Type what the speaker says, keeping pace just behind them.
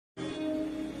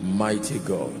Mighty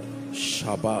God.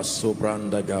 Shabbat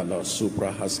sobranda gala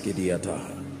supra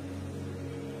haskidiata.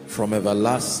 From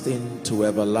everlasting to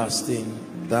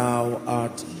everlasting, thou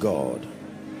art God.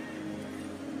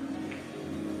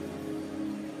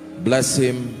 Bless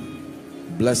him.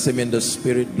 Bless him in the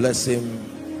spirit. Bless him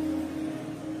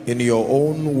in your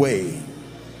own way.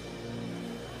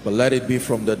 But let it be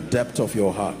from the depth of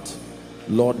your heart.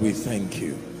 Lord, we thank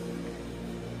you.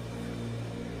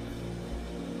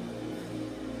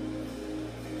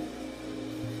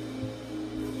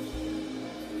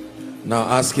 Now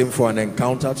ask him for an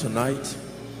encounter tonight.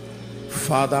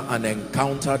 Father, an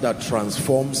encounter that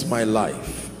transforms my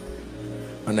life.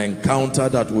 An encounter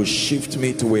that will shift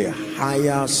me to a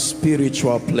higher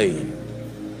spiritual plane.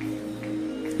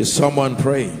 Is someone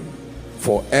praying?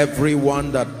 For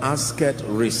everyone that asketh,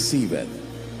 receiveth.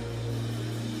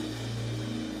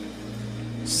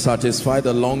 Satisfy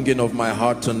the longing of my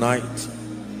heart tonight.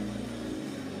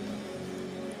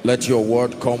 Let your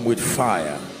word come with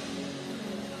fire.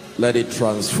 Let it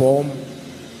transform.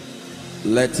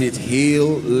 Let it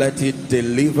heal. Let it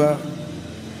deliver.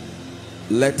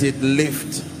 Let it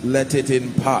lift. Let it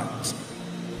impart.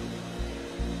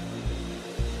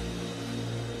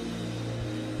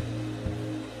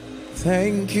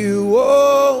 Thank you,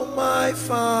 oh my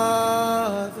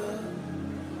Father,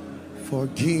 for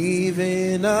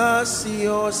giving us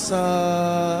your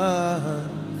Son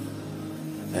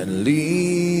and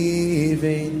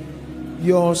leaving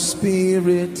your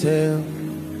Spirit till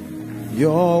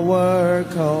your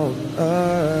work on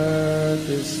earth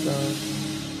is done.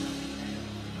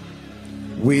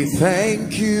 We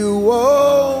thank you,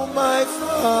 oh my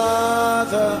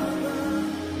Father,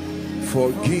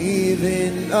 for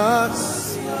giving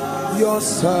us your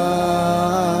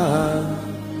Son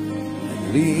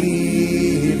and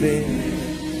leaving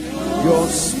your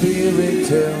Spirit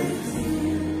till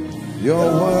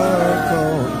your work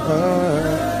on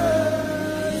earth.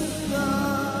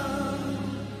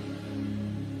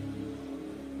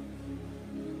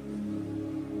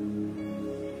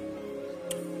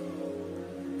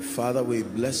 Father, we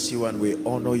bless you and we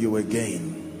honor you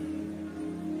again.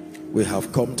 We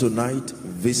have come tonight.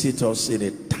 Visit us in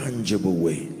a tangible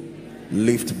way.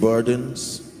 Lift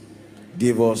burdens.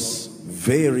 Give us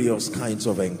various kinds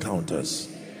of encounters.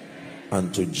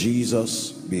 And to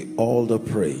Jesus be all the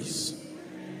praise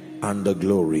and the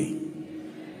glory.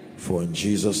 For in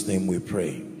Jesus' name we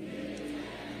pray.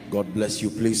 God bless you.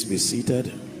 Please be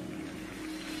seated.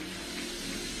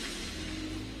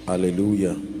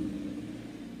 Hallelujah.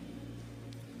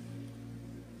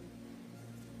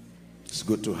 It's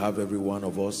good to have every one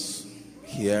of us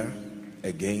here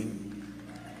again.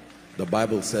 The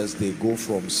Bible says they go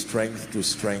from strength to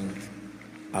strength,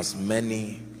 as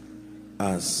many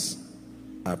as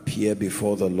appear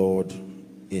before the Lord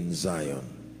in Zion.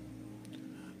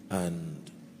 And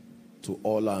to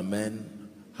all our men,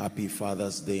 happy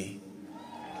Father's Day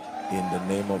in the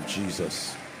name of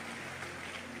Jesus.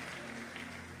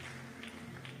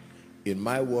 In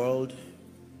my world,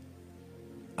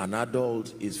 an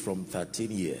adult is from 13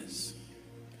 years.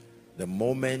 The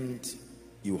moment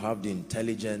you have the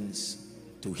intelligence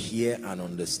to hear and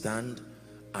understand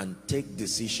and take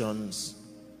decisions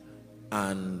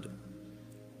and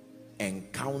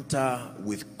encounter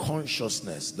with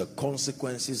consciousness the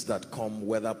consequences that come,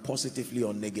 whether positively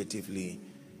or negatively,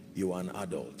 you are an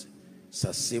adult. It's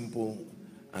as simple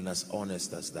and as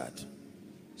honest as that.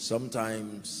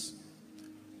 Sometimes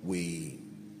we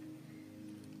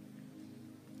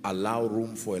allow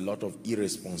room for a lot of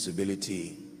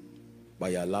irresponsibility by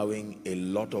allowing a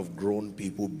lot of grown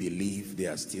people believe they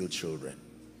are still children.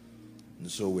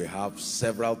 And so we have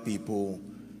several people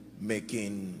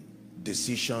making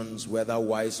decisions, whether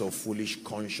wise or foolish,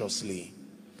 consciously.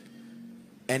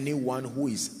 Anyone who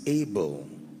is able,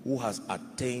 who has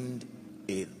attained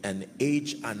an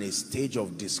age and a stage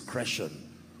of discretion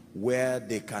where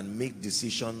they can make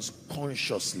decisions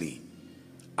consciously,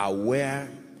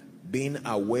 being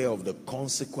aware of the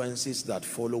consequences that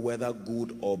follow, whether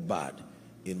good or bad.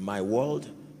 In my world,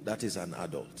 that is an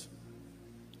adult.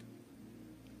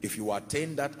 If you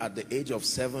attain that at the age of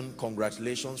 7,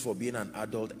 congratulations for being an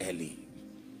adult early.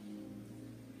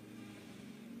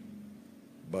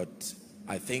 But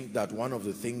I think that one of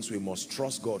the things we must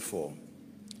trust God for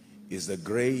is the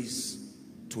grace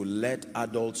to let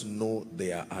adults know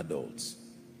they are adults,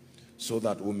 so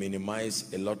that we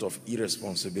minimize a lot of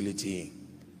irresponsibility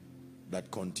that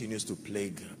continues to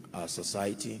plague our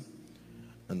society.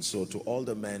 And so to all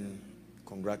the men,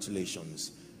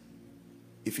 congratulations.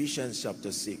 Ephesians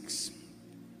chapter 6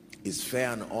 is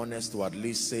fair and honest to at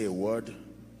least say a word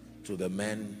to the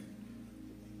men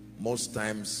Most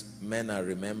times men are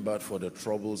remembered for the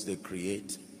troubles they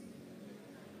create,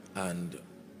 and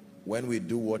when we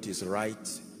do what is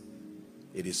right,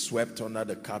 it is swept under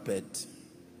the carpet.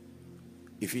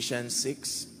 Ephesians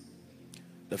 6,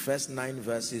 the first 9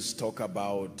 verses talk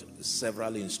about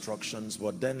several instructions,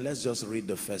 but then let's just read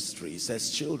the first 3. It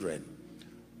says, children,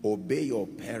 obey your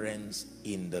parents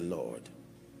in the Lord,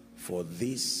 for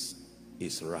this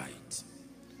is right.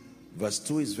 Verse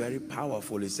 2 is very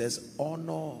powerful. It says,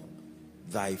 honor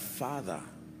thy father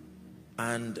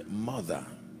and mother.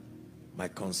 My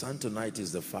concern tonight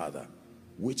is the father,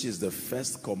 which is the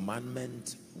first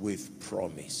commandment with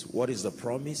promise. What is the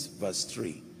promise? Verse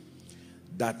 3,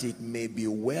 that it may be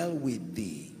well with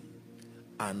thee,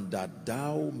 and that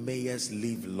thou mayest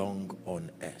live long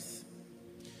on earth.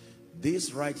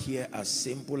 This right here, as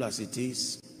simple as it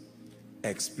is,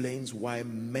 explains why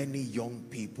many young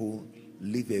people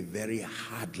live a very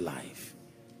hard life.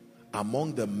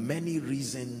 Among the many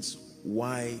reasons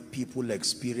why people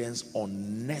experience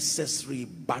unnecessary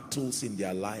battles in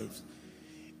their lives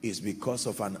is because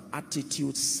of an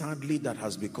attitude, sadly, that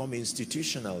has become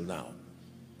institutional now.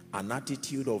 An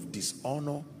attitude of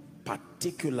dishonor,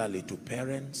 particularly to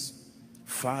parents,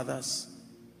 fathers,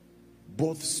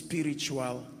 both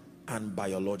spiritual and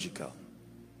biological.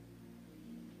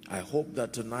 I hope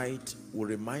that tonight will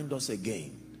remind us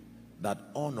again that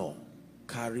honor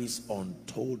carries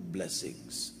untold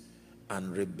blessings,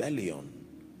 and rebellion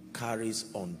carries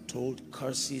untold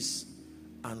curses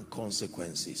and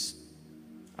consequences.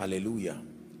 Hallelujah.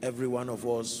 Every one of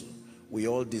us, we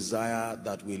all desire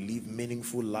that we live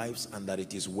meaningful lives and that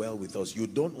it is well with us. You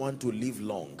don't want to live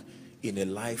long in a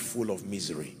life full of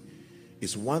misery.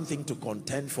 It's one thing to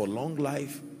contend for long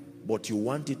life, but you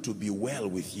want it to be well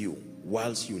with you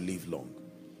whilst you live long.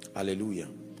 Hallelujah.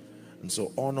 And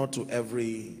so honor to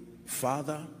every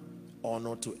father,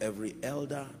 honor to every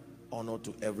elder, honor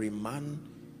to every man.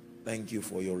 Thank you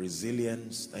for your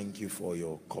resilience. Thank you for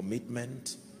your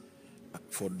commitment.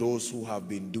 For those who have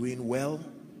been doing well,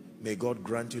 may God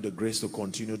grant you the grace to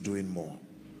continue doing more.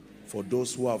 For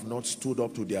those who have not stood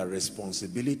up to their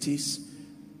responsibilities,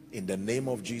 in the name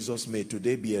of Jesus, may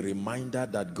today be a reminder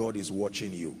that God is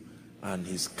watching you and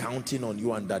he's counting on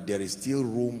you, and that there is still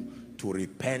room to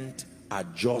repent,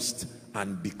 adjust,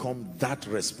 and become that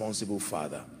responsible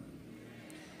father.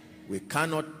 We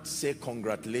cannot say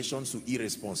congratulations to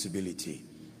irresponsibility.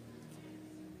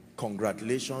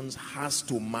 Congratulations has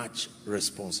to match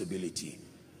responsibility.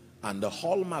 And the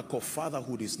hallmark of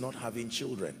fatherhood is not having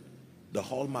children. The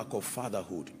hallmark of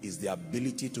fatherhood is the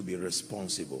ability to be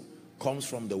responsible. Comes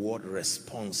from the word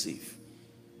responsive.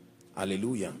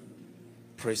 Hallelujah.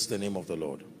 Praise the name of the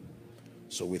Lord.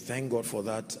 So we thank God for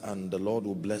that, and the Lord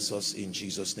will bless us in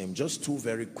Jesus' name. Just 2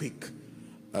 very quick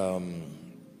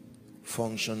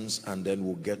functions, and then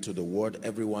we'll get to the word.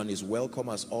 Everyone is welcome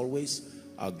as always.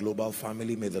 Our global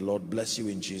family, may the Lord bless you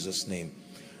in Jesus' name.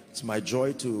 It's my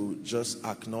joy to just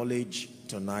acknowledge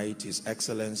tonight His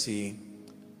Excellency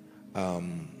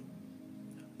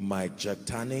Mike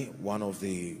Jaktane, one of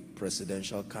the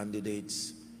presidential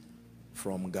candidates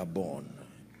from Gabon.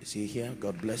 Is he here?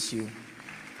 God bless you.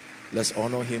 Let's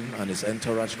honor him and his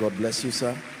entourage. God bless you,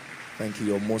 sir. Thank you.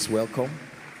 You're most welcome.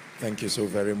 Thank you so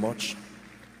very much.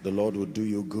 The Lord will do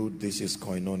you good. This is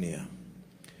Koinonia.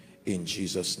 In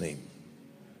Jesus' name.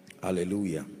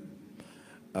 Hallelujah.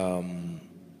 And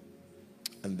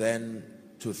then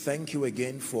to thank you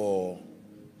again for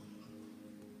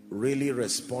really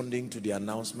responding to the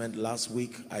announcement last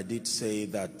week. I did say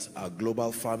that our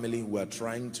global family, we're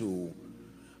trying to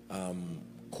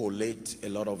collate a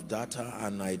lot of data,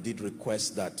 and I did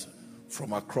request that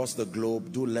from across the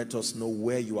globe, do let us know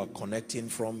where you are connecting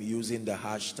from using the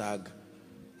hashtag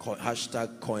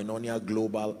Koinonia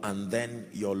Global, and then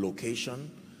your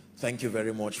location. Thank you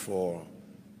very much for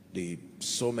the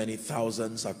so many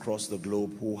thousands across the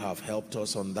globe who have helped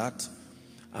us on that,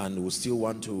 and we still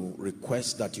want to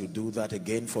request that you do that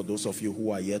again. For those of you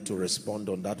who are yet to respond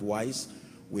on that wise,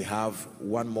 we have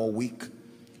 1 more week,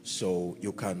 so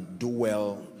you can do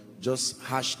well. Just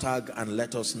hashtag and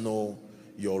let us know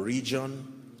your region,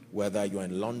 whether you're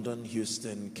in London,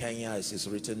 Houston, Kenya, as is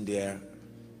written there.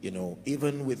 You know,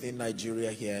 even within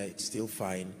Nigeria here, it's still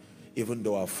fine, even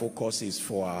though our focus is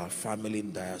for our family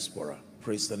in diaspora.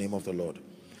 Praise the name of the Lord.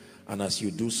 And as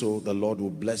you do so, the Lord will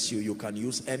bless you. You can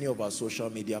use any of our social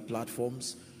media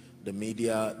platforms. The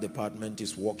media department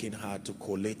is working hard to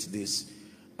collate this,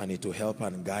 and it will help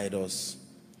and guide us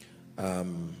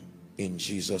in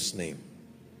Jesus' name.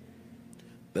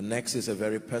 The next is a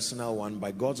very personal one.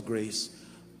 By God's grace,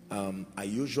 I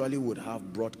usually would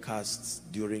have broadcasts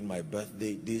during my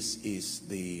birthday. This is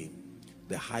the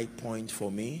high point for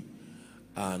me.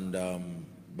 And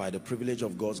by the privilege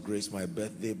of God's grace, my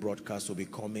birthday broadcast will be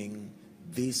coming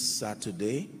this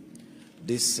Saturday,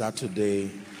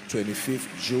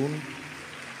 25th June.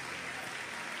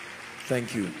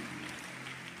 Thank you.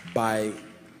 By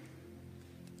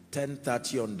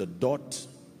 10:30 on the dot,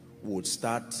 we would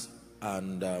start,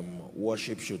 and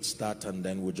worship should start, and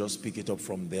then we'll just pick it up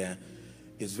from there.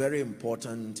 It's very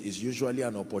important. It's usually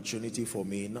an opportunity for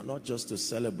me, not just to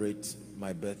celebrate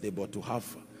my birthday, but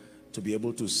to be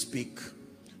able to speak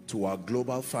to our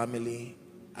global family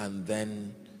and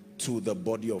then to the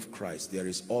body of Christ. There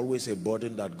is always a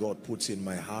burden that God puts in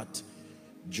my heart.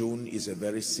 June is a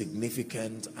very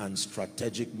significant and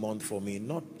strategic month for me,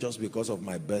 not just because of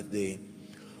my birthday.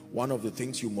 One of the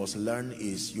things you must learn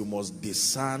is you must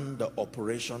discern the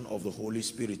operation of the Holy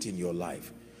Spirit in your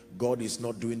life. God is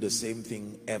not doing the same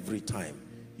thing every time.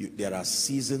 There are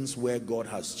seasons where God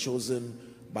has chosen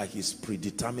by his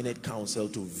predeterminate counsel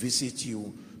to visit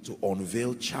you, to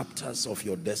unveil chapters of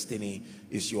your destiny.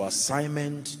 It's your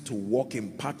assignment to walk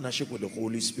in partnership with the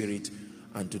Holy Spirit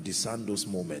and to discern those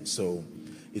moments. So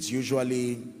it's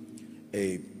usually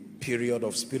a period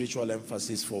of spiritual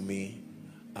emphasis for me.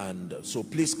 And so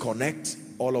please connect,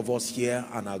 all of us here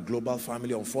and our global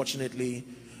family. Unfortunately,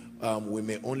 we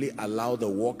may only allow the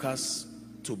workers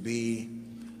to be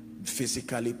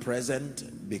physically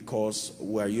present because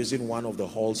we're using one of the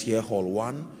halls here, hall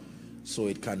 1. So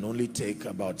it can only take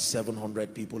about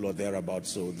 700 people or thereabouts.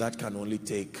 So that can only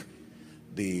take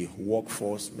the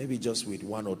workforce, maybe just with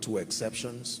 1 or 2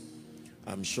 exceptions.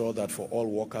 I'm sure that for all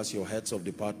workers, your heads of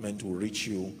department will reach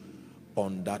you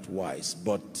on that wise.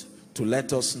 But to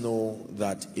let us know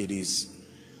that it is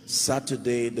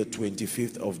Saturday, the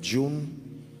 25th of June,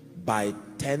 by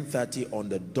 10:30 on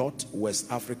the dot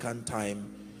West African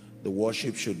time, the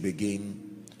worship should begin,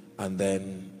 and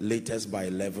then latest by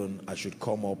 11 I should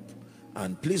come up.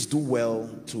 And please do well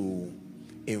to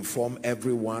inform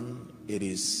everyone. It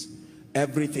is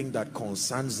everything that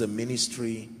concerns the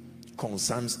ministry,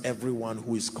 concerns everyone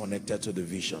who is connected to the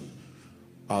vision.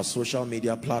 Our social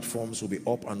media platforms will be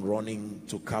up and running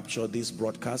to capture this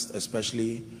broadcast,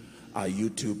 especially our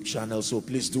YouTube channel. So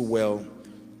please do well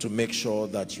to make sure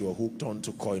that you are hooked on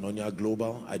to Koinonia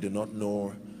Global. I do not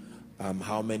know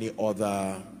how many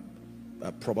other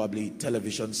probably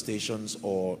television stations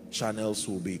or channels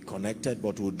will be connected,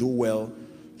 but we'll do well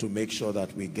to make sure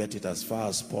that we get it as far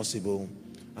as possible,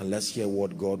 and let's hear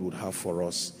what God would have for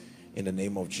us in the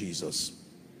name of Jesus.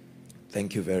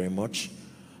 Thank you very much.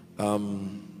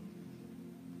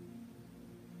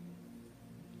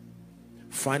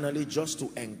 Finally, just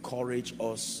to encourage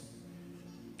us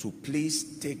to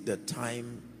please take the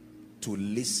time to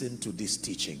listen to these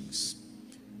teachings.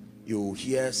 You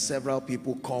hear several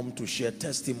people come to share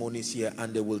testimonies here,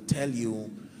 and they will tell you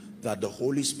that the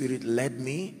Holy Spirit led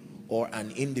me, or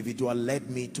an individual led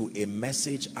me to a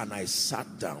message and I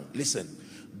sat down. Listen,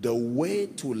 the way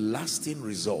to lasting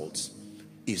results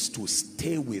is to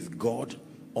stay with God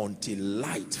until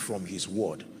light from his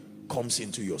word comes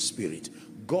into your spirit.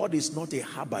 God is not a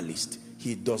herbalist.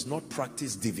 He does not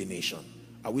practice divination.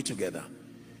 Are we together?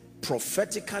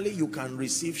 Prophetically, you can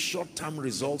receive short-term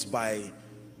results by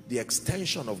the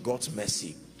extension of God's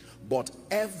mercy. But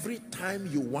every time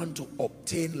you want to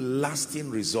obtain lasting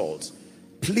results,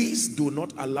 please do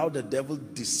not allow the devil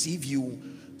deceive you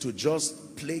to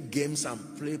just play games and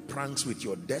play pranks with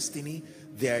your destiny.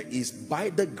 There is,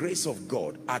 by the grace of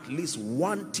God, at least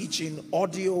one teaching,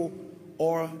 audio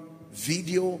or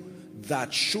video,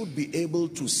 that should be able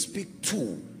to speak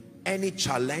to any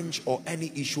challenge or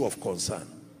any issue of concern.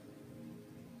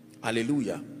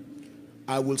 Hallelujah.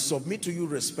 I will submit to you,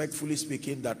 respectfully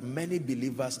speaking, that many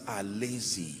believers are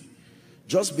lazy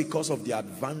just because of the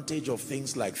advantage of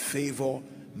things like favor,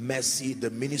 mercy, the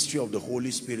ministry of the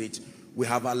Holy Spirit. We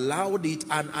have allowed it,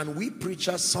 and we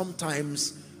preachers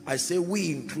sometimes, I say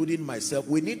we, including myself,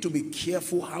 we need to be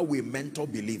careful how we mentor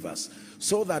believers,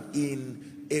 so that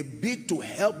in a bid to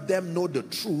help them know the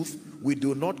truth, we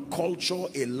do not culture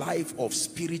a life of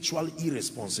spiritual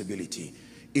irresponsibility.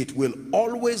 It will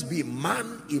always be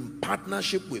man in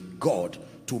partnership with God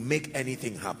to make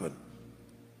anything happen.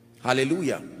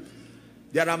 Hallelujah.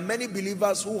 There are many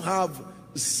believers who have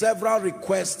several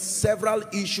requests, several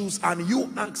issues, and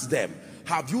you ask them,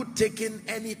 have you taken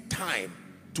any time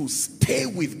to stay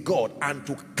with God and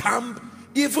to camp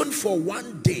even for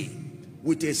one day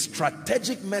with a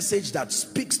strategic message that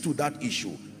speaks to that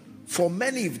issue? For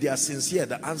many, if they are sincere,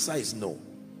 the answer is no.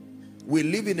 We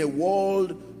live in a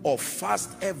world of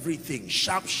fast everything,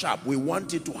 sharp, sharp. We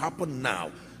want it to happen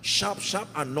now. Sharp, sharp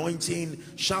anointing,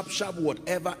 sharp, sharp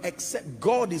whatever, except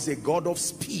God is a God of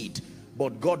speed,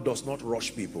 but God does not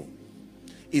rush people.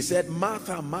 He said,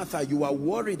 Martha, Martha, you are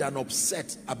worried and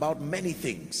upset about many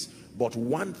things, but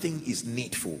one thing is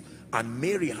needful, and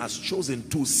Mary has chosen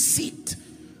to sit.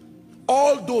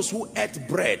 All those who ate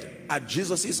bread at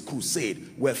Jesus's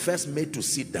crusade were first made to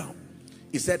sit down.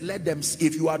 He said, let them,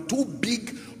 if you are too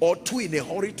big or too in a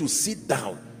hurry to sit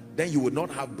down, then you will not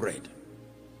have bread.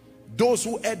 Those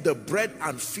who ate the bread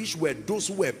and fish were those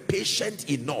who were patient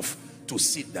enough to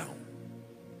sit down.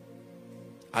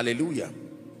 Hallelujah.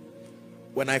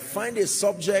 When I find a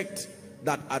subject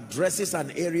that addresses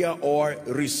an area or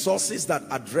resources that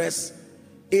address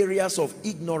areas of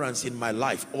ignorance in my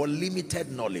life or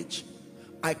limited knowledge,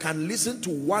 I can listen to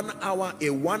 1 hour, a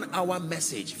 1 hour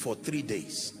message for 3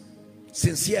 days.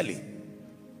 Sincerely,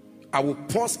 I will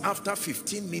pause after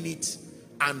 15 minutes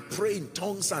and pray in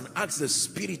tongues and ask the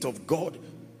Spirit of God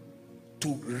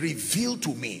to reveal to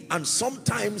me. And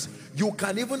sometimes you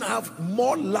can even have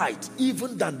more light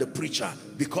even than the preacher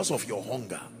because of your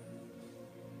hunger.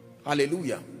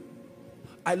 Hallelujah.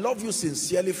 I love you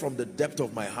sincerely from the depth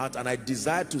of my heart, and I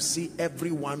desire to see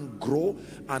everyone grow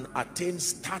and attain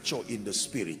stature in the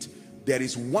Spirit. There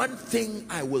is one thing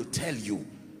I will tell you: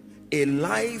 a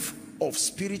life of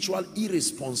spiritual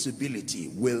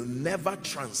irresponsibility will never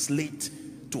translate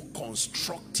to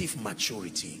constructive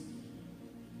maturity.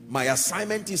 My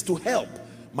assignment is to help.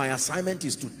 My assignment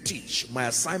is to teach. My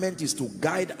assignment is to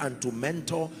guide and to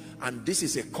mentor, and this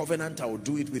is a covenant. I will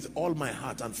do it with all my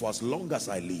heart and for as long as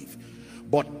I live.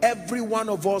 But every one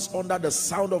of us under the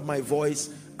sound of my voice,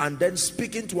 and then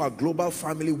speaking to our global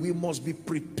family, we must be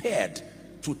prepared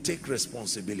to take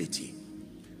responsibility.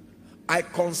 I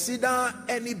consider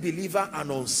any believer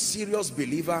an unserious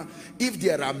believer if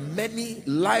there are many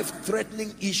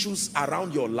life-threatening issues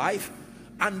around your life,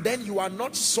 and then you are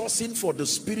not sourcing for the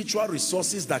spiritual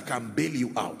resources that can bail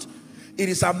you out. It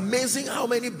is amazing how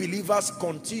many believers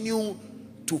continue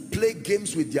to play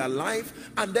games with their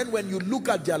life, and then when you look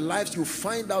at their lives, you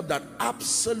find out that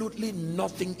absolutely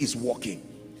nothing is working.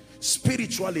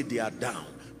 Spiritually, they are down.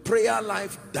 Prayer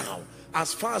life, down.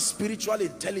 As far as spiritual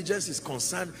intelligence is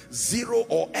concerned, 0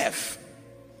 or F.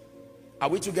 Are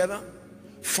we together?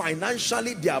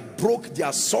 Financially, they are broke, they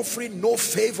are suffering, no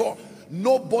favor.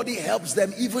 Nobody helps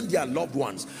them, even their loved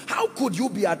ones. How could you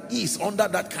be at ease under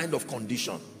that kind of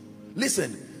condition?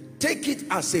 Listen, take it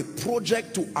as a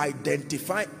project to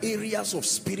identify areas of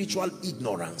spiritual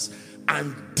ignorance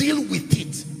and deal with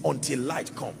it until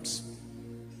light comes.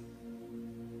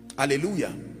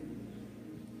 Hallelujah.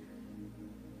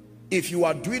 If you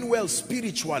are doing well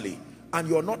spiritually and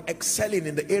you're not excelling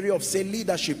in the area of, say,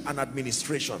 leadership and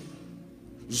administration,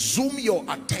 zoom your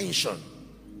attention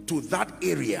to that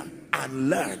area and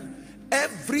learn.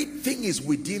 Everything is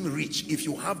within reach if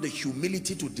you have the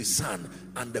humility to discern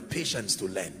and the patience to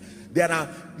learn. There are,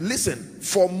 listen,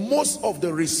 for most of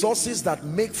the resources that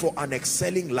make for an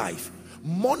excelling life,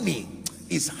 money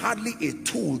is hardly a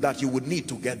tool that you would need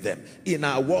to get them. In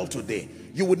our world today,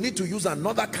 you would need to use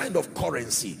another kind of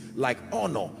currency, like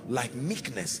honor, like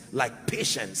meekness, like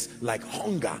patience, like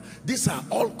hunger. These are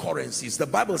all currencies. The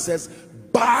Bible says,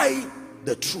 buy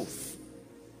the truth.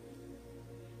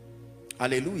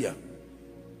 Hallelujah.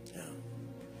 Yeah.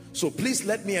 So please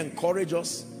let me encourage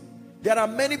us. There are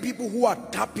many people who are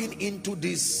tapping into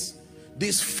this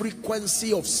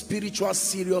frequency of spiritual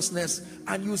seriousness,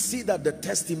 and you see that the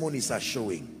testimonies are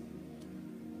showing.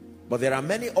 But there are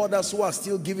many others who are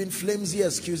still giving flimsy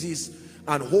excuses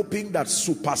and hoping that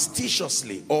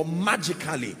superstitiously or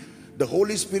magically the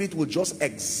Holy Spirit will just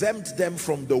exempt them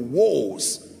from the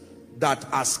woes that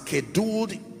are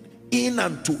scheduled in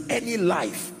and to any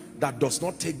life that does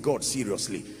not take God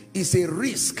seriously. It's a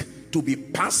risk to be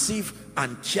passive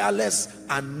and careless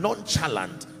and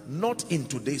nonchalant, not in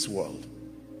today's world.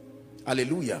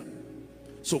 Hallelujah.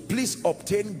 So please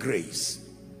obtain grace.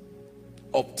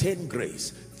 Obtain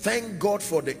grace. Thank God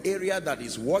for the area that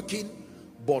is working,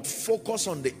 but focus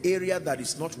on the area that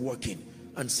is not working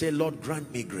and say, Lord,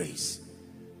 grant me grace.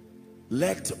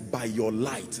 Let by your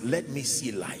light, let me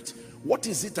see light. What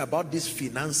is it about these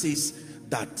finances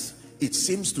that it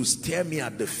seems to stare me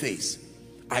at the face?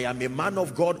 I am a man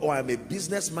of God, or I'm a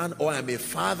businessman, or I'm a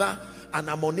father, and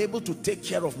I'm unable to take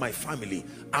care of my family.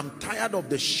 I'm tired of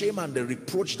the shame and the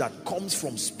reproach that comes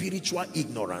from spiritual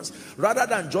ignorance. Rather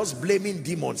than just blaming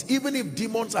demons, even if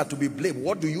demons are to be blamed,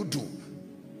 what do?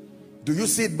 Do you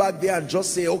sit back there and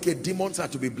just say, okay, demons are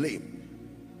to be blamed?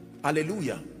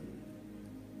 Hallelujah.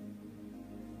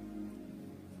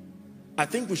 I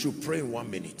think we should pray in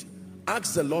 1 minute.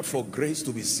 Ask the Lord for grace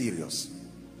to be serious.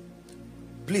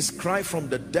 Please cry from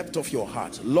the depth of your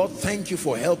heart. Lord, thank you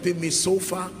for helping me so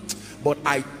far, but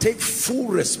I take full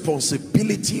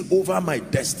responsibility over my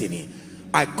destiny.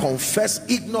 I confess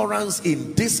ignorance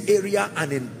in this area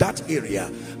and in that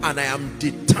area, and I am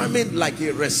determined like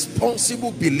a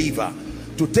responsible believer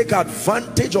to take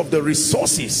advantage of the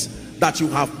resources that you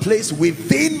have placed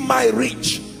within my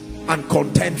reach and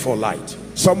contend for light.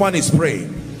 Someone is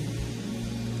praying.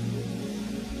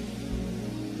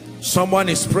 Someone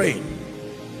is praying.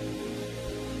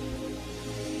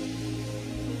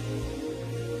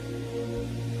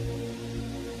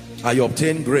 I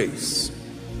obtain grace.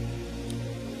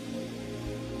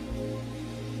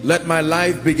 Let my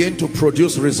life begin to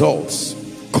produce results,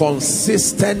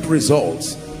 consistent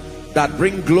results that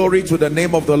bring glory to the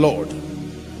name of the Lord.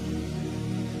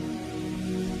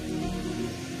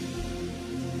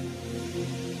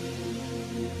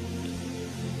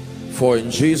 For in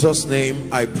Jesus'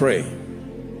 name I pray.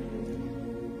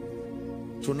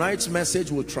 Tonight's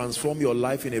message will transform your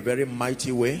life in a very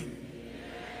mighty way.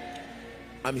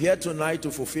 I'm here tonight to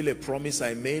fulfill a promise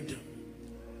I made.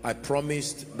 I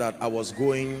promised that I was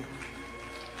going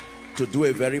to do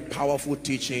a very powerful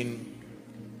teaching,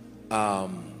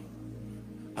 and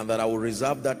that I will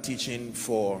reserve that teaching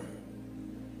for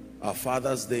our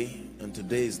Father's Day, and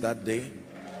today is that day.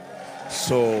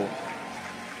 So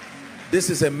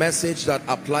this is a message that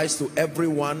applies to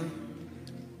everyone,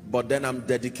 but then I'm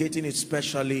dedicating it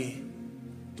specially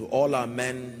to all our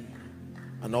men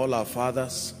and all our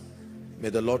fathers. May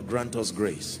the Lord grant us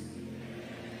grace.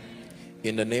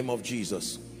 In the name of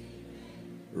Jesus.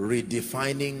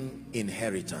 Redefining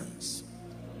inheritance.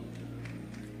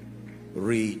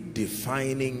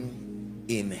 Redefining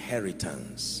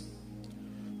inheritance.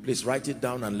 Please write it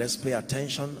down and let's pay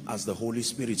attention as the Holy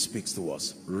Spirit speaks to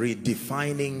us.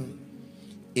 Redefining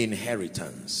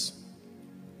inheritance.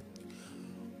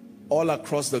 All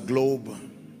across the globe,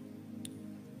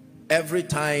 every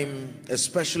time,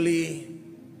 especially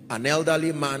an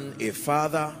elderly man, a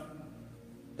father,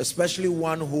 especially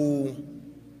one who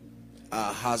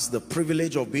has the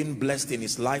privilege of being blessed in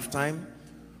his lifetime,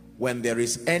 when there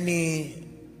is any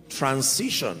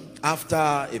transition after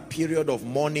a period of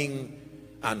mourning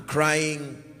and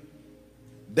crying,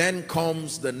 then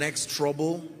comes the next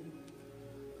trouble,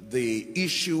 the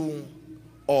issue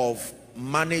of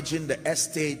managing the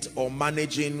estate or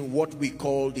managing what we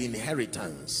call the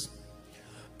inheritance.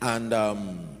 And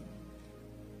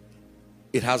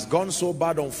it has gone so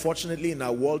bad, unfortunately, in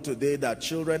our world today that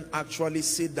children actually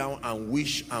sit down and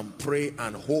wish and pray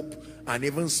and hope and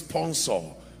even sponsor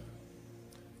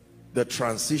the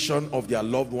transition of their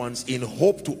loved ones in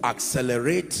hope to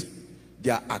accelerate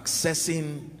their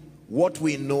accessing what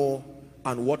we know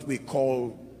and what we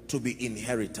call to be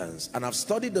inheritance. And I've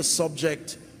studied the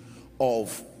subject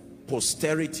of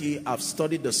posterity. I've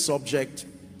studied the subject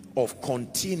of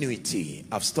continuity.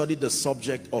 I've studied the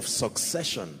subject of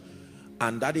succession.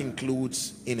 And that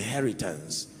includes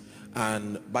inheritance.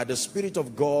 And by the Spirit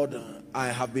of God, I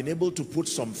have been able to put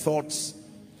some thoughts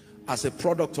as a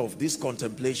product of these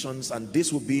contemplations, and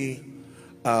this will be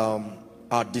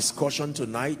our discussion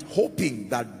tonight, hoping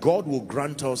that God will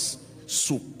grant us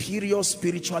superior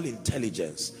spiritual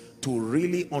intelligence to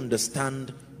really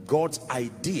understand God's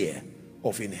idea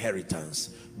of inheritance.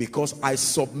 Because I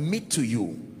submit to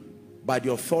you by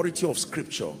the authority of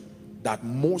Scripture that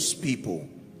most people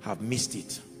have missed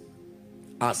it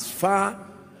as far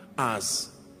as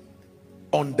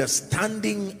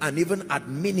understanding and even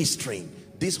administering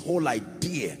this whole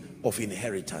idea of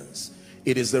inheritance.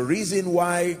 It is the reason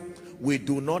why we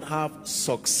do not have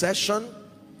succession.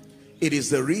 It is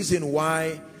the reason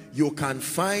why you can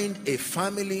find a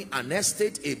family, an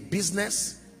estate, a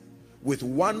business with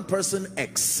one person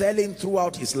excelling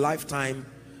throughout his lifetime,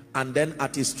 and then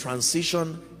at his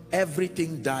transition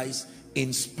everything dies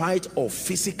in spite of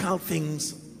physical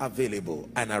things available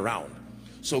and around.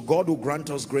 So God will grant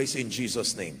us grace in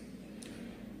Jesus' name.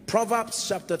 Proverbs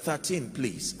chapter 13,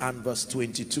 please, and verse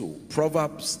 22.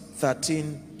 Proverbs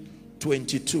 13,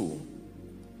 22.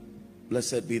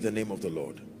 Blessed be the name of the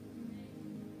Lord.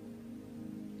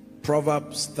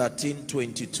 Proverbs 13,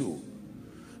 22.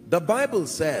 The Bible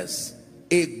says,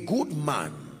 a good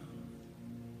man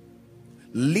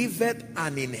leaveth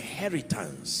an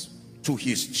inheritance to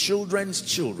his children's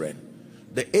children.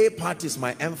 The A part is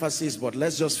my emphasis, but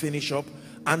let's just finish up.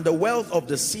 And the wealth of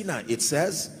the sinner, it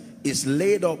says, is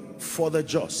laid up for the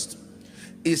just.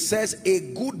 It says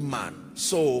a good man.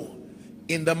 So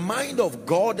in the mind of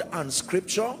God and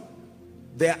Scripture,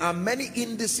 there are many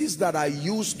indices that are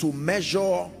used to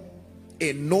measure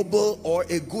a noble or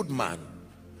a good man.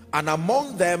 And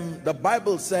among them, the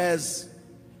Bible says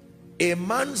a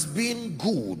man's being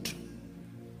good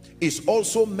is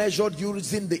also measured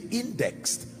using the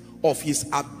index of his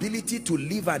ability to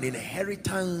leave an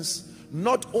inheritance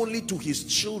not only to his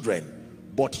children,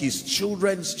 but his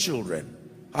children's children.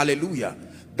 Hallelujah.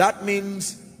 That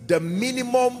means the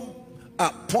minimum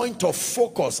point of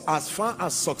focus as far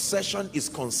as succession is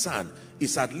concerned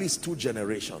is at least 2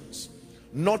 generations,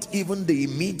 not even the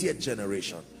immediate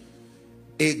generation.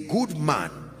 A good man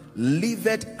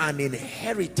leaveth an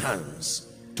inheritance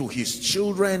to his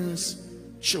children's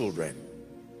children.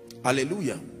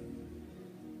 Hallelujah.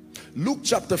 Luke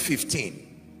chapter 15.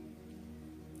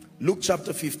 Luke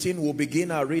chapter 15, we'll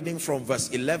begin our reading from verse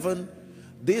 11.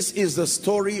 This is the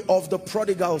story of the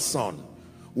prodigal son.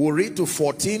 We'll read to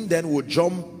 14, then we'll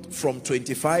jump from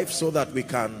 25 so that we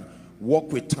can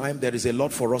walk with time. There is a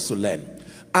lot for us to learn.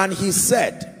 And he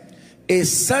said, a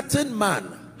certain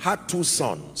man had 2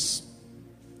 sons.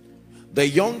 The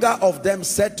younger of them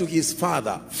said to his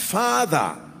father,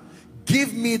 Father,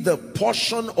 give me the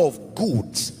portion of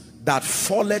goods that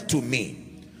falleth to me.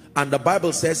 And the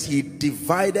Bible says he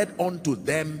divided unto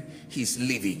them his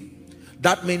living.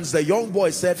 That means the young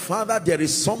boy said, Father, there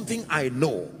is something I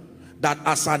know, that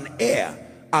as an heir,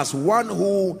 as one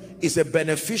who is a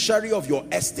beneficiary of your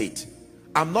estate,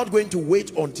 I'm not going to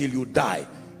wait until you die.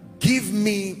 Give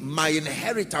me my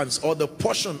inheritance, or the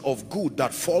portion of good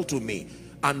that fall to me.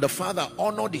 And the father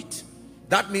honored it.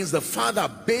 That means the father,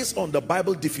 based on the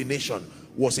Bible definition,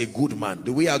 was a good man.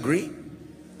 Do we agree?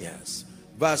 Yes.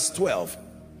 Verse 12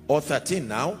 or 13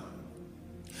 now.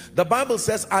 The Bible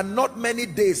says, and not many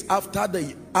days after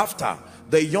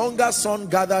the younger son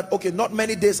gathered, not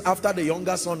many days after the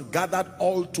younger son gathered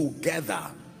all together.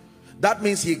 That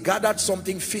means he gathered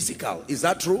something physical. Is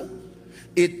that true?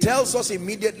 It tells us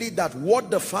immediately that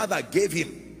what the father gave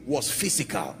him was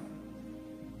physical.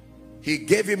 He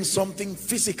gave him something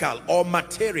physical or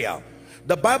material.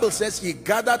 The Bible says he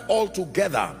gathered all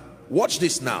together. Watch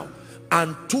this now.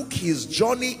 And took his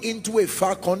journey into a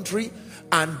far country,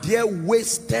 and there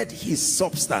wasted his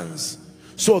substance.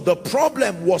 So the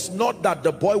problem was not that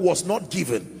the boy was not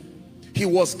given. He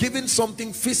was given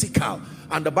something physical,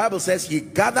 and the Bible says he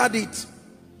gathered it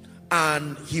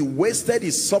and he wasted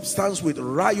his substance with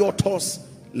riotous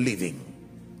living.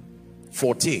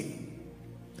 14.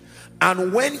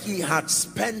 And when he had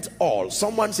spent all,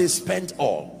 someone says spent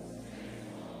all.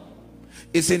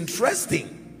 It's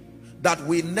interesting that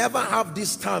we never have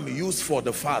this term used for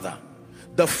the father.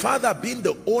 The father being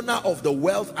the owner of the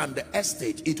wealth and the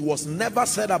estate, it was never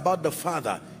said about the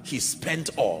father, he spent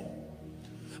all.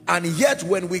 And yet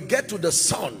when we get to the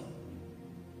son,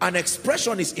 an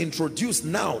expression is introduced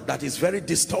now that is very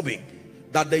disturbing,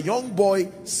 that the young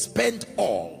boy spent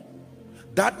all.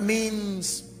 That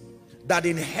means that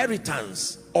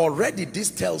inheritance, already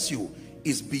this tells you,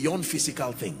 is beyond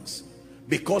physical things,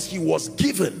 because he was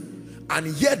given. And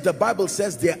yet the Bible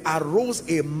says there arose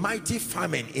a mighty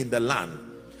famine in the land,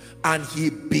 and he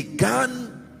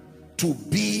began to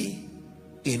be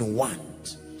in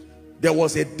want. There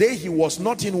was a day he was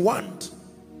not in want,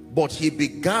 but he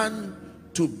began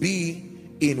to be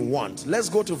in want. Let's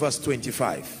go to verse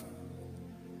 25.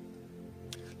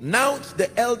 Now the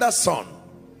elder son,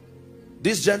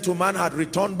 this gentleman had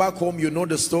returned back home. You know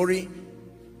the story.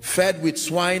 Fed with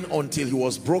swine until he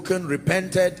was broken,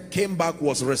 repented, came back,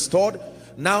 was restored.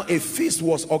 Now a feast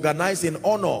was organized in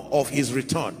honor of his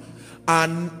return,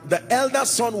 and the elder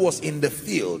son was in the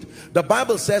field. The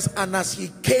Bible says, and as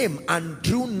he came and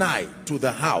drew nigh to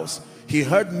the house, he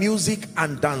heard music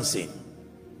and dancing.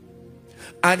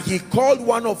 And he called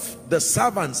one of the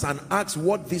servants and asked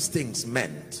what these things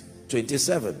meant.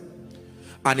 27.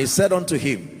 And he said unto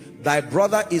him, thy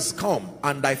brother is come,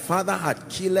 and thy father had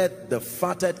killed the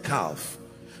fatted calf,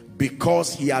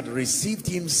 because he had received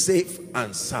him safe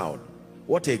and sound.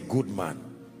 What a good man.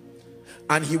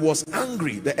 And he was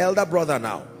angry, the elder brother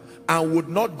now, and would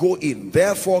not go in.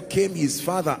 Therefore came his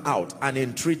father out and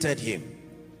entreated him.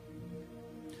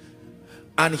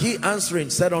 And he answering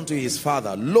said unto his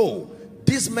father, lo,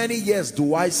 this many years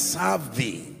do I serve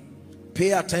thee.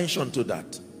 Pay attention to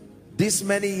that. This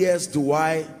many years do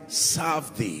I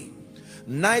serve thee.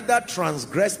 Neither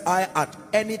transgressed I at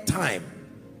any time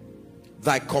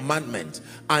thy commandment,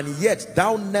 and yet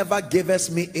thou never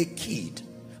gavest me a kid,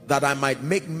 that I might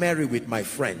make merry with my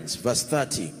friends. Verse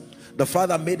 30. The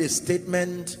father made a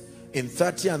statement in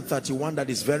 30 and 31 that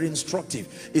is very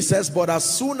instructive. It says, but as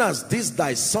soon as this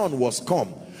thy son was come,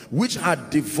 which had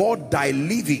devoured thy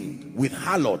living with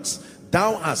harlots,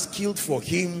 thou hast killed for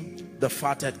him the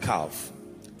fatted calf.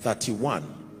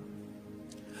 31.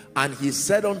 And he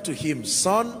said unto him,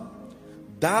 son,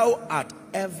 thou art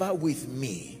ever with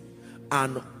me,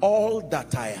 and all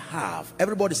that I have.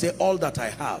 Everybody say, all that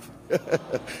I have.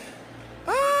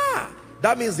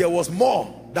 That means there was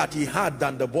more that he had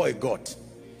than the boy got.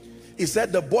 He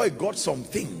said, the boy got some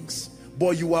things,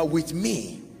 but you are with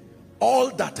me,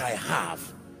 all that I have.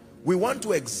 We want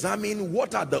to examine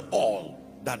what are the all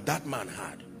that that man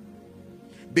had,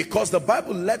 because the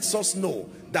Bible lets us know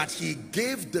that he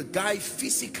gave the guy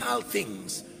physical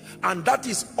things, and that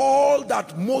is all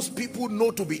that most people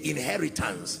know to be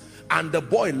inheritance. And the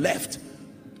boy left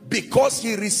because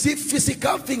he received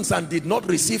physical things and did not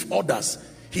receive others.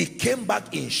 He came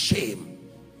back in shame,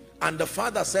 and the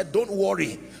father said, don't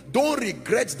worry, don't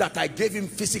regret that I gave him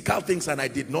physical things and I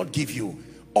did not give you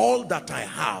all that I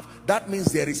have. That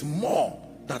means there is more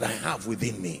that I have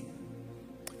within me.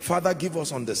 Father, give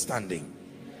us understanding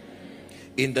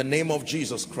in the name of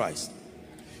Jesus Christ.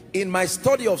 In my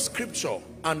study of scripture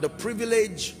and the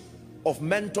privilege of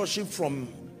mentorship from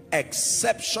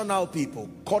exceptional people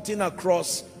cutting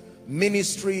across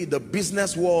ministry, the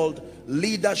business world,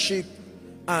 leadership,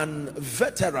 and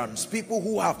veterans, people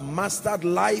who have mastered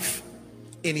life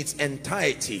in its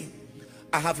entirety,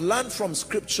 I have learned from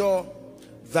scripture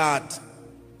that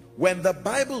when the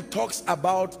Bible talks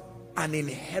about an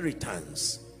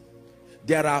inheritance,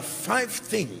 there are 5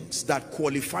 things that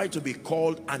qualify to be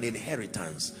called an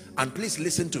inheritance. And please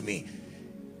listen to me.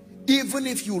 Even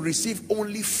if you receive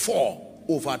only 4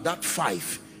 over that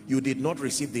 5, you did not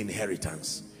receive the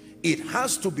inheritance. It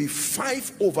has to be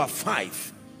 5 over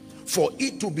 5 for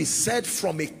it to be said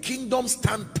from a kingdom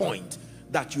standpoint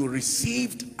that you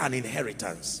received an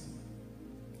inheritance.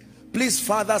 Please,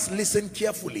 fathers, listen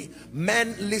carefully.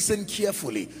 Men, listen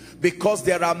carefully, because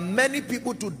there are many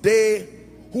people today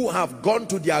who have gone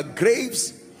to their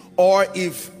graves, or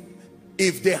if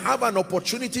they have an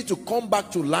opportunity to come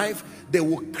back to life, they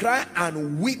will cry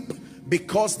and weep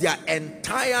because their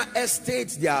entire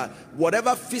estates, their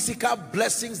whatever physical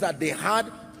blessings that they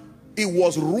had, it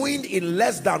was ruined in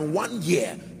less than 1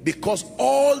 year, because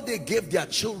all they gave their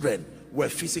children were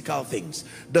physical things.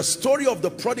 The story of the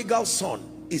prodigal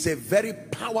son is a very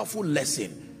powerful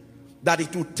lesson, that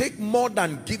it will take more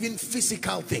than giving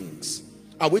physical things.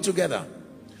 Are we together?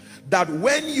 That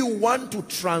when you want to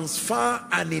transfer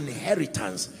an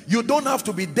inheritance, you don't have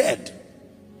to be dead.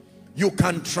 You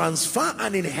can transfer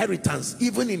an inheritance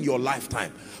even in your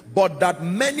lifetime. But that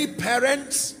many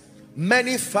parents,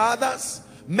 many fathers,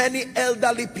 many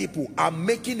elderly people are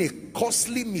making a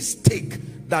costly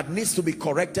mistake that needs to be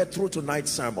corrected through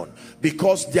tonight's sermon,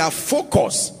 because their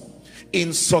focus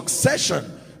in succession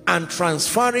and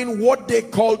transferring what they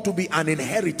call to be an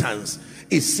inheritance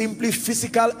is simply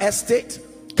physical estate,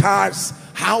 cars,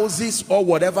 houses, or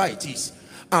whatever it is.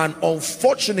 And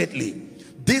unfortunately,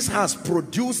 this has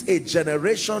produced a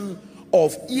generation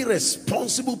of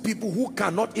irresponsible people who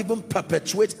cannot even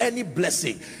perpetuate any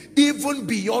blessing even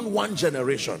beyond 1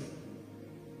 generation.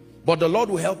 But the Lord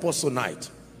will help us tonight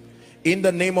in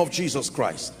the name of Jesus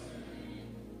Christ.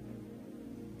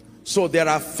 So there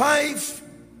are five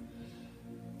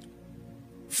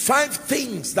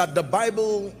things that the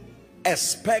Bible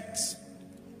expects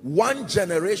 1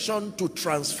 generation to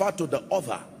transfer to the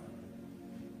other,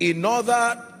 in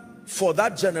order for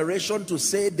that generation to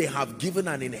say they have given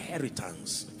an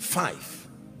inheritance. 5.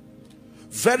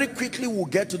 Very quickly, we'll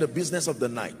get to the business of the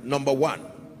night. Number 1,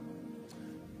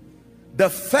 the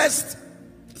first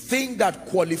thing that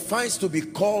qualifies to be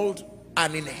called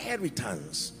an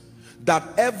inheritance that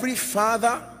every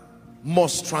father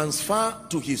must transfer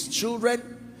to his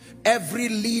children, every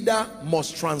leader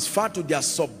must transfer to their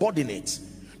subordinates.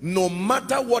 No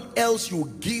matter what else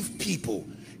you give people,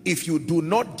 if you do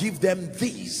not give them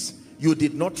these, you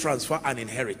did not transfer an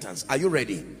inheritance. Are you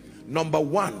ready? Number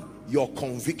 1, your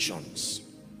convictions.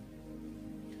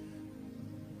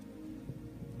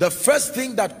 The first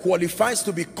thing that qualifies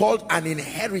to be called an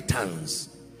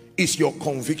inheritance is your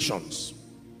convictions,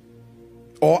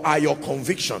 or are your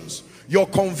convictions. Your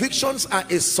convictions are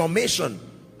a summation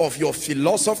of your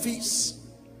philosophies,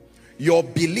 your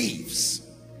beliefs,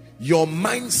 your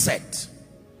mindset,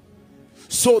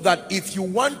 so that if you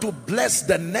want to bless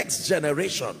the next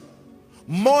generation,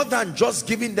 more than just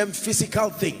giving them physical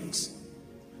things,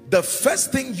 the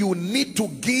first thing you need to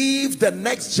give the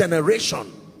next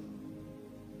generation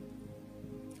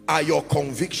are your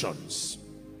convictions.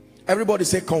 Everybody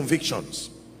say convictions.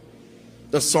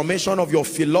 The summation of your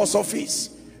philosophies,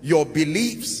 your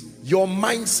beliefs, your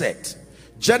mindset.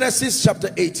 Genesis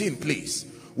chapter 18, please.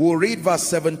 We'll read verse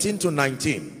 17 to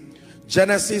 19.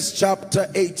 Genesis chapter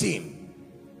 18.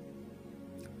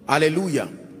 Hallelujah.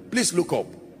 Please look up.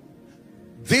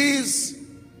 This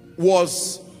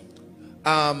was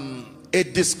a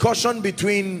discussion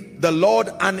between the Lord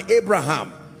and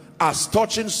Abraham as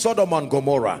touching Sodom and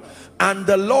Gomorrah. And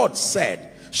the Lord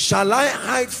said, shall I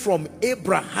hide from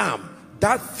Abraham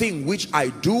that thing which I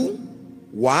do?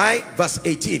 Why? Verse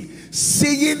 18,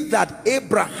 seeing that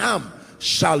Abraham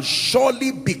shall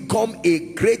surely become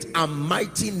a great and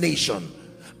mighty nation,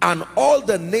 and all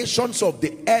the nations of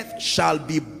the earth shall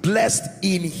be blessed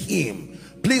in him.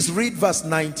 Please read verse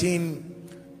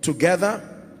 19 together.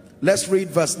 Let's read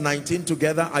verse 19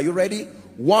 together. Are you ready?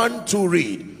 1, 2,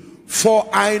 read. For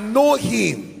I know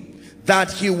him,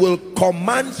 that he will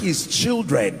command his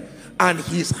children and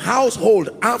his household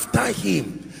after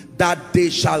him, that they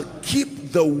shall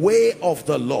keep the way of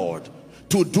the Lord,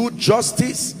 to do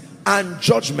justice and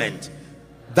judgment,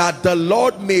 that the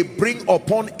Lord may bring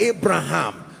upon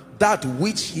Abraham that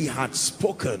which he had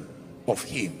spoken of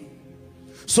him.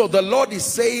 So the Lord is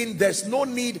saying there's no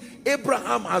need.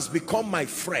 Abraham has become my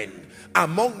friend.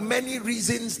 Among many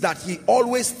reasons that he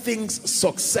always thinks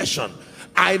succession,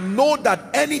 I know that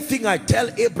anything I tell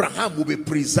Abraham will be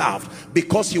preserved,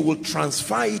 because he will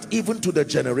transfer it even to the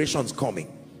generations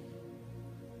coming.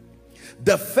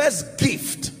 The first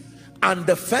gift and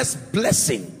the first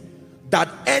blessing that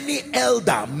any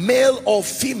elder, male or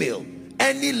female,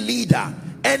 any leader,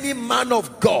 any man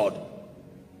of God,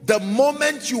 the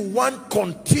moment you want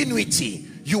continuity,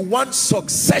 you want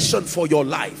succession for your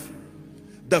life,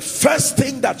 the first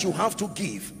thing that you have to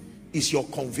give is your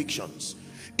convictions.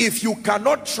 If you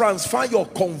cannot transfer your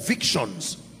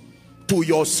convictions to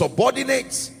your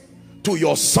subordinates, to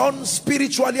your sons,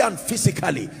 spiritually and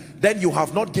physically, then you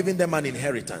have not given them an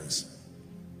inheritance.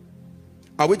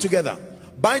 Are we together?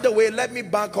 By the way, let me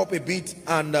back up a bit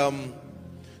and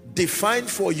define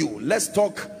for you. Let's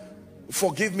talk,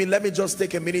 forgive me, let me just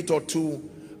take a minute or two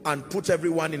and put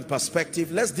everyone in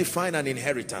perspective. Let's define an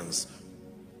inheritance.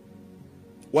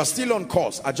 We're still on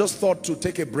course. I just thought to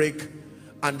take a break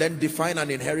and then define an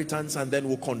inheritance, and then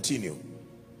we'll continue.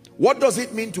 What does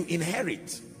it mean to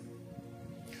inherit?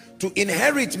 To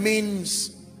inherit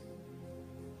means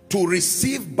to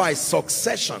receive by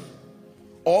succession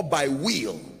or by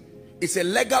will. It's a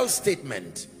legal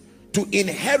statement. To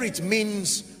inherit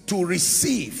means to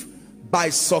receive by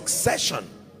succession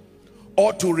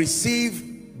or to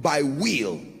receive by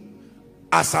will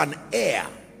as an heir.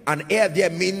 An heir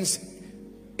there means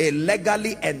a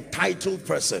legally entitled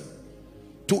person.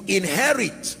 To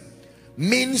inherit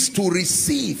means to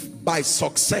receive by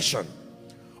succession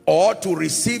or to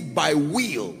receive by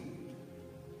will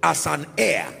as an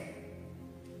heir.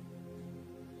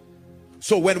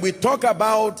 So when we talk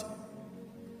about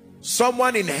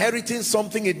someone inheriting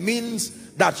something, it means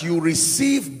that you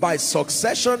receive by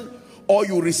succession or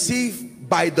you receive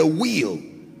by the will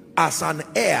as an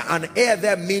heir. An heir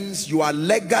there means you are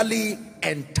legally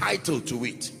entitled to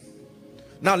it.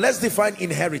 Now let's define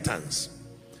inheritance.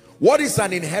 What is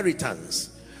an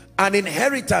inheritance? An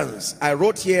inheritance, I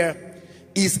wrote here,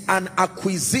 is an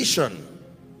acquisition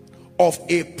of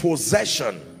a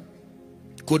possession.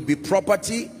 Could be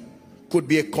property, could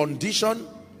be a condition,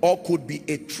 or could be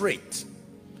a trait.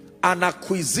 An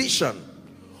acquisition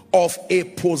of a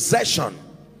possession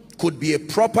could be a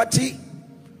property,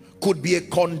 could be a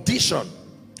condition,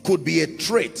 could be a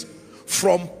trait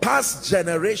from past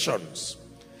generations,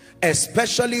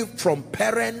 especially from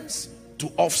parents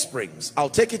to offsprings. I'll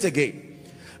take it again.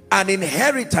 An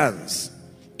inheritance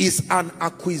is an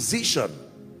acquisition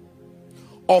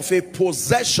of a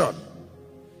possession,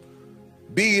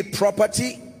 be it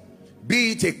property,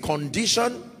 be it a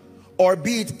condition, or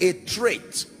be it a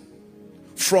trait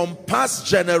from past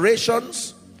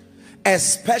generations,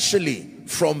 especially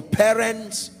from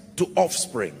parents to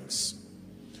offsprings.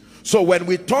 So when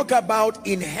we talk about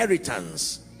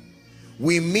inheritance,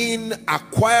 we mean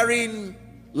acquiring,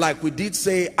 like we did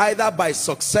say, either by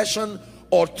succession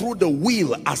or through the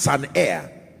will as an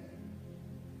heir.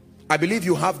 I believe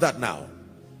you have that now.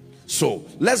 So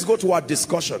let's go to our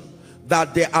discussion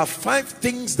that there are 5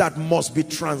 things that must be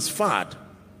transferred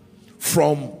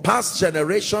from past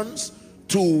generations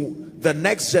to the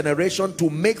next generation to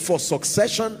make for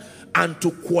succession and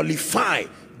to qualify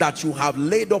that you have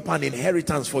laid up an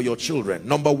inheritance for your children.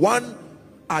 Number 1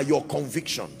 are your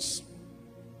convictions.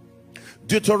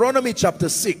 Deuteronomy chapter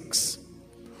 6,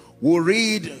 we'll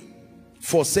read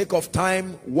for sake of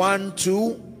time 1,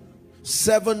 2,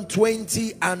 7,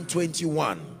 20 and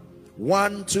 21.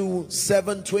 1, 2,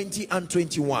 7, 20 and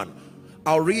 21.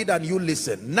 I'll read and you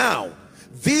listen. Now,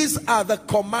 these are the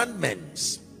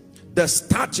commandments, the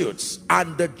statutes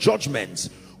and the judgments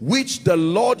which the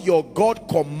Lord your God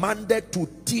commanded to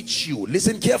teach you.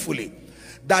 Listen carefully.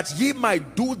 That ye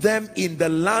might do them in the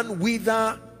land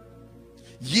whither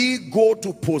ye go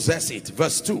to possess it.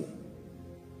 Verse 2.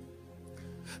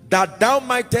 That thou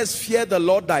mightest fear the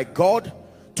Lord thy God,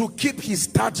 to keep his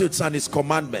statutes and his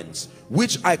commandments,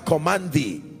 which I command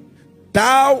thee,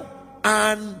 thou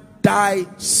and thy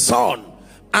son,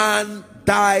 and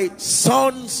thy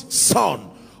son's son,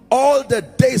 all the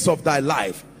days of thy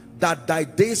life, that thy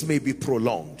days may be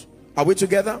prolonged. Are we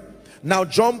together? Now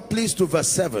jump please to verse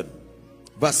 7.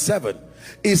 Verse 7.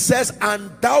 It says,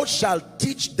 and thou shalt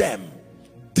teach them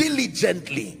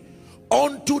diligently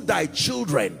unto thy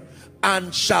children,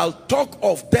 and shalt talk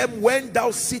of them when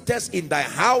thou sittest in thy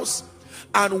house,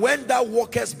 and when thou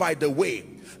walkest by the way,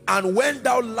 and when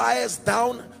thou liest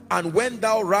down, and when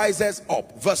thou risest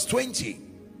up. Verse 20.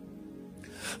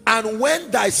 And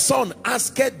when thy son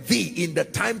asketh thee in the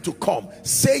time to come,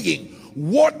 saying,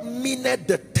 what meaneth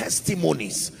the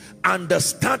testimonies and the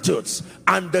statutes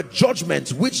and the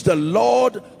judgments which the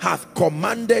Lord hath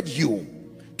commanded you?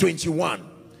 21.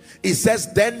 It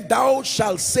says, then thou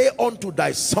shalt say unto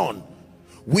thy son,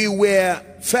 we were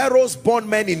Pharaoh's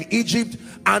bondmen in Egypt,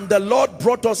 and the Lord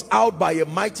brought us out by a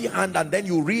mighty hand. And then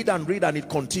you read and read, and it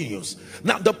continues.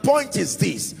 Now the point is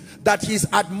this, that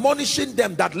he's admonishing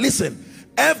them that, listen,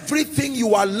 everything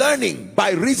you are learning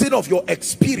by reason of your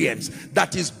experience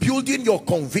that is building your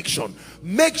conviction,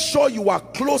 make sure you are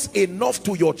close enough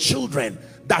to your children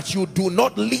that you do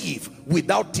not leave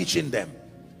without teaching them.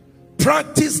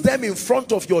 Practice them in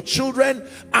front of your children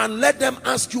and let them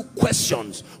ask you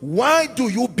questions. Why do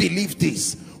you believe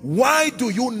this? Why do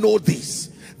you know this?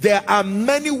 There are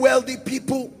many wealthy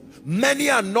people, many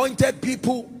anointed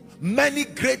people, many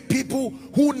great people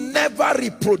who never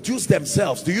reproduce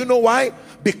themselves. Do you know why?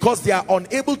 Because they are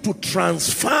unable to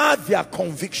transfer their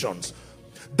convictions.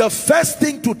 The first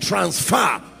thing to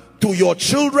transfer to your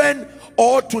children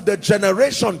or to the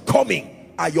generation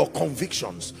coming are your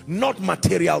convictions, not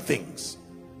material things.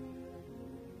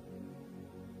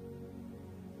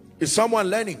 Is someone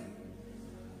learning?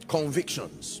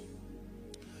 Convictions.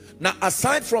 Now,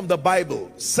 aside from the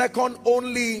Bible, second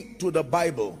only to the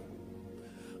Bible,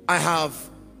 I have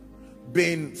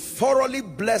been thoroughly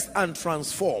blessed and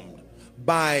transformed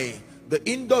by the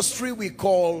industry we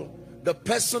call the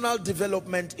personal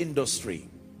development industry.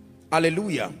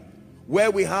 Hallelujah.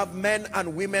 Where we have men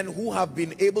and women who have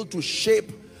been able to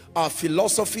shape our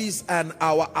philosophies and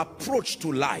our approach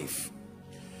to life.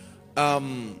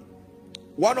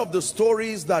 One of the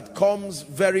stories that comes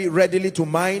very readily to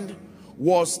mind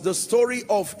was the story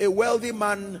of a wealthy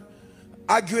man,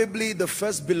 arguably the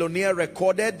first billionaire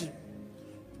recorded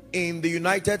in the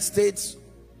United States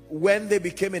when they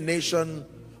became a nation,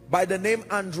 by the name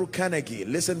Andrew Carnegie.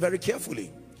 Listen very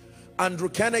carefully. Andrew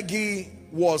Carnegie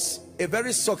was a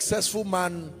very successful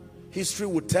man, history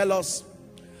would tell us.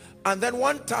 And then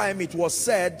one time it was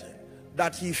said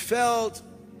that he felt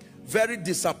very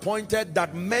disappointed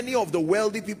that many of the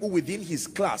wealthy people within his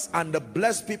class and the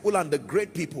blessed people and the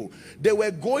great people, they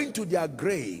were going to their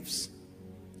graves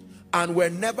and were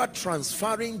never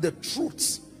transferring the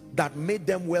truths that made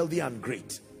them wealthy and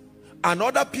great. And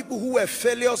other people who were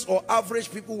failures or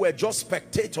average people were just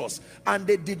spectators, and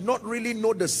they did not really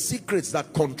know the secrets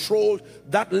that controlled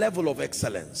that level of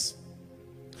excellence.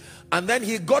 And then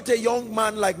he got a young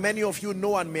man, like many of you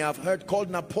know and may have heard, called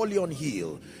Napoleon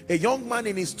Hill, a young man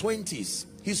in his 20s,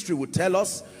 history would tell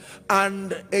us,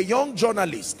 and a young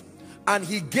journalist. And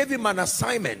he gave him an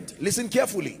assignment. Listen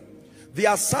carefully. The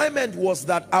assignment was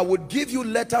that I would give you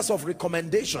letters of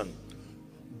recommendation.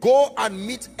 Go and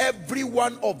meet every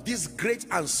one of these great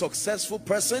and successful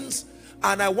persons,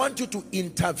 and I want you to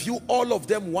interview all of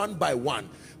them one by one.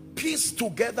 Piece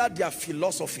together their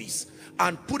philosophies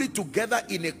and put it together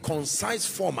in a concise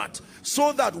format,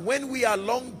 so that when we are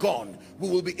long gone, we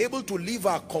will be able to leave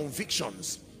our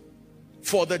convictions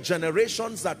for the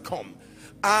generations that come.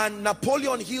 And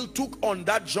Napoleon Hill took on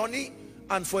that journey,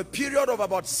 and for a period of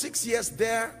about 6 years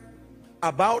there,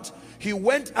 he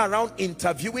went around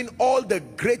interviewing all the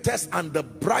greatest and the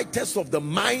brightest of the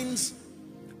minds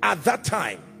at that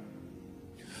time,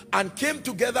 and came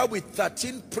together with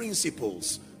 13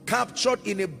 principles captured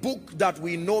in a book that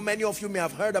we know, many of you may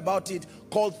have heard about it,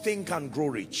 called Think and Grow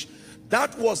Rich.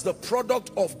 That was the product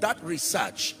of that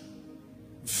research,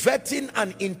 vetting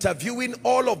and interviewing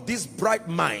all of these bright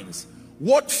minds.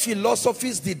 What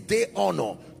philosophies did they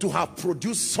honor to have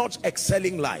produced such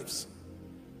excelling lives?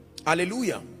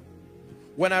 Hallelujah.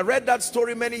 When I read that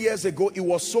story many years ago, it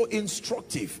was so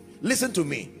instructive. Listen to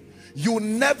me. You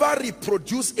never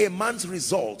reproduce a man's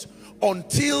result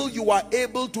until you are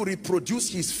able to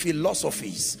reproduce his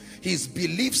philosophies, his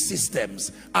belief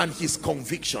systems, and his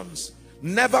convictions.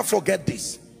 Never forget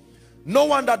this. No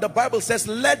wonder the Bible says,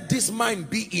 let this mind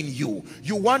be in you.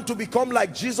 You want to become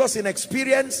like Jesus in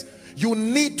experience? You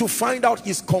need to find out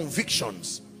his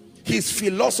convictions, his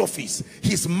philosophies,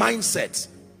 his mindsets.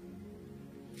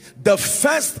 The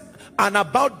first and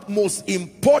about most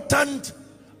important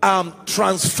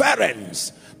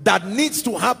transference that needs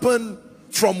to happen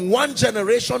from one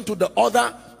generation to the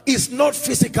other is not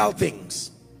physical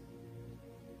things.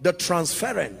 The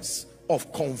transference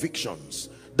of convictions,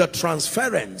 the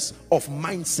transference of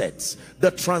mindsets,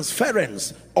 the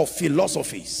transference of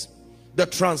philosophies, the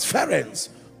transference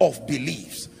of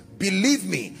beliefs. Believe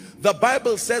me, the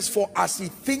Bible says, for as he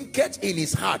thinketh in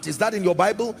his heart. Is that in your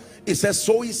Bible? It says,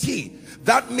 so is he.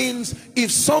 That means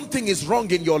if something is wrong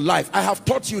in your life, I have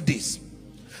taught you this,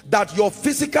 that your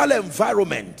physical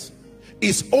environment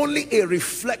is only a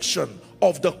reflection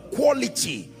of the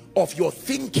quality of your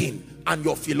thinking and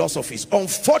your philosophies.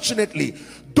 Unfortunately,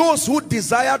 those who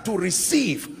desire to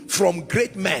receive from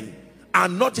great men are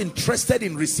not interested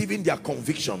in receiving their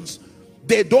convictions.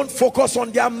 They don't focus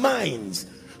on their minds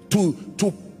to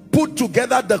put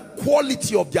together the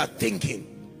quality of their thinking.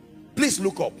 Please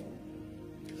look up.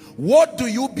 What do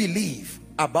you believe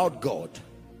about God?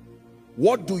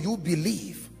 What do you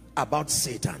believe about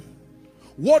Satan?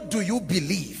 What do you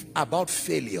believe about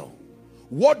failure?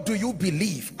 What do you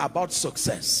believe about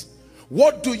success?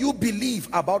 What do you believe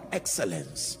about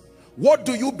excellence? What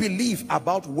do you believe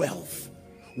about wealth?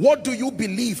 What do you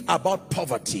believe about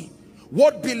poverty?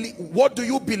 What do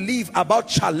you believe about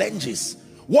challenges?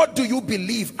 What do you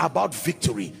believe about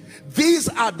victory? These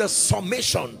are the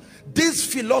summation. These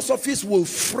philosophies will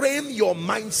frame your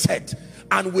mindset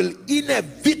and will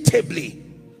inevitably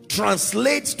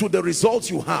translate to the results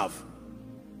you have.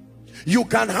 You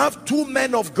can have two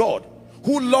men of God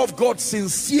who love God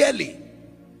sincerely,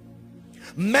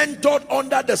 mentored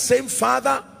under the same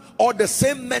father or the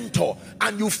same mentor,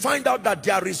 and you find out that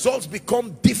their results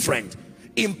become different.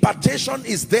 Impartation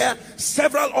is there,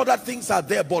 several other things are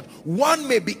there, but one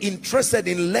may be interested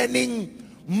in learning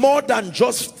more than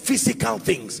just physical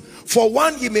things. For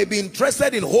one, he may be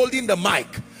interested in holding the mic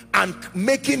and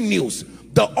making news.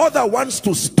 The other wants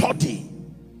to study.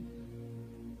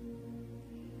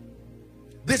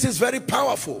 This is very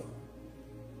powerful.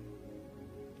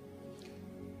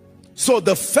 So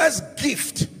the first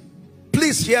gift,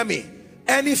 please hear me,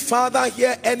 any father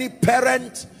here, any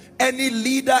parent, any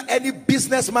leader, any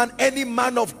businessman, any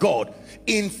man of God,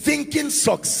 in thinking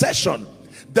succession,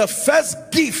 the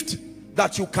first gift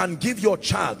that you can give your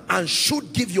child and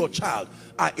should give your child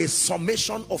are a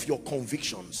summation of your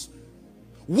convictions.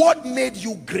 What made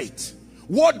you great?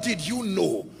 What did you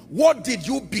know? What did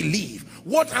you believe?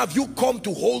 What have you come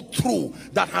to hold true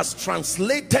that has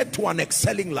translated to an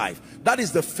excelling life? That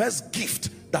is the first gift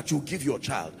that you give your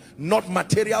child, not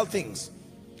material things.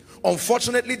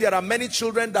 Unfortunately, there are many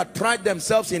children that pride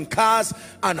themselves in cars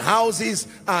and houses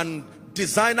and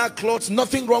designer clothes.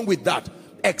 Nothing wrong with that,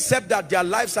 except that their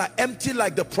lives are empty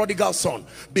like the prodigal son,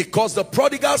 because the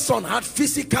prodigal son had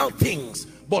physical things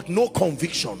but no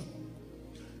conviction.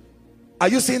 Are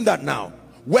you seeing that now?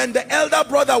 When the elder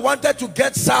brother wanted to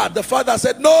get sad, the father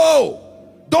said, no,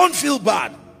 don't feel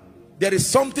bad. There is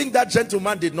something that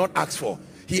gentleman did not ask for.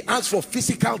 He asked for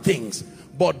physical things,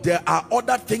 but there are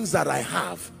other things that I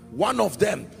have. One of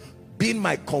them being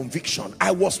my conviction. I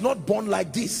was not born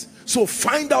like this. So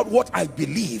find out what I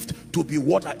believed to be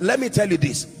what let me tell you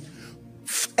this.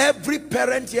 Every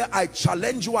parent here, I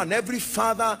challenge you, and every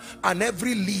father and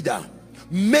every leader,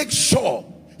 make sure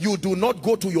you do not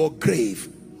go to your grave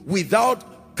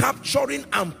without capturing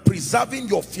and preserving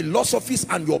your philosophies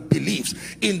and your beliefs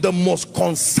in the most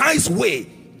concise way.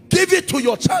 Give it to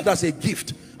your child as a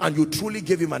gift, and you truly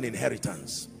give him an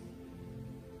inheritance.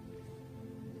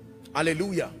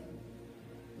 Hallelujah.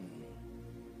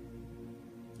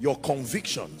 Your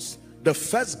convictions, the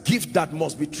first gift that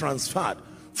must be transferred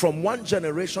from one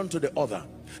generation to the other.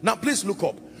 Now please look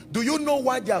up. Do you know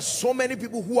why there are so many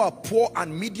people who are poor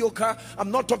and mediocre?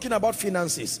 I'm not talking about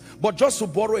finances, but just to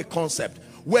borrow a concept.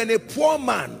 When a poor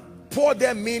man, poor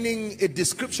there meaning a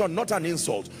description, not an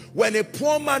insult. When a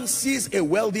poor man sees a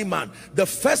wealthy man, the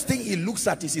first thing he looks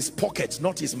at is his pockets,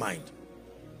 not his mind.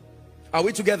 Are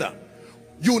we together?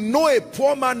 You know a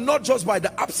poor man not just by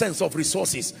the absence of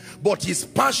resources, but his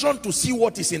passion to see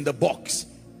what is in the box.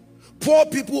 Poor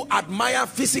people admire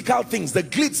physical things, the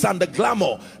glitz and the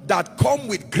glamour that come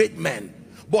with great men.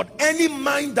 But any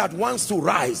mind that wants to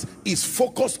rise is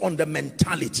focused on the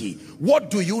mentality. What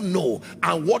do you know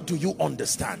and what do you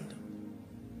understand?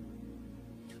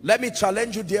 Let me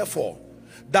challenge you therefore,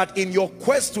 that in your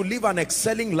quest to live an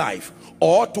excelling life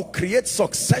or to create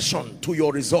succession to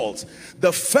your results,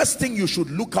 the first thing you should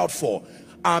look out for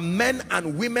are men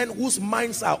and women whose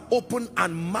minds are open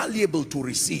and malleable to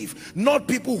receive, not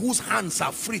people whose hands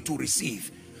are free to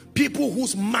receive, people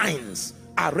whose minds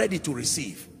are ready to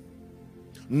receive.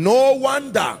 No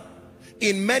wonder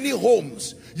in many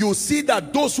homes, you see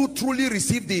that those who truly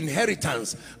receive the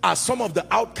inheritance are some of the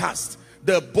outcasts,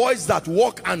 the boys that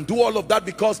walk and do all of that,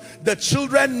 because the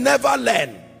children never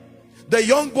learn. The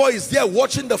young boy is there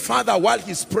watching the father while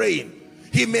he's praying.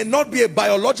 He may not be a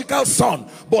biological son,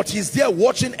 but he's there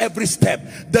watching every step.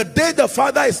 The day the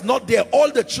father is not there,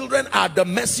 all the children are at the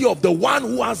mercy of the one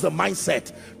who has the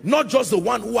mindset, not just the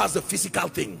one who has the physical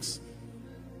things.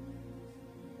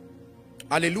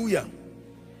 Hallelujah.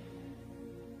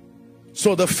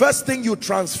 So the first thing you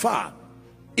transfer,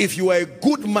 if you are a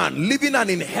good man, leaving an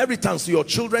inheritance to your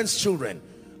children's children,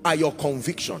 are your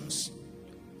convictions.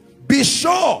 Be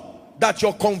sure that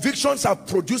your convictions have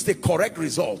produced a correct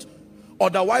result.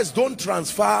 Otherwise, don't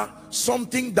transfer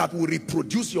something that will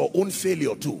reproduce your own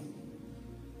failure too.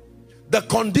 The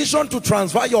condition to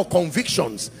transfer your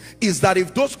convictions is that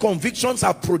if those convictions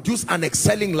have produced an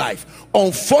excelling life,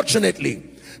 unfortunately,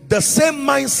 the same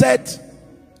mindset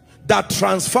that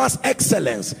transfers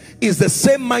excellence is the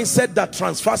same mindset that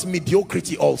transfers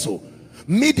mediocrity also.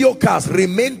 Mediocres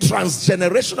remain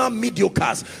transgenerational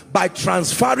mediocres by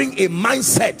transferring a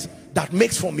mindset that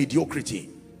makes for mediocrity.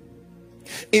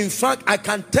 In fact, I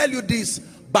can tell you this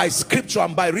by scripture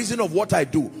and by reason of what I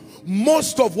do.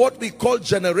 Most of what we call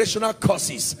generational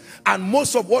curses and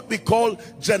most of what we call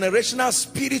generational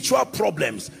spiritual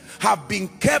problems have been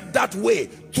kept that way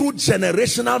through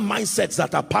generational mindsets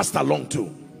that are passed along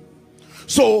too.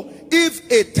 So if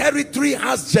a territory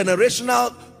has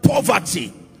generational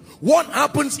poverty, what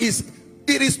happens is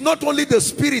it is not only the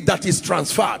spirit that is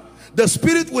transferred. The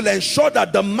spirit will ensure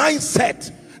that the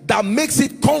mindset that makes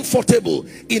it comfortable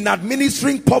in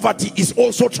administering poverty is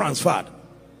also transferred.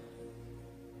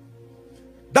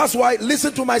 That's why,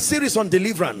 listen to my series on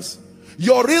deliverance.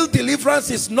 Your real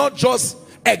deliverance is not just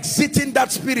exiting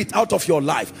that spirit out of your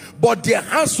life, but there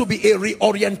has to be a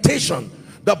reorientation.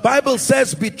 The Bible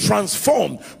says, be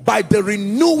transformed by the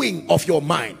renewing of your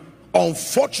mind.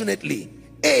 Unfortunately,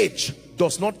 age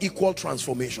does not equal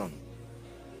transformation.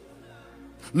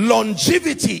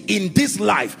 Longevity in this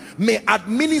life may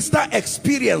administer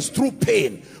experience through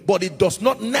pain, but it does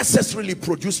not necessarily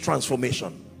produce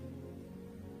transformation.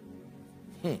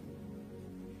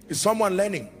 Is someone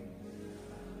learning?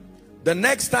 The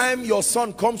next time your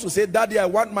son comes to say, Daddy, I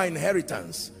want my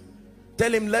inheritance,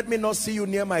 tell him, let me not see you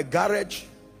near my garage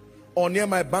or near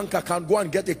my bank account. Go and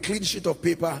get a clean sheet of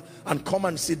paper and come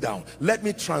and sit down. Let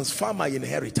me transfer my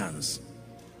inheritance.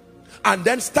 And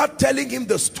then start telling him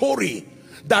the story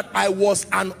that I was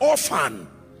an orphan.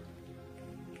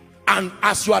 And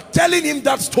as you are telling him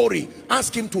that story,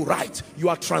 ask him to write. You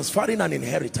are transferring an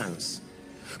inheritance.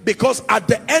 Because at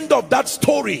the end of that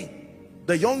story,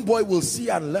 the young boy will see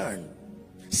and learn.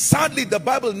 Sadly, the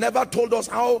Bible never told us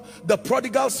how the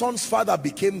prodigal son's father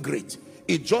became great.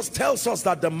 It just tells us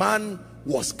that the man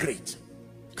was great.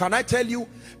 Can I tell you,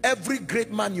 every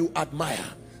great man you admire,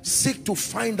 seek to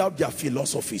find out their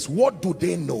philosophies. What do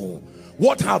they know?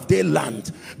 What have they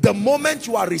learned? The moment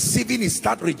you are receiving it,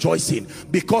 start rejoicing,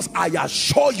 because I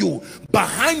assure you,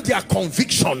 behind their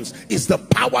convictions is the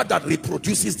power that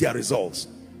reproduces their results.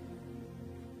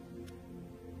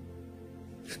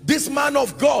 This man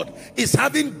of God is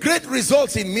having great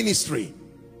results in ministry.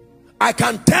 I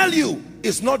can tell you,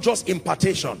 it's not just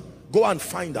impartation. Go and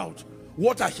find out.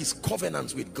 What are his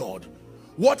covenants with God?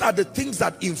 What are the things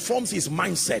that informs his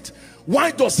mindset?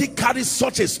 Why does he carry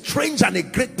such a strange and a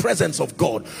great presence of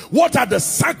God? What are the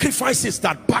sacrifices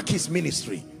that back his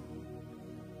ministry?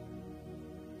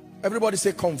 Everybody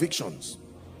say convictions.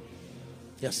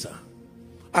 Yes, sir.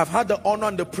 I've had the honor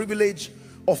and the privilege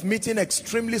of meeting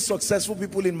extremely successful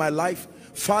people in my life,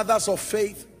 fathers of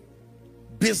faith,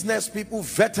 business people,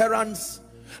 veterans,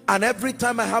 and every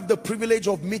time I have the privilege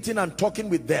of meeting and talking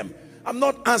with them, I'm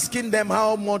not asking them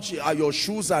how much are your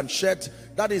shoes and shirt.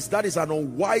 That is an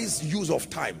unwise use of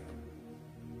time.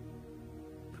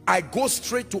 I go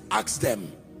straight to ask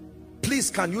them, please,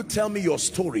 can you tell me your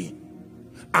story?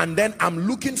 And then I'm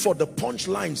looking for the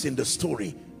punchlines in the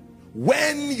story.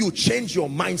 When you change your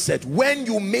mindset, when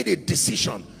you made a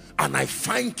decision, and I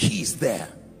find keys there.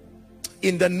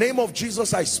 In the name of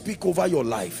Jesus, I speak over your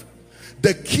life.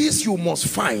 The keys you must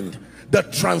find, the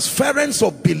transference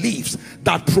of beliefs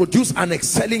that produce an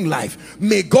excelling life.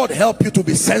 May God help you to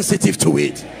be sensitive to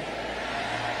it.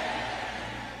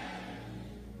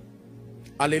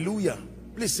 Hallelujah.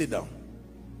 Please sit down.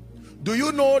 Do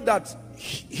you know that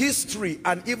history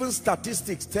and even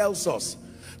statistics tells us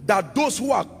that those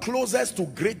who are closest to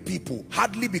great people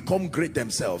hardly become great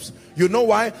themselves? You know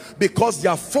why? Because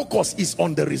their focus is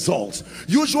on the results.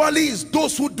 Usually it's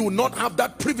those who do not have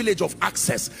that privilege of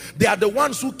access. They are the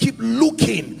ones who keep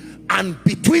looking, and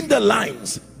between the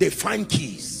lines they find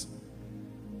keys.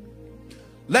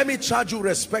 Let me charge you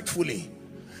respectfully.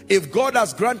 If God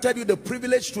has granted you the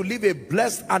privilege to live a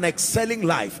blessed and excelling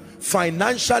life,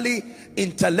 financially,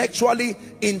 intellectually,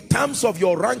 in terms of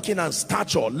your ranking and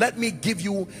stature, let me give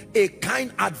you a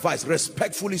kind advice,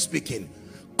 respectfully speaking.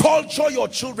 Culture your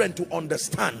children to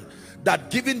understand that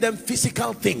giving them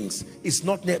physical things is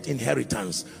not net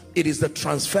inheritance. It is the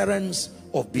transference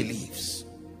of beliefs.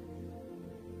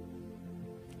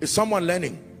 Is someone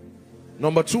learning?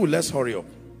 Number two, let's hurry up.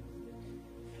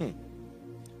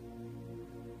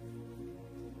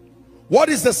 What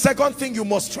is the second thing you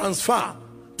must transfer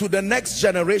to the next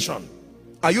generation?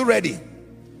 Are you ready?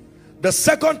 The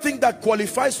second thing that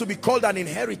qualifies to be called an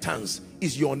inheritance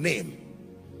is your name.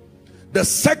 The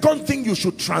second thing you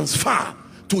should transfer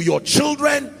to your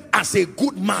children as a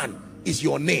good man is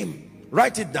your name.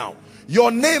 Write it down.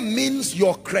 Your name means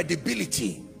your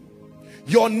credibility.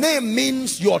 Your name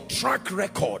means your track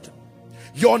record.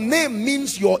 Your name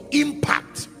means your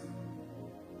impact.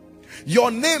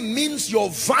 Your name means your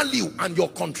value and your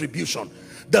contribution.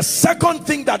 The second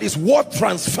thing that is worth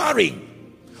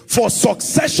transferring for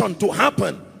succession to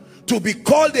happen, to be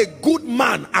called a good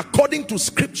man according to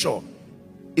scripture,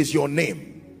 is your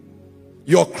name.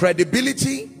 Your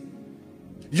credibility,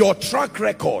 your track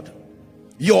record,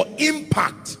 your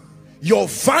impact, your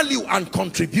value and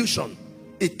contribution.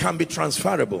 It can be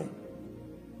transferable.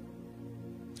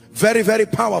 Very, very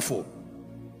powerful.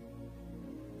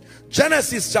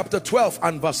 Genesis chapter 12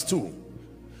 and verse 2.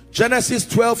 Genesis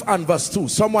 12 and verse 2.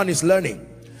 Someone is learning.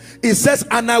 It says,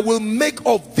 and I will make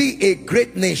of thee a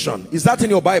great nation. Is that in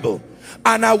your Bible?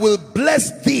 And I will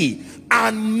bless thee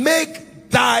and make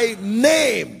thy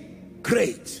name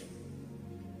great.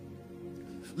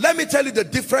 Let me tell you the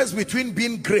difference between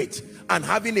being great and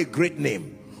having a great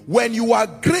name. When you are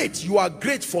great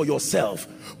for yourself.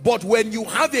 But when you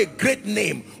have a great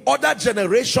name, other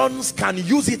generations can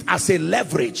use it as a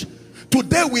leverage.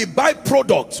 Today we buy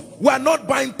products. We are not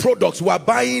buying products, we are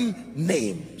buying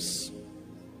names.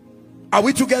 Are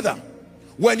we together?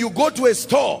 When you go to a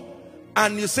store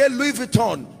and you say Louis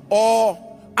Vuitton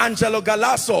or Angelo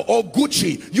Galasso or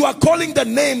Gucci, you are calling the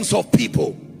names of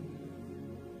people.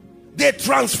 They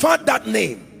transferred that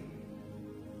name.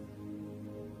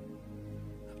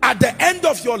 At the end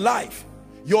of your life,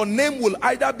 your name will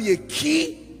either be a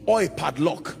key or a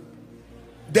padlock.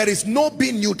 There is no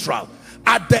being neutral.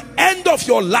 At the end of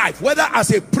your life, whether as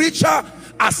a preacher,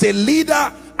 as a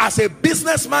leader, as a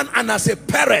businessman, and as a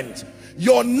parent,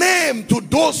 your name to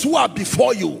those who are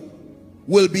before you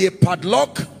will be a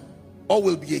padlock or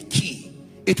will be a key.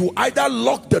 It will either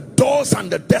lock the doors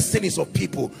and the destinies of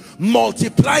people,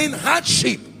 multiplying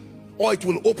hardship, or it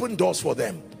will open doors for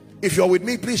them. If you're with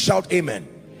me, please shout amen.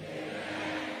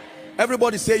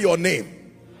 Everybody say your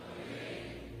name.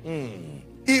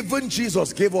 Even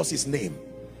Jesus gave us his name.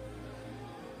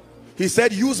 He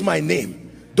said, use my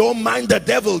name. Don't mind the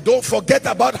devil. Don't forget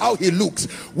about how he looks.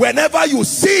 Whenever you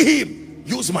see him,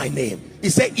 use my name. He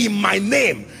said, in my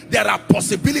name, there are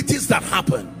possibilities that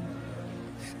happen.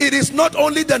 It is not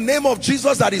only the name of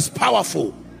Jesus that is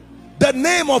powerful. The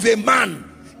name of a man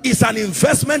is an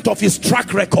investment of his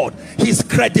track record, his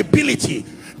credibility.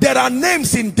 There are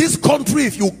names in this country,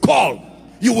 if you call,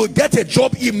 you will get a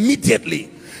job immediately.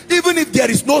 Even if there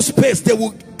is no space, they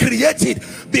will create it,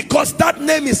 because that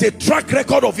name is a track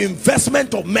record of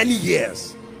investment of many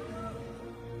years.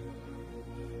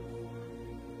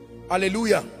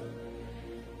 Hallelujah.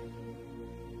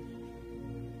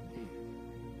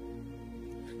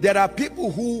 There are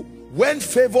people who, when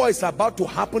favor is about to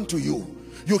happen to you,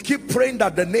 you keep praying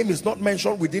that the name is not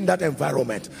mentioned within that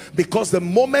environment, because the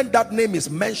moment that name is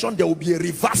mentioned, there will be a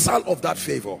reversal of that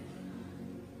favor.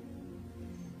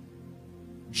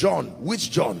 John,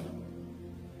 which John?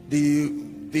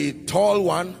 The tall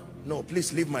one? No,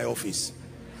 please leave my office.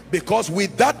 Because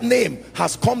with that name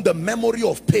has come the memory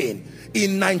of pain.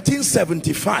 In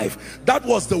 1975, that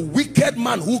was the wicked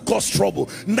man who caused trouble.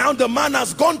 Now the man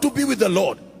has gone to be with the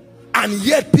Lord, and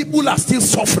yet people are still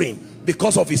suffering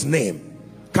because of his name.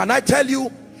 Can I tell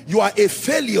you, you are a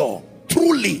failure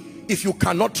truly if you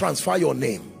cannot transfer your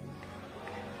name.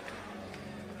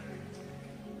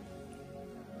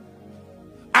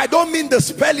 I don't mean the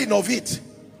spelling of it.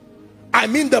 I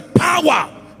mean the power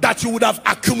that you would have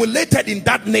accumulated in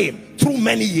that name through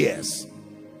many years.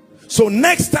 So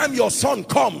next time your son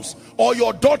comes, or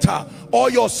your daughter, or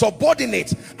your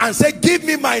subordinate, and say, give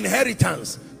me my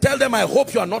inheritance, tell them, I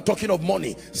hope you are not talking of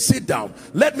money. Sit down.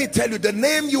 Let me tell you, the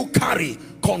name you carry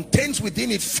contains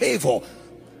within it favor.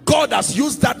 God has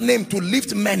used that name to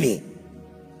lift many.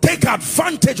 Take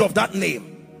advantage of that name.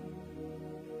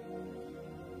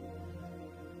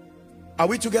 Are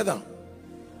we together?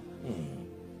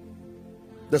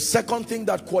 The second thing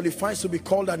that qualifies to be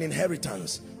called an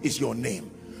inheritance is your name.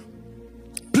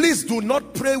 Please do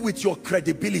not play with your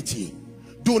credibility.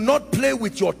 Do not play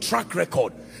with your track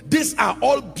record. These are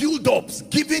all build-ups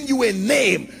giving you a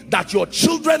name that your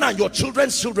children and your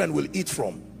children's children will eat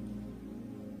from.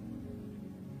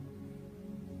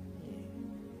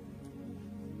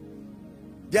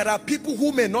 There are people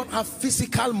who may not have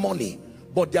physical money,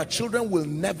 but their children will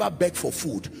never beg for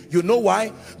food. You know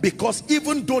why? Because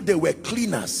even though they were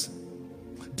cleaners,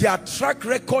 their track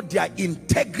record, their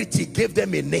integrity gave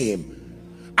them a name.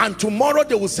 And tomorrow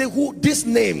they will say, who, this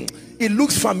name, it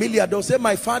looks familiar. They'll say,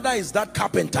 my father is that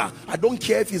carpenter. I don't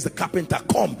care if he's the carpenter.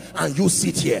 Come and you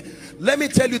sit here. Let me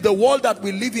tell you, the world that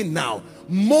we live in now,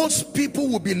 most people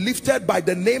will be lifted by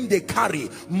the name they carry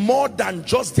more than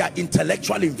just their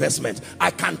intellectual investment.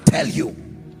 I can tell you,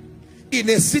 in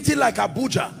a city like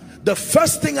Abuja, the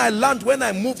first thing I learned when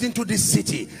I moved into this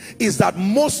city is that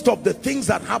most of the things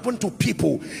that happen to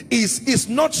people is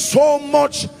not so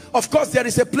much. Of course, there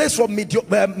is a place for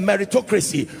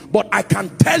meritocracy, but I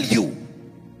can tell you,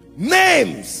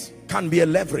 names can be a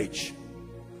leverage.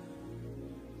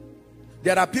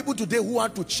 There are people today who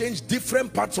want to change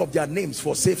different parts of their names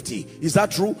for safety. Is that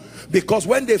true? Because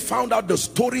when they found out the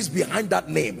stories behind that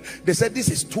name, they said, this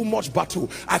is too much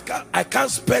battle. I can't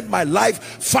spend my life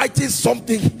fighting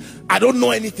something I don't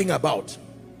know anything about.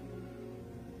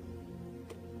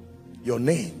 Your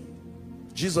name.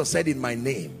 Jesus said, in my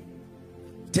name.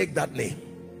 Take that name.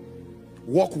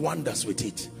 Work wonders with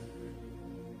it.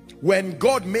 When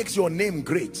God makes your name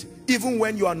great, even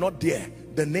when you are not there,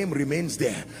 the name remains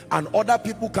there, and other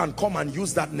people can come and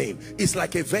use that name. It's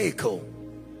like a vehicle.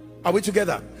 Are we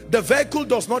together? The vehicle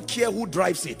does not care who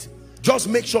drives it. Just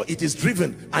make sure it is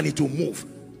driven and it will move.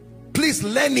 Please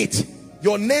learn it.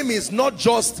 Your name is not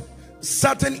just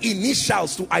certain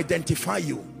initials to identify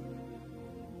you.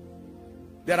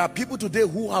 There are people today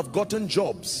who have gotten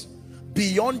jobs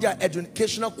beyond their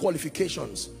educational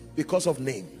qualifications because of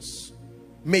names.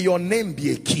 May your name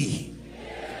be a key.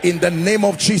 In the name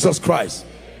of Jesus Christ.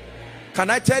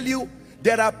 Can I tell you,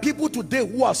 there are people today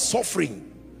who are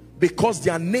suffering because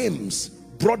their names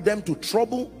brought them to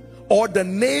trouble, or the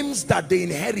names that they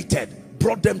inherited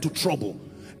brought them to trouble.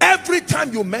 Every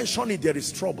time you mention it, there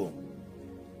is trouble.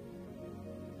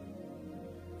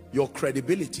 Your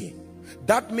credibility.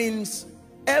 That means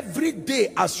every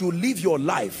day as you live your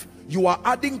life, you are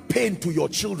adding pain to your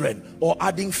children or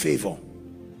adding favor.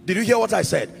 Did you hear what I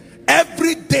said?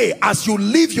 Every day as you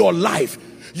live your life,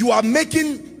 you are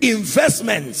making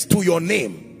investments to your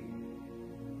name.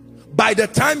 By the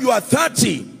time you are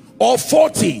 30 or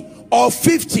 40 or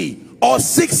 50 or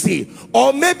 60,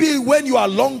 or maybe when you are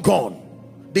long gone,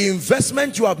 the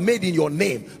investment you have made in your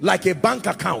name, like a bank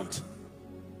account.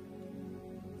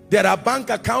 There are bank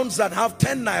accounts that have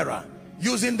 10 naira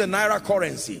using the naira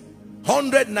currency,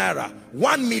 100 naira,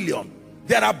 1 million.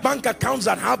 There are bank accounts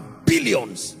that have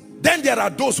billions. Then there are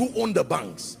those who own the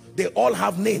banks. They all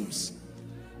have names.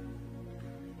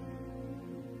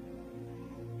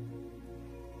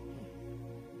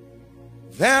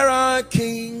 There are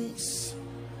kings,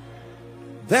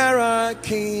 there are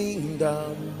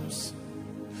kingdoms,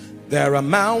 there are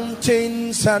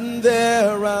mountains and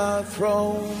there are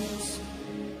thrones,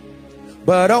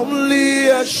 but only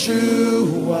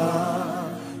Yeshua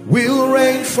will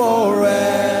reign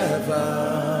forever.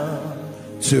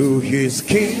 To his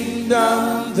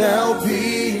kingdom there'll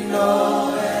be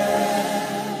no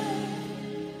end.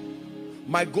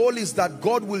 My goal is that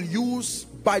God will use,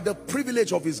 by the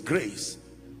privilege of his grace,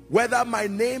 whether my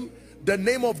name, the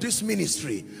name of this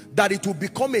ministry, that it will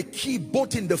become a key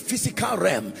both in the physical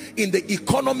realm, in the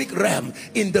economic realm,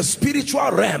 in the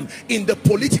spiritual realm, in the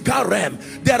political realm.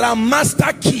 There are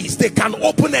master keys. They can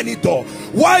open any door.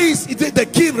 Why is it the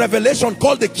key in Revelation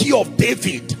called the key of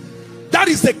David? That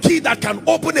is the key that can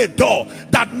open a door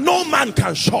that no man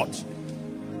can shut.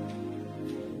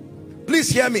 Please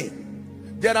hear me.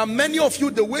 There are many of you,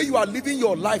 the way you are living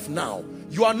your life now,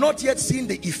 you are not yet seeing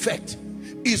the effect.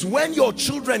 Is when your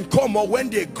children come or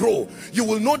when they grow, you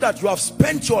will know that you have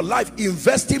spent your life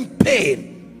investing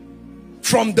pain,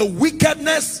 from the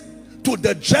wickedness to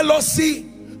the jealousy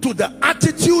to the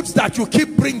attitudes that you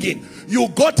keep bringing. You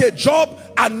got a job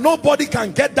and nobody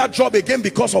can get that job again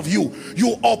because of you.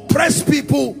 You oppress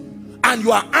people and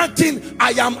you are acting,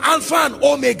 I am Alpha and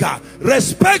Omega.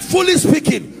 Respectfully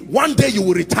speaking, one day you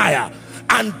will retire.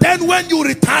 And then when you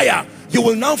retire, you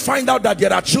will now find out that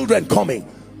there are children coming.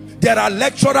 There are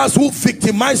lecturers who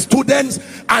victimize students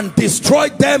and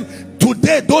destroyed them.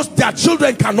 Today, their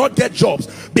children cannot get jobs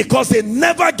because they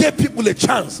never gave people a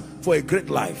chance for a great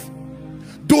life.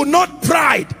 Do not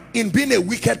pride in being a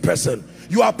wicked person.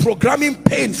 You are programming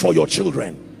pain for your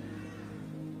children.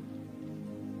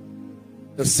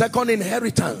 The second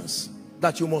inheritance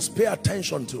that you must pay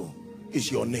attention to is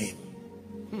your name.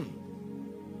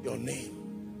 Your name.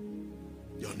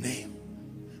 Your name.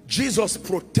 Jesus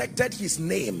protected his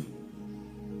name.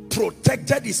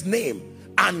 Protected his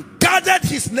name and guarded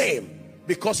his name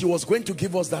because he was going to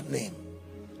give us that name.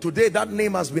 Today that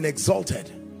name has been exalted.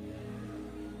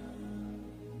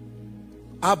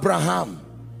 Abraham,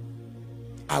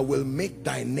 I will make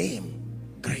thy name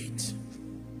great.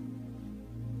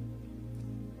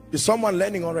 Is someone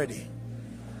learning already?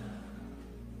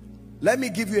 Let me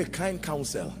give you a kind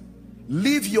counsel.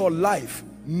 Live your life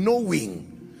knowing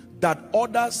that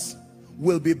others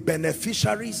will be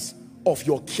beneficiaries of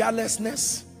your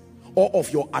carelessness or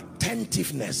of your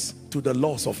attentiveness to the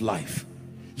laws of life.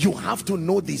 You have to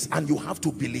know this and you have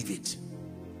to believe it.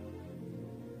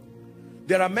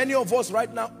 There are many of us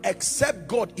right now, except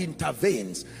God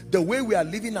intervenes, the way we are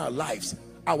living our lives,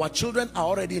 our children are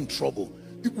already in trouble.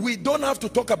 We don't have to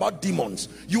talk about demons.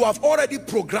 You have already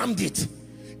programmed it.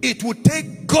 It would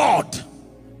take God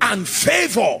and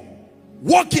favor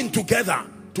working together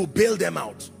to bail them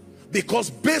out. Because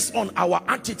based on our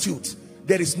attitude,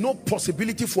 there is no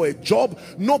possibility for a job,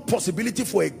 no possibility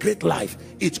for a great life.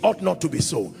 It ought not to be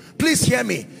so. Please hear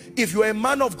me. If you're a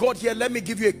man of God here, let me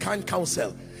give you a kind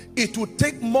counsel. It would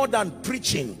take more than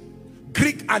preaching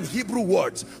Greek and Hebrew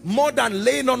words, more than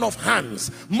laying on of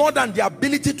hands, more than the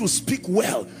ability to speak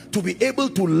well, to be able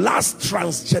to last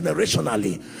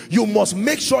transgenerationally. You must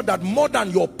make sure that more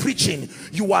than your preaching,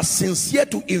 you are sincere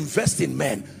to invest in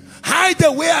men. Hide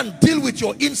away and deal with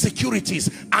your insecurities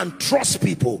and trust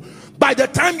people. By the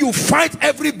time you fight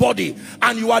everybody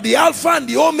and you are the Alpha and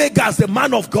the Omega as the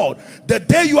man of God, the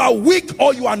day you are weak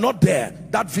or you are not there,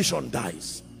 that vision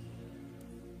dies.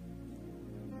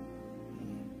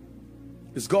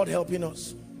 Is God helping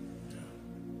us?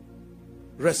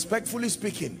 Respectfully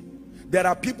speaking, there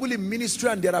are people in ministry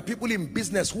and there are people in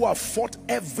business who have fought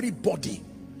everybody.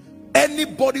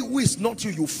 Anybody who is not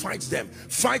you, you fight them.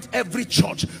 Fight every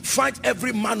church, fight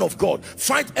every man of God,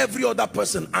 fight every other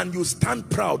person, and you stand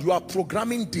proud. You are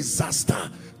programming disaster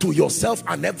to yourself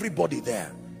and everybody there.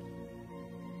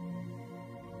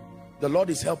 The Lord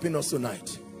is helping us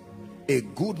tonight. A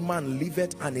good man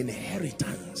leaveth an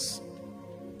inheritance.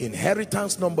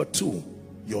 Inheritance number 2,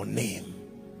 your name.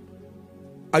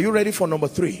 Are you ready for number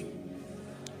 3?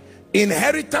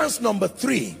 Inheritance number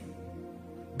 3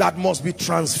 that must be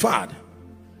transferred.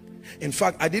 In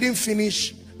fact, I didn't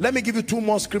finish. Let me give you 2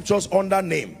 more scriptures on that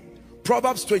name.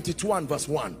 Proverbs 22 and verse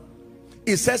 1.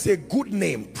 It says a good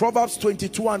name. Proverbs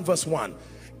 22 and verse 1.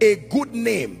 A good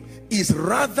name is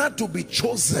rather to be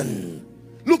chosen,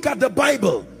 look at the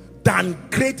Bible, than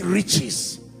great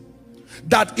riches.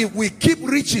 That if we keep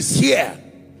riches here,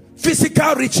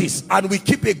 physical riches, and we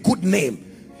keep a good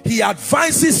name, he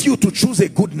advises you to choose a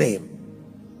good name,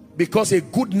 because a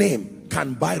good name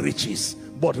can buy riches,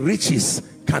 but riches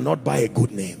cannot buy a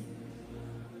good name.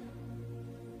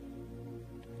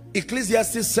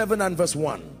 Ecclesiastes 7 and verse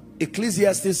 1.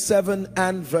 Ecclesiastes 7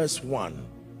 and verse 1.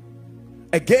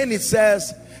 Again it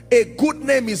says, a good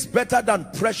name is better than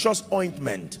precious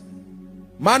ointment.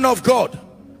 Man of God,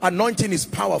 anointing is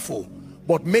powerful,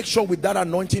 but make sure with that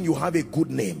anointing you have a good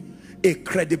name, a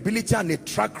credibility and a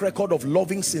track record of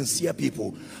loving sincere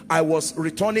people. I was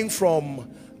returning from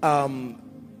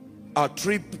a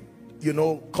trip, you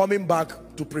know, coming back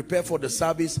to prepare for the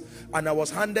service, and I was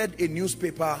handed a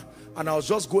newspaper and I was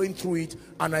just going through it,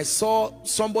 and I saw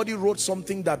somebody wrote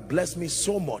something that blessed me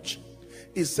so much.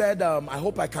 He said, I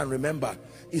hope I can remember,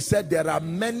 he said, there are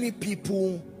many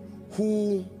people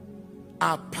who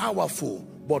are powerful,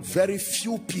 but very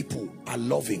few people are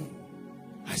loving.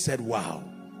 I said, wow,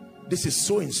 this is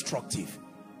so instructive.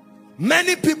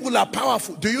 Many people are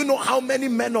powerful. Do you know how many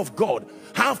men of God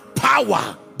have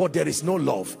power, but there is no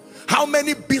love? How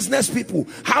many business people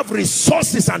have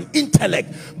resources and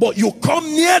intellect, but you come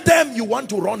near them, you want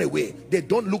to run away? They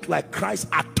don't look like Christ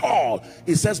at all.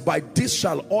 It says, by this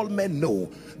shall all men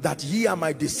know that ye are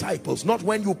my disciples. Not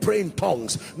when you pray in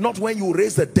tongues, not when you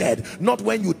raise the dead, not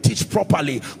when you teach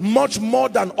properly. Much more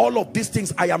than all of these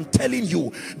things, I am telling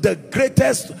you, the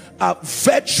greatest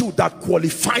virtue that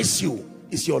qualifies you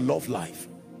is your love life.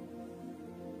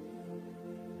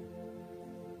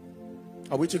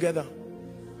 Are we together?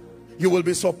 You will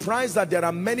be surprised that there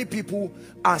are many people,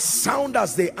 as sound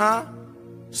as they are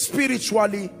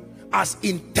spiritually, as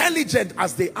intelligent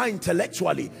as they are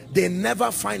intellectually, they never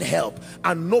find help,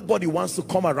 and nobody wants to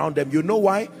come around them. You know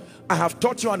why? I have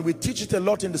taught you, and we teach it a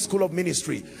lot in the school of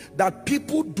ministry, that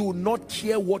people do not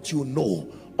care what you know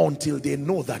until they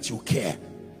know that you care.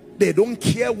 They don't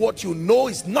care what you know.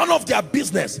 It's none of their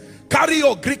business. Carry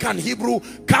your Greek and Hebrew,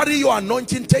 carry your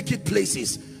anointing, take it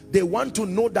places. They want to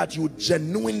know that you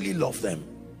genuinely love them.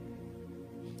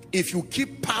 If you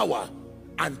keep power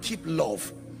and keep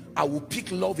love, I will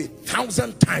pick love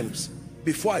 1,000 times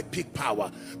before I pick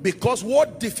power. Because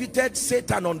what defeated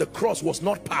Satan on the cross was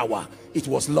not power, it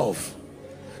was love.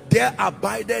 There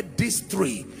abided these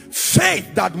three: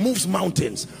 faith that moves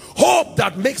mountains, hope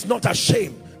that makes not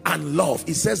ashamed, and love.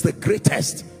 It says the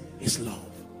greatest is love.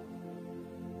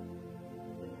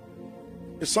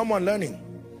 Is someone learning?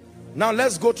 Now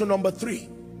let's go to number 3.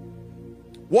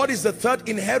 What is the third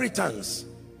inheritance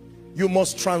you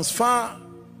must transfer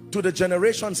to the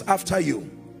generations after you?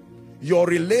 Your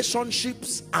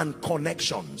relationships and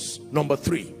connections. Number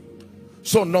 3.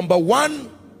 So number 1,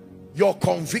 your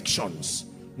convictions.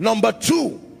 Number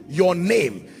 2, your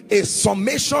name. A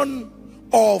summation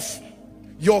of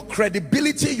your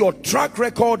credibility, your track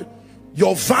record,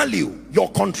 your value,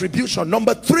 your contribution.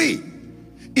 Number 3,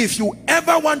 if you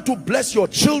ever want to bless your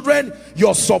children,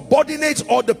 your subordinates,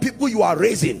 or the people you are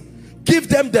raising, give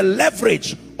them the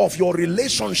leverage of your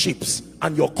relationships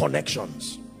and your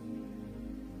connections.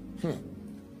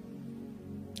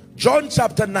 John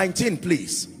chapter 19,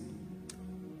 please.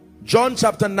 John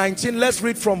chapter 19, let's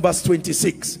read from verse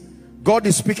 26. God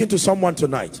is speaking to someone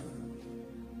tonight.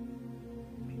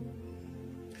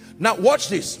 Now watch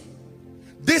this.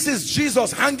 This is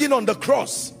Jesus hanging on the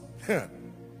cross.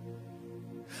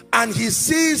 And he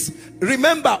sees,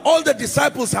 remember, all the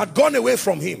disciples had gone away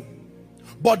from him.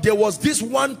 But there was this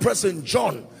one person,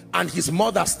 John, and his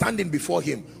mother standing before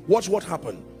him. Watch what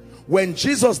happened. When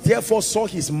Jesus therefore saw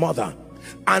his mother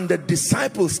and the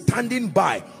disciples standing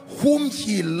by, whom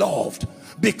he loved,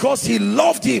 because he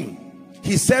loved him,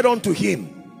 he said unto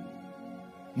him,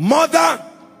 Mother,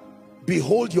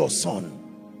 behold your son.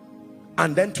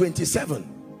 And then 27,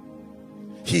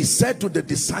 he said to the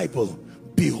disciple,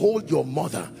 behold your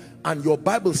mother. And your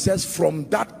Bible says from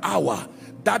that hour,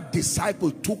 that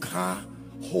disciple took her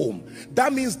home.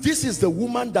 That means this is the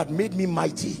woman that made me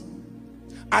mighty.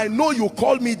 I know you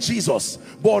call me Jesus,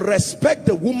 but respect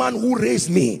the woman who raised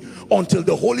me until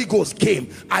the Holy Ghost came.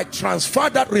 I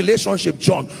transferred that relationship,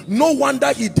 John. No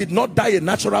wonder he did not die a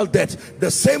natural death.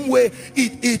 The same way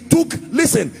it took,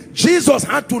 listen, Jesus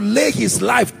had to lay his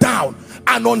life down,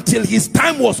 and until his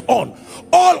time was on,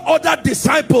 all other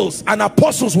disciples and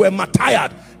apostles were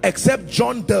martyred except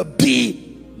John the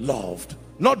beloved,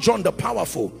 not John the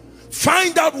powerful.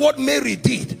 Find out what Mary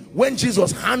did when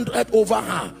Jesus handed over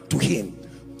her to him.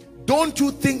 Don't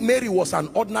you think Mary was an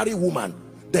ordinary woman?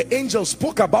 The angel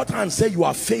spoke about her and said, you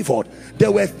are favored.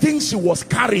 There were things she was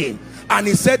carrying, and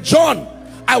he said, John,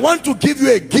 I want to give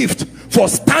you a gift for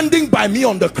standing by me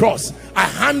on the cross. I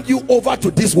hand you over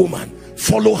to this woman.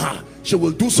 Follow her. She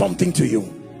will do something to you.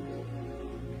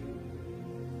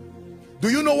 Do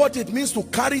you know what it means to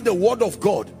carry the word of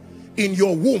God in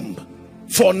your womb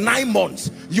for 9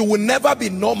 months? You will never be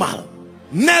normal.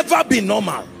 Never be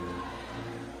normal.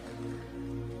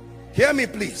 Hear me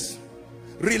please.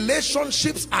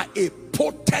 Relationships are a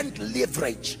potent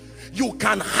leverage. You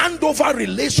can hand over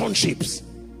relationships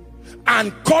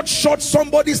and cut short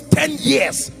somebody's 10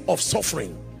 years of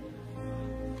suffering.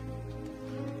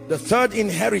 The third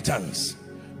inheritance,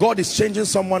 God is changing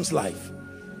someone's life.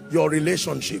 Your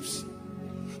relationships.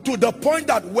 To the point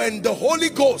that when the Holy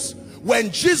Ghost,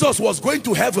 when Jesus was going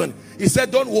to heaven, he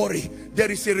said, don't worry, there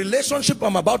is a relationship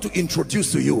I'm about to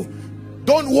introduce to you.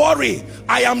 Don't worry,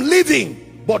 I am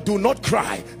leaving, but do not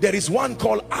cry. There is one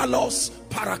called Allos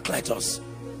Parakletos,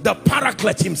 the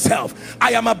Paraclete himself.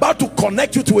 I am about to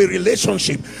connect you to a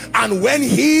relationship, and when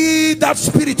he, that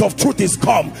Spirit of truth, is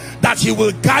come, that he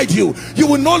will guide you. You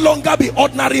will no longer be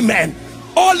ordinary men.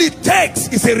 All it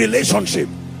takes is a relationship.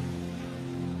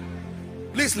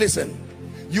 Please listen.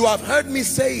 You have heard me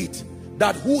say it,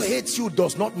 that who hates you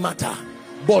does not matter,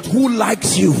 but who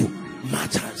likes you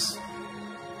matters.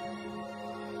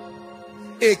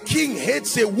 A king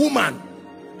hates a woman,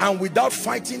 and without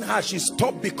fighting her, she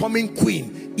stopped becoming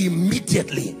queen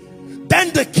immediately.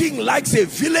 Then the king likes a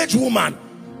village woman,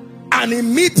 and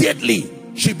immediately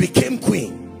she became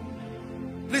queen.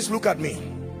 Please look at me.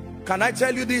 Can I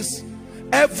tell you this?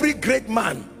 Every great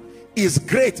man is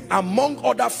great, among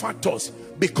other factors,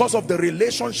 because of the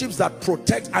relationships that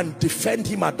protect and defend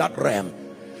him at that realm.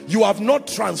 You have not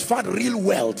transferred real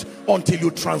wealth until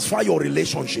you transfer your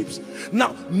relationships.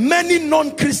 Now, many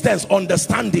non-Christians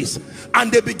understand this,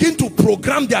 and they begin to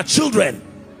program their children.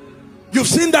 You've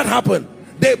seen that happen.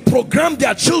 They program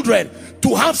their children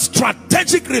to have strategic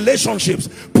strategic relationships,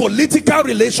 political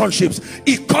relationships,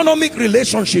 economic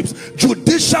relationships,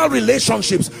 judicial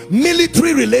relationships,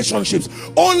 military relationships.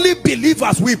 Only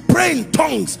believers, we pray in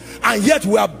tongues and yet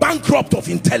we are bankrupt of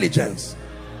intelligence.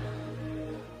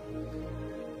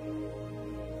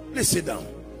 Please sit down.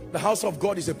 The house of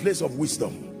God is a place of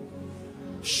wisdom.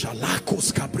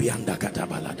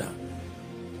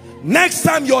 Next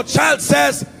time your child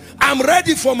says, I'm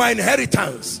ready for my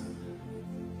inheritance,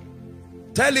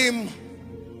 tell him,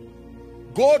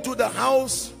 go to the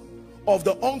house of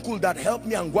the uncle that helped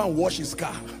me and go and wash his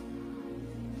car.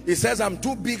 He says, I'm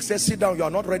too big. Says, sit down. You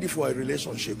are not ready for a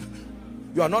relationship.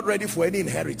 You are not ready for any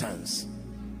inheritance.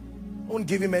 Don't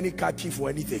give him any car key for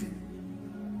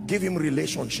anything. Give him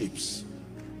relationships.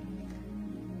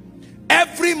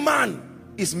 Every man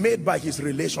is made by his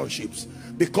relationships,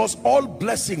 because all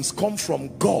blessings come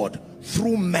from God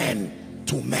through men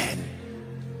to men.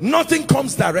 Nothing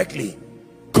comes directly,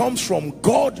 comes from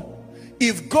God.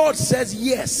 If God says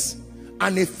yes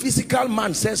and a physical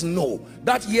man says no,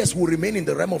 that yes will remain in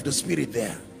the realm of the spirit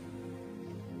there.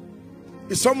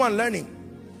 Is someone learning?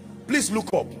 Please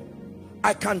look up.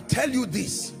 I can tell you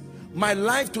this, my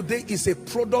life today is a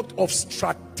product of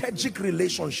strategic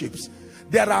relationships.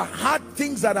 There are hard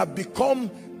things that have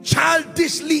become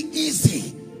childishly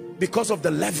easy because of the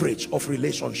leverage of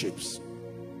relationships.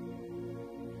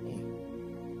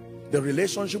 The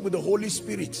relationship with the Holy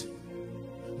Spirit,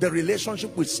 the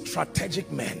relationship with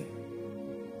strategic men.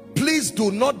 Please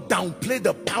do not downplay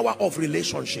the power of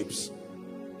relationships.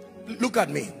 Look at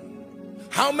me.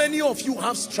 How many of you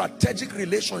have strategic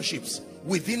relationships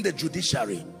within the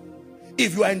judiciary?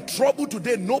 If you are in trouble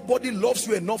today, nobody loves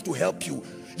you enough to help you.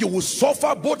 You will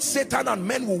suffer. Both Satan and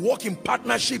men will work in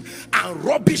partnership and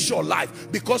rubbish your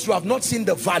life because you have not seen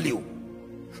the value.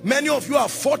 Many of you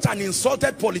have fought and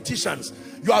insulted politicians.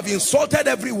 You have insulted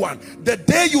everyone. The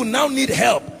day you now need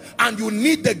help and you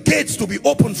need the gates to be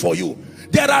open for you,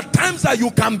 there are times that you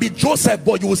can be Joseph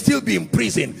but you will still be in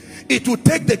prison. It will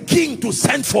take the king to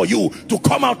send for you to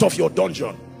come out of your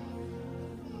dungeon.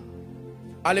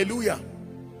 Hallelujah.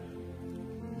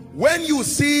 When you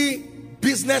see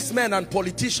businessmen and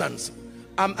politicians,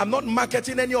 I'm not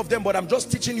marketing any of them, but I'm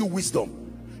just teaching you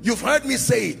wisdom. You've heard me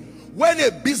say it. When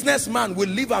a businessman will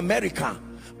leave America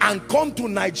and come to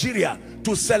Nigeria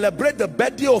to celebrate the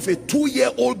birthday of a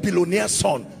 2-year-old billionaire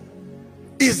son,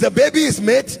 is the baby his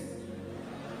mate?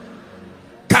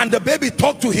 Can the baby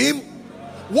talk to him?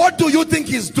 What do you think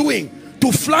he's doing?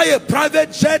 To fly a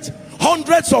private jet,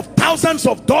 hundreds of thousands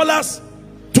of dollars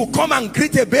to come and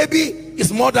greet a baby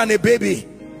is more than a baby.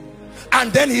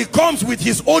 And then he comes with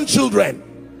his own children.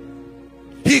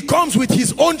 He comes with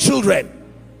his own children.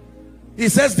 He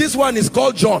says this one is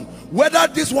called John. Whether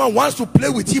this one wants to play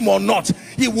with him or not,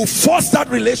 he will force that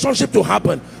relationship to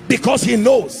happen because he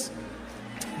knows.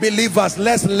 Believers,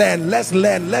 let's learn, let's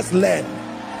learn, let's learn.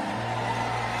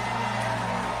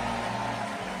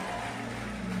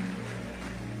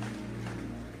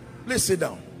 Please sit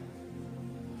down.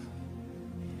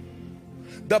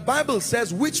 The Bible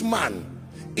says, which man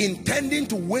intending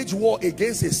to wage war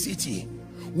against a city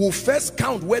will first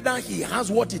count whether he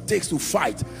has what it takes to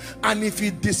fight, and if he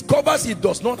discovers he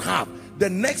does not have, the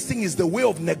next thing is the way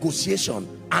of negotiation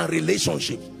and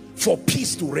relationship for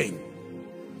peace to reign.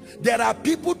 There are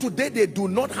people today, they do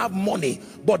not have money,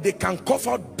 but they can cough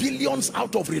out billions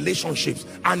out of relationships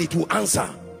and it will answer.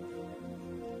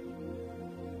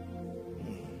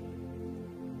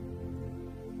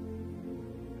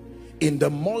 In the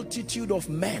multitude of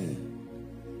men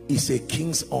is a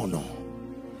king's honor,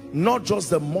 not just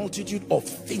the multitude of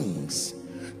things.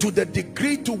 To the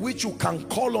degree to which you can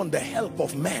call on the help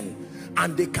of men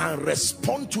and they can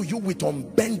respond to you with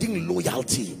unbending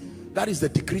loyalty, that is the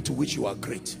degree to which you are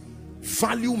great.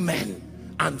 Value men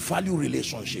and value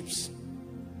relationships.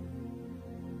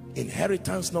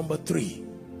 Inheritance number 3,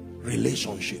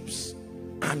 relationships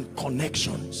and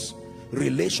connections.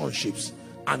 Relationships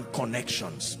and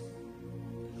connections.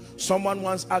 Someone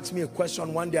once asked me a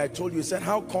question one day. I told you, he said,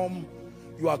 how come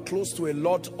you are close to a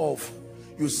lot of,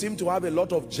 you seem to have a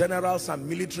lot of generals and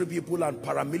military people and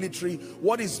paramilitary.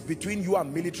 What is between you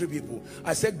and military people?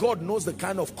 I said, God knows the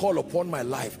kind of call upon my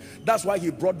life. That's why he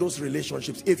brought those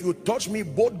relationships. If you touch me,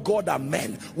 both God and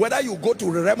men, whether you go to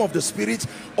the realm of the spirit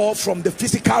or from the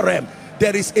physical realm,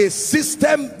 there is a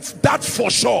system, that's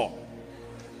for sure.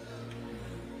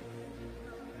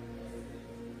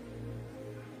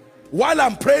 While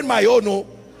I'm praying my own, oh,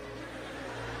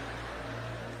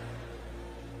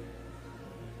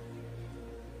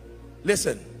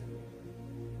 listen,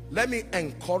 let me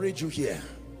encourage you here.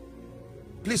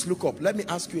 Please look up. Let me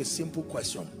ask you a simple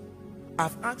question.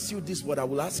 I've asked you this, but I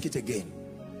will ask it again.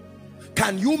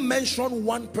 Can you mention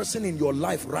one person in your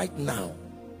life right now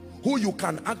who you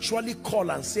can actually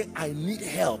call and say, I need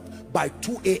help by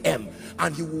 2 a.m.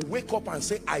 and he will wake up and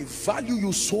say, I value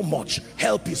you so much,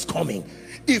 help is coming?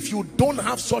 If you don't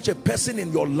have such a person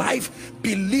in your life,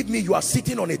 believe me, you are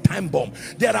sitting on a time bomb.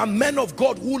 There are men of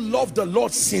God who love the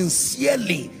Lord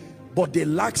sincerely, but they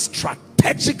lack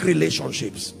strategic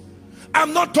relationships.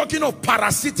 I'm not talking of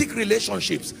parasitic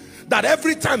relationships, that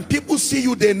every time people see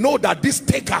you, they know that this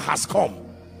taker has come.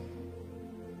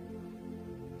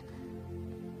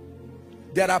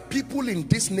 There are people in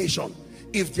this nation,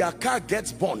 if their car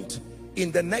gets burnt,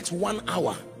 in the next 1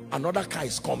 hour, another car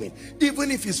is coming.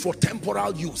 Even if it's for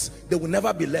temporal use, they will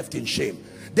never be left in shame.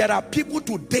 There are people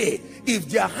today, if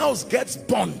their house gets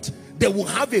burnt, they will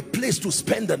have a place to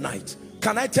spend the night.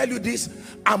 Can I tell you this?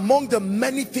 Among the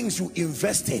many things you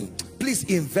invest in, please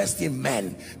invest in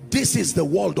men. This is the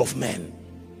world of men.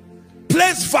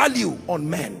 Place value on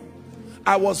men.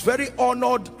 I was very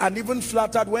honored and even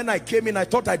flattered when I came in. I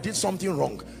thought I did something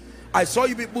wrong. I saw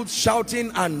you people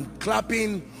shouting and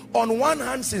clapping. On one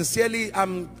hand, sincerely,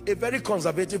 I'm a very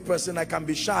conservative person. I can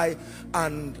be shy,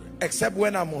 and except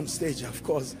when I'm on stage, of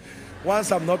course.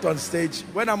 Once I'm not on stage,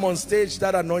 when I'm on stage,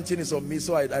 that anointing is on me,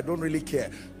 so I don't really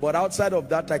care. But outside of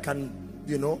that, I can,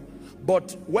 you know.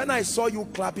 But when I saw you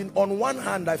clapping, on one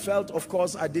hand I felt, of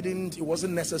course, it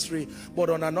wasn't necessary. But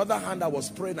on another hand, I was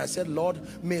praying. I said, Lord,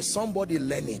 may somebody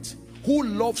learn it, who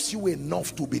loves you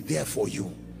enough to be there for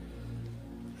you.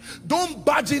 Don't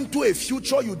barge into a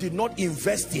future you did not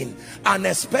invest in and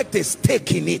expect a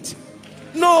stake in it.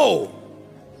 No.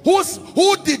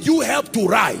 Who did you help to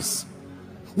rise?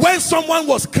 When someone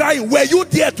was crying, were you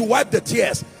there to wipe the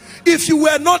tears? If you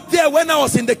were not there when I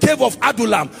was in the cave of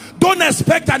Adullam, don't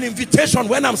expect an invitation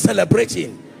when I'm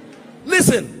celebrating.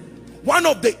 Listen, one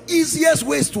of the easiest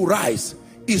ways to rise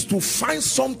is to find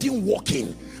something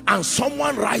working and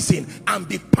someone rising and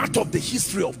be part of the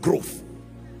history of growth.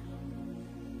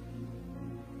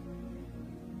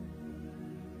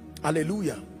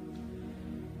 Hallelujah.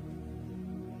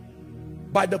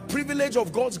 By the privilege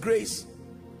of God's grace,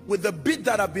 with the bit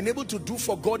that I've been able to do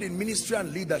for God in ministry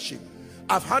and leadership,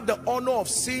 I've had the honor of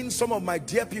seeing some of my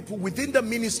dear people within the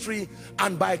ministry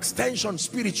and by extension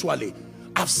spiritually.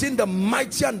 I've seen the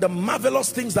mighty and the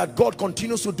marvelous things that God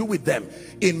continues to do with them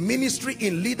in ministry,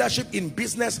 in leadership, in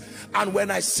business. And when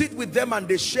I sit with them and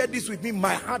they share this with me,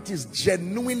 my heart is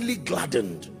genuinely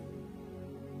gladdened.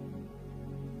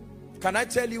 Can I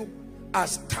tell you,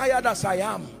 as tired as I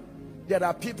am, there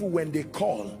are people when they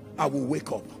call, I will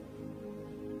wake up.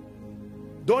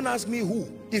 Don't ask me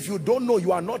who. If you don't know,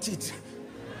 you are not it.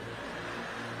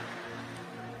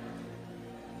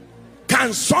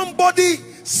 Can somebody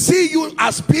see you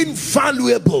as being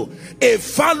valuable, a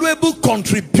valuable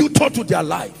contributor to their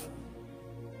life?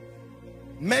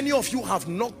 Many of you have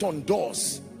knocked on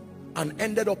doors and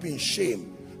ended up in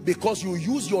shame because you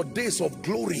use your days of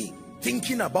glory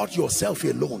thinking about yourself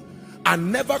alone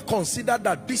and never consider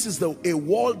that this is a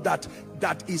world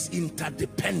that is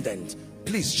interdependent.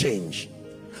 Please change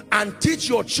and teach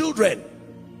your children.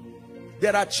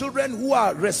 There are children who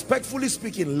are, respectfully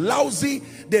speaking, lousy.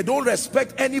 They don't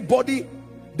respect anybody.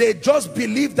 They just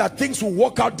believe that things will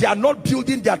work out. They are not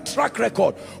building their track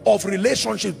record of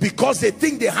relationships because they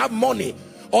think they have money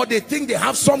or they think they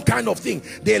have some kind of thing.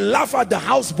 They laugh at the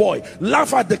houseboy,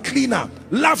 laugh at the cleaner,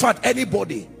 laugh at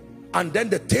anybody. And then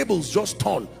the tables just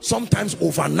turn, sometimes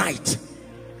overnight.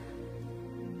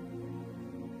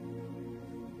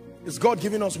 Is God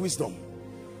giving us wisdom?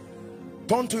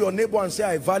 Turn to your neighbor and say,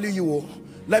 I value you.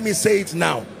 Let me say it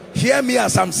now. Hear me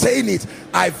as I'm saying it.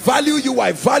 I value you.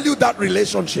 I value that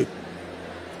relationship.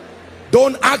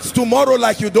 Don't act tomorrow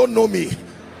like you don't know me.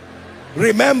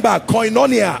 Remember,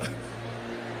 koinonia.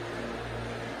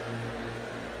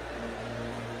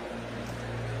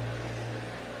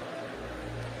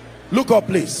 Look up,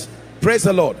 please. Praise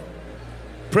the Lord.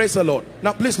 Praise the Lord.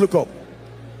 Now, please look up.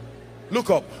 Look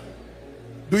up.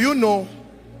 Do you know,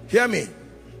 hear me,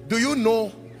 do you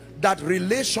know that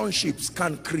relationships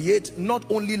can create not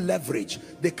only leverage,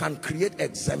 they can create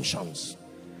exemptions?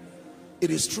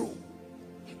 It is true.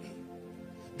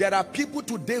 There are people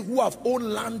today who have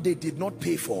owned land they did not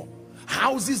pay for,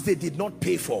 houses they did not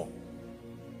pay for.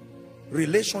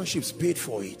 Relationships paid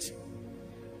for it.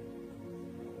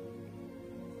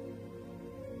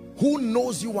 Who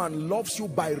knows you and loves you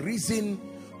by reason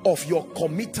of your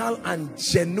committal and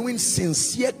genuine,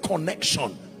 sincere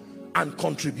connection and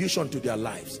contribution to their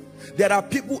lives. There are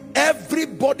people,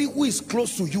 everybody who is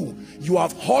close to you, you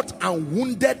have hurt and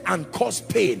wounded and caused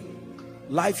pain.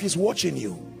 Life is watching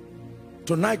you.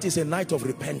 Tonight is a night of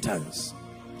repentance,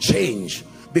 change.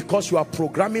 because you are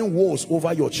programming wars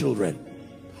over your children.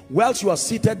 Whilst you are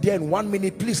seated there in 1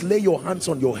 minute, please lay your hands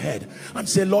on your head and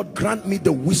say, Lord, grant me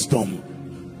the wisdom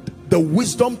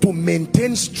to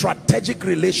maintain strategic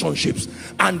relationships,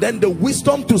 and then the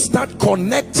wisdom to start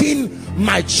connecting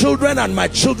my children and my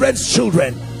children's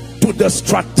children to the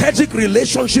strategic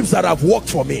relationships that have worked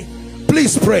for me.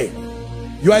 Please pray.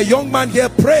 You are a young man here,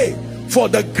 pray for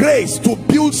the grace to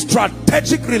build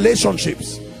strategic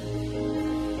relationships.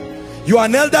 You are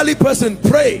an elderly person,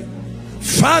 pray,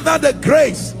 Father, the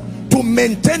grace to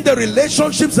maintain the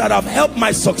relationships that have helped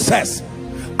my success,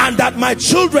 and that my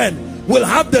children will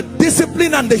have the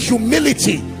discipline and the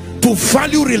humility to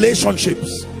value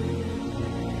relationships.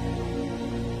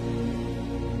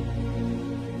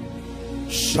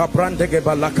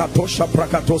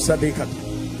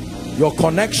 Your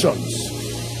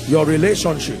connections, your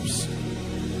relationships.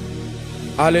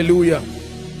 Hallelujah.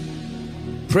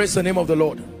 Praise the name of the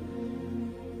Lord.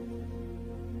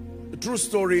 A true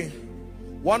story.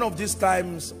 One of these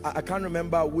times, I can't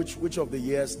remember which of the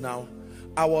years now,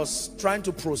 I was trying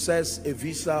to process a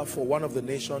visa for one of the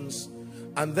nations,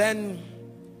 and then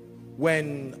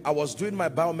when I was doing my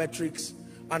biometrics,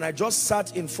 and I just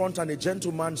sat in front, and a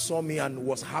gentleman saw me and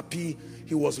was happy.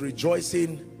 He was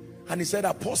rejoicing, and he said,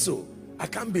 Apostle, I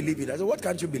can't believe it. I said, what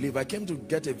can't you believe? I came to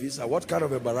get a visa. What kind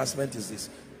of embarrassment is this?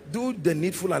 Do the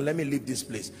needful and let me leave this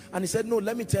place. And he said, no,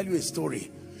 let me tell you a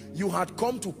story. You had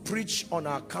come to preach on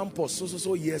our campus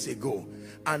so years ago,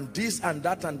 and this and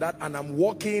that and that, and I'm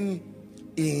walking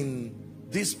in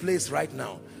this place right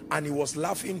now. And he was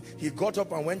laughing. He got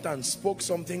up and went and spoke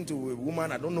something to a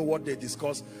woman. I don't know what they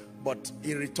discussed, but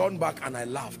he returned back, and I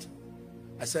laughed.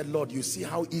 I said, Lord, you see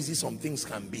how easy some things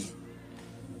can be.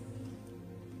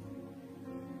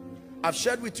 I've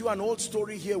shared with you an old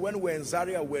story here. When we were in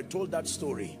Zaria, we were told that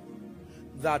story,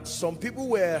 that some people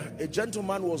were, a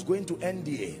gentleman was going to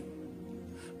NDA,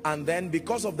 and then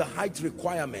because of the height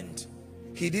requirement,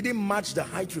 he didn't match the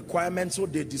height requirement, so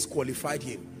they disqualified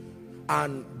him.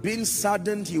 And being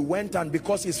saddened, he went, and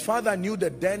because his father knew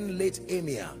the then late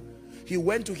emir, he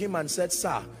went to him and said,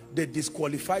 sir, they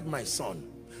disqualified my son.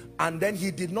 And then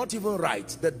he did not even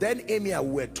write. The then emir,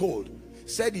 we were told,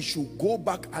 said he should go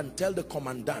back and tell the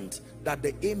commandant that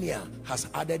the emir has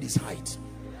added his height.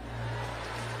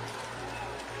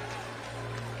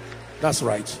 That's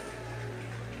right.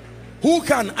 Who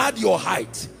can add your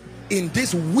height in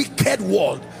this wicked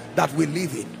world that we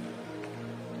live in?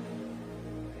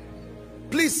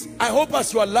 Please, I hope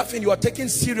as you are laughing, you are taking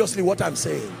seriously what I'm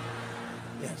saying.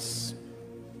 Yes.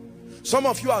 Some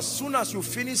of you, as soon as you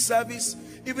finish service,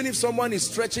 even if someone is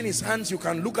stretching his hands, you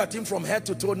can look at him from head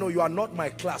to toe. No, you are not my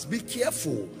class. Be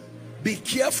careful. Be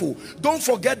careful. Don't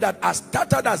forget that as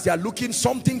tattered as they are looking,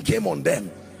 something came on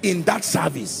them in that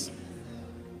service.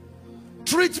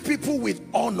 Treat people with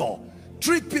honor.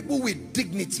 Treat people with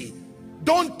dignity.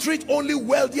 Don't treat only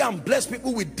wealthy and blessed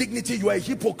people with dignity. You are a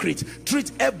hypocrite.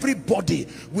 Treat everybody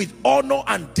with honor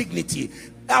and dignity.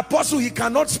 Apostle, he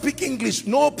cannot speak English,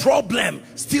 no problem.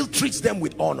 Still treats them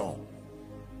with honor.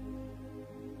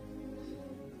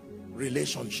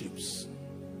 Relationships.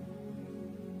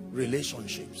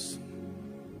 Relationships.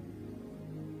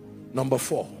 Number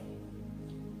 4.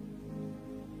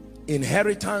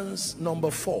 Inheritance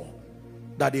number 4.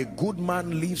 That a good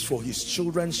man leaves for his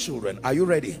children's children. Are you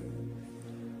ready?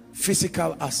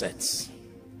 Physical assets.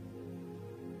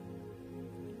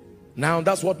 Now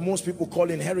that's what most people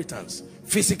call inheritance.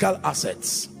 Physical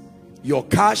assets. Your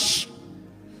cash,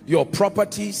 your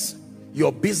properties,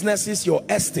 your businesses, your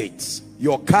estates.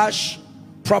 Your cash,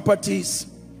 properties,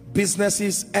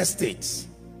 businesses, estates.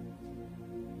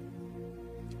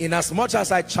 In as much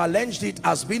as I challenged it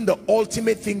as being the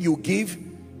ultimate thing you give,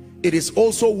 it is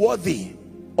also worthy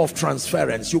of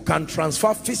transference. You can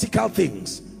transfer physical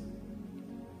things.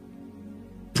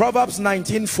 Proverbs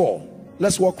 19:4.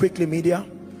 Let's walk quickly, media.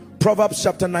 Proverbs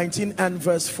chapter 19 and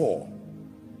verse 4.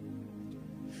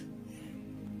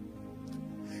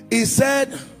 He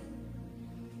said,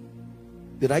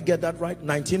 did I get that right?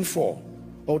 19:4.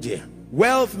 Oh dear.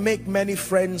 Wealth make many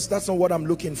friends. That's not what I'm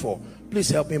looking for. Please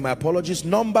help me, my apologies.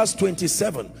 Numbers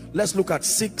 27. Let's look at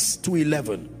 6 to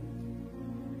 11.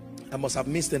 I must have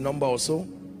missed a number or so.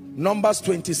 Numbers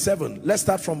 27. Let's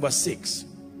start from verse 6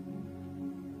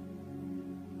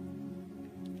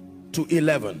 to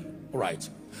 11. All right.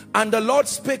 And the Lord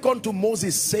spake unto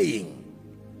Moses, saying,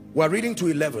 we're reading to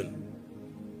 11.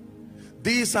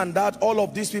 This and that, all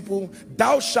of these people,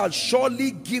 thou shalt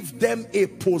surely give them a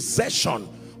possession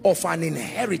of an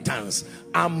inheritance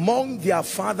among their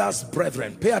father's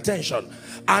brethren. Pay attention.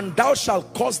 And thou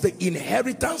shalt cause the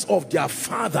inheritance of their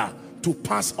father to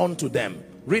pass on to them.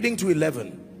 Reading to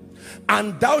 11.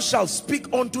 And thou shalt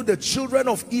speak unto the children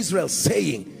of Israel,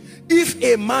 saying, if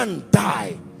a man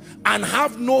die and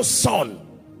have no son,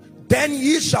 then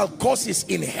ye shall cause his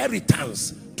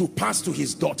inheritance to pass to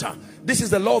his daughter. This is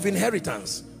the law of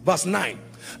inheritance. Verse 9.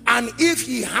 And if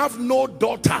he have no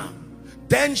daughter,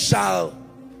 then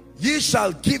ye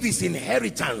shall give his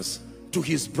inheritance to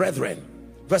his brethren.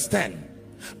 Verse 10.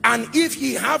 And if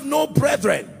he have no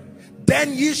brethren,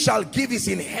 then ye shall give his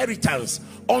inheritance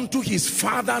unto his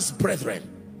father's brethren.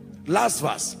 Last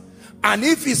verse. And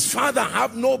if his father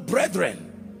have no brethren,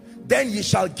 then ye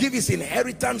shall give his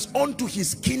inheritance unto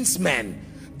his kinsmen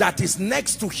that is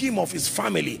next to him of his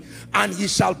family, and he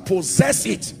shall possess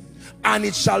it. And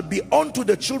it shall be unto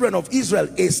the children of Israel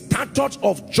a statute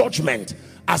of judgment,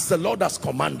 as the Lord has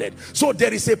commanded. So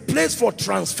there is a place for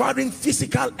transferring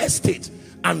physical estate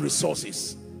and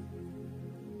resources.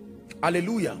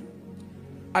 Hallelujah.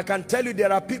 I can tell you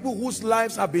there are people whose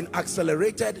lives have been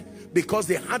accelerated because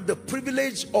they had the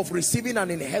privilege of receiving an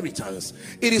inheritance.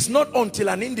 It is not until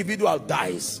an individual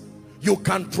dies you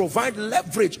can provide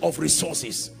leverage of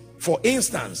resources. For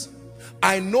instance,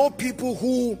 I know people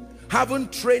who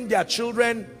haven't trained their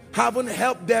children, haven't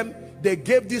helped them. They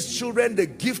gave these children the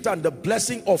gift and the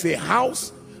blessing of a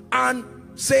house and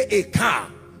say a car,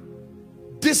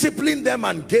 disciplined them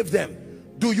and gave them.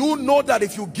 Do you know that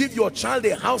if you give your child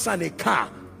a house and a car,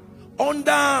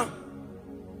 under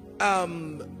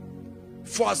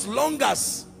for as long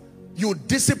as you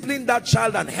discipline that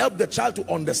child and help the child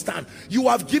to understand, you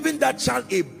have given that child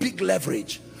a big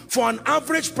leverage. For an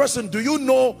average person, do you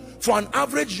know, for an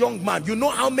average young man, you know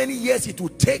how many years it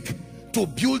would take to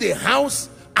build a house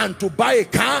and to buy a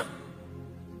car?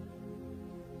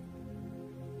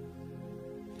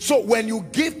 So when you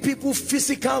give people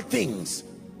physical things,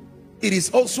 it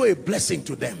is also a blessing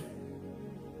to them.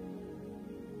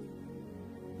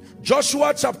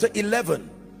 Joshua chapter 11,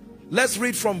 let's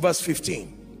read from verse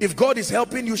 15. If God is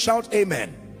helping you, shout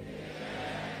amen.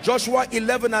 Joshua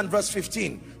 11 and verse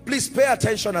 15. Please pay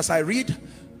attention as I read.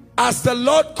 As the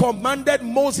Lord commanded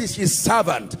Moses his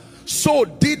servant, so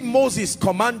did Moses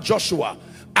command Joshua,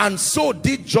 and so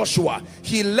did Joshua.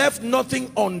 He left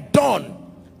nothing undone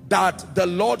that the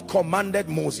Lord commanded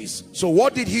Moses. So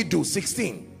what did he do?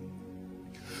 16.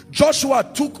 Joshua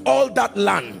took all that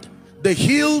land, the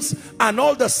hills and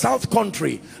all the south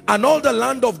country, and all the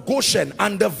land of Goshen,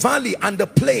 and the valley and the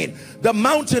plain, the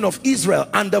mountain of Israel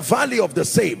and the valley of the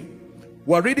same.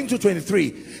 We're reading to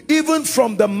 23. Even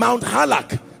from the Mount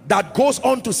Halak that goes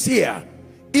on to Seir,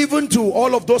 even to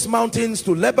all of those mountains,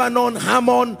 to Lebanon,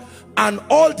 Hammon, and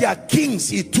all their kings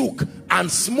he took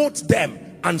and smote them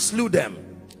and slew them.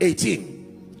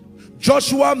 18.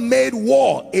 Joshua made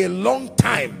war a long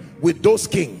time with those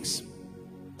kings.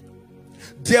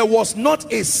 There was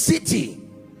not a city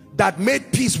that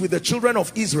made peace with the children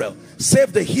of Israel,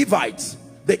 save the Hivites,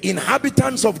 the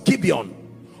inhabitants of Gibeon.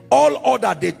 All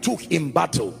other they took in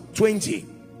battle. 20.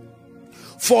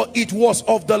 For it was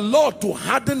of the Lord to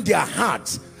harden their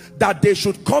hearts, that they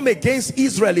should come against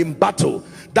Israel in battle,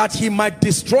 that he might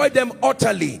destroy them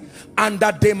utterly, and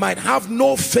that they might have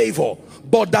no favor,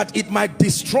 but that it might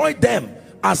destroy them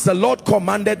as the Lord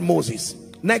commanded Moses.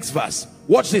 Next verse.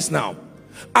 Watch this now.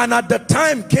 And at the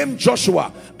time came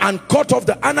Joshua and cut off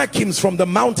the Anakims from the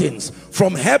mountains,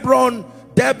 from Hebron,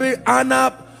 Debir,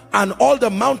 Anab, and all the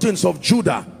mountains of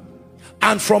Judah,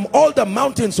 and from all the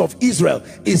mountains of Israel.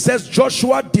 It says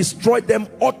Joshua destroyed them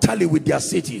utterly with their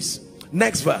cities.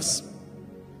 Next verse.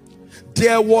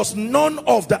 There was none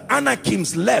of the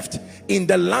Anakims left in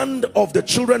the land of the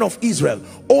children of Israel.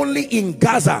 Only in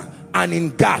Gaza and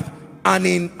in Gath and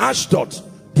in Ashdod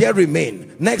there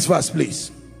remain. Next verse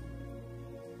please.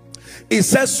 It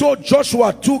says, so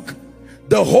Joshua took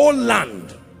the whole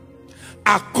land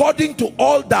according to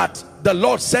all that the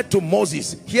Lord said to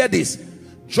Moses. Hear this.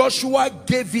 Joshua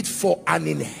gave it for an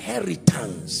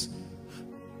inheritance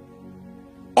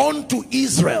unto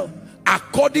Israel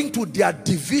according to their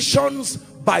divisions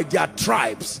by their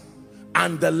tribes,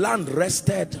 and the land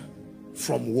rested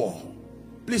from war.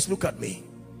 Please look at me.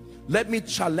 Let me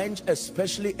challenge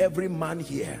especially every man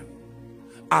here.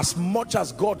 As much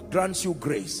as God grants you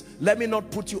grace, let me not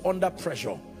put you under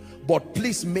pressure, but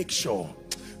please make sure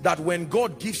that when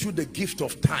God gives you the gift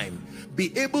of time,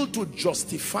 be able to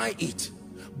justify it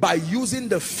by using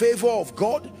the favor of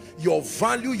God, your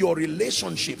value, your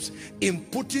relationships, in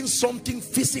putting something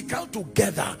physical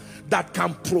together that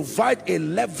can provide a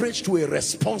leverage to a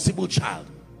responsible child.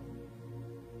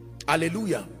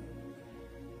 Hallelujah.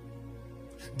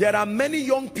 There are many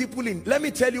young people in, let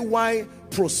me tell you why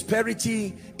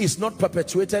prosperity is not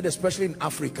perpetuated, especially in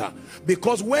Africa.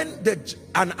 Because when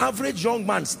an average young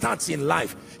man starts in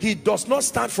life, he does not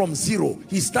start from zero,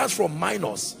 he starts from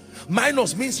minus.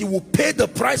 Minus means he will pay the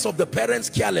price of the parents'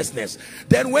 carelessness.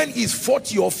 Then when he's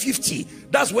 40 or 50,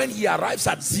 that's when he arrives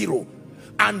at zero.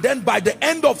 And then by the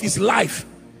end of his life,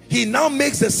 he now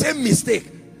makes the same mistake.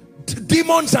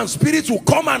 Demons and spirits will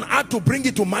come and add to bring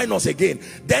it to minus again.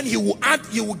 Then he will add,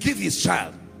 he will give his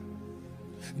child.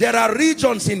 There are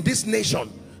regions in this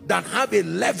nation that have a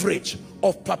leverage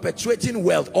of perpetuating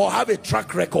wealth or have a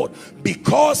track record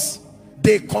because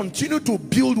they continue to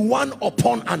build one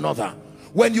upon another.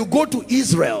 When you go to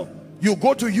Israel, you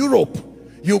go to Europe,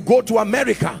 you go to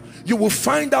America, you will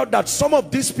find out that some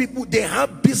of these people, they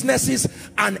have businesses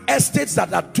and estates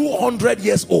that are 200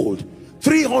 years old,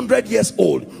 300 years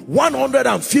old,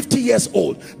 150 years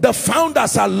old. The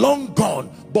founders are long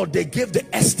gone, but they gave the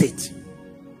estate.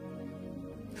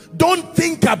 Don't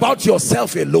think about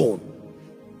yourself alone.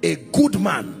 A good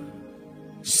man,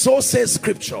 so says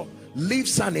scripture,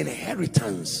 leaves an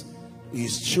inheritance to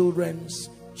his children's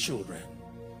children.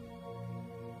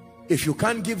 If you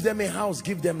can't give them a house,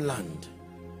 give them land.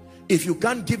 If you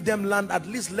can't give them land, at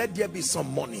least let there be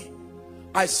some money.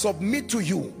 I submit to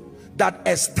you that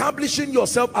establishing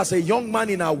yourself as a young man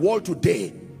in our world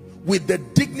today with the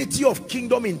dignity of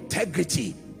kingdom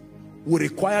integrity will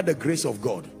require the grace of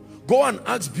God. Go and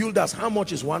ask builders, how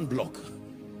much is one block?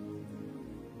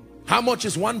 How much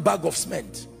is one bag of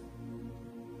cement?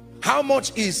 How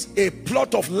much is a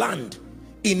plot of land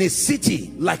in a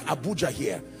city like Abuja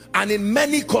here and in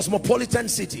many cosmopolitan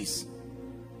cities?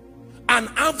 An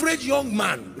average young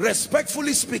man,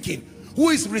 respectfully speaking, who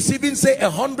is receiving say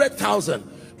 100,000,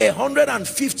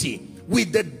 150,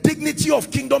 with the dignity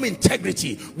of kingdom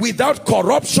integrity, without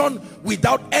corruption,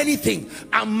 without anything,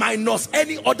 and minus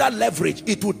any other leverage,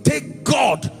 it would take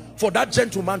God for that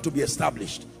gentleman to be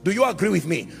established. Do you agree with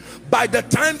me? By the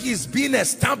time he's being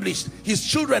established, his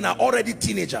children are already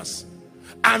teenagers,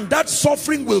 and that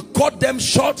suffering will cut them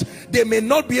short. They may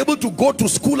not be able to go to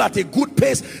school at a good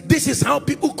pace. This is how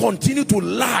people continue to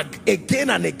lag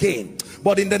again and again.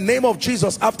 But in the name of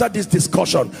Jesus, after this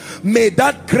discussion, may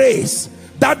that grace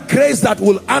that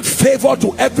will add favor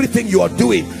to everything you are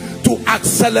doing, to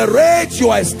accelerate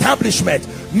your establishment,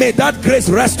 may that grace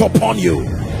rest upon you.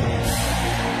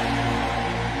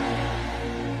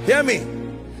 Hear me.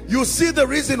 You see the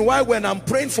reason why when I'm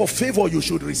praying for favor, you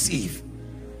should receive.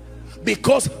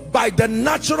 Because by the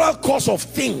natural course of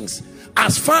things,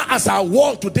 as far as our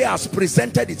world today has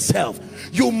presented itself,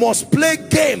 you must play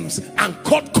games and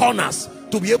cut corners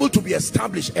to be able to be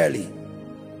established early.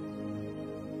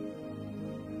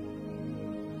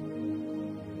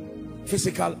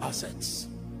 Physical assets.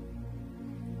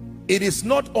 It is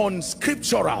not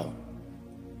unscriptural,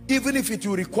 even if it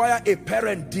will require a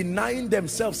parent denying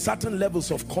themselves certain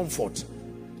levels of comfort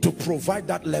to provide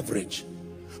that leverage.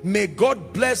 May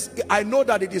God bless. I know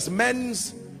that it is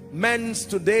men's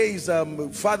today is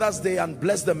Father's Day, and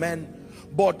bless the men,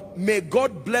 but may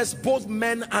God bless both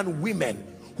men and women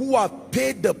who have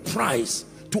paid the price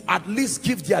to at least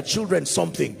give their children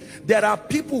something. There are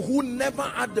people who never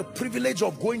had the privilege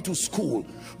of going to school,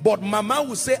 but mama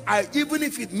will say, even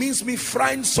if it means me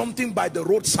frying something by the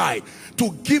roadside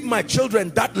to give my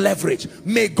children that leverage.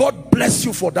 May God bless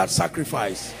you for that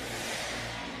sacrifice.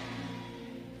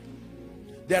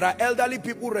 There are elderly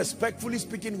people, respectfully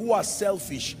speaking, who are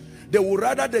selfish. They would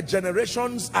rather the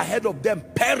generations ahead of them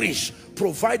perish,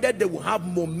 provided they will have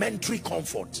momentary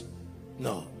comfort.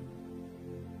 No.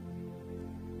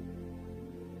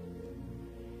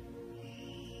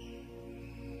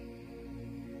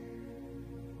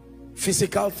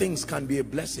 Physical things can be a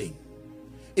blessing.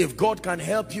 If God can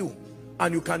help you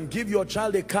and you can give your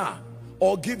child a car,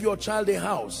 or give your child a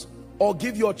house, or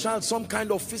give your child some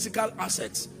kind of physical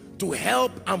assets to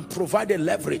help and provide a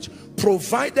leverage,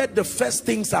 provided the first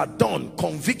things are done,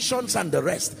 convictions and the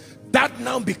rest, that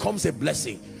now becomes a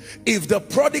blessing. If the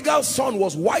prodigal son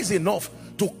was wise enough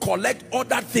to collect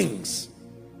other things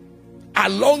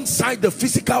alongside the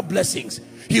physical blessings,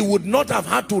 he would not have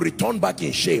had to return back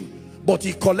in shame. But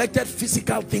he collected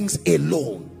physical things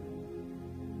alone.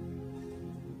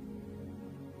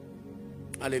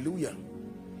 Hallelujah.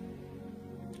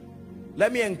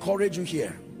 Let me encourage you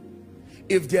here.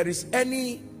 If there is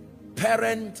any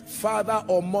parent, father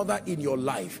or mother in your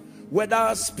life,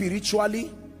 whether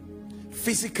spiritually,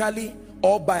 physically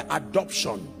or by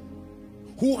adoption,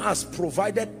 who has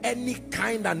provided any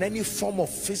kind and any form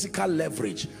of physical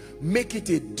leverage, make it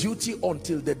a duty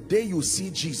until the day you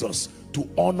see Jesus to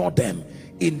honor them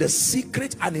in the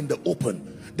secret and in the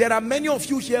open. There are many of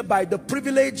you here, by the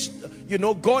privilege, you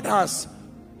know, God has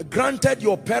granted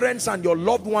your parents and your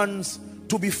loved ones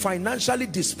to be financially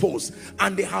disposed,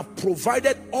 and they have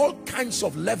provided all kinds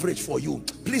of leverage for you,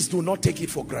 please do not take it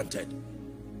for granted.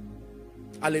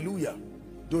 Hallelujah.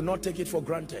 Do not take it for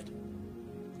granted.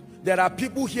 There are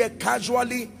people here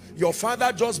casually, your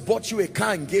father just bought you a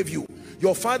car and gave you.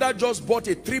 Your father just bought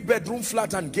a 3-bedroom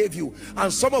flat and gave you.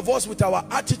 And some of us, with our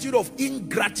attitude of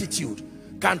ingratitude,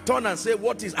 can turn and say,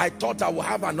 what is, I thought I would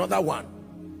have another one.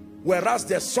 Whereas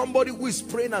there's somebody who is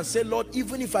praying and say, Lord,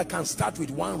 even if I can start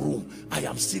with 1 room, I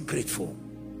am still grateful.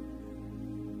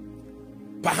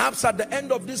 Perhaps at the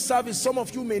end of this service, some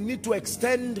of you may need to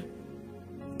extend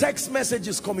text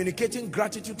messages communicating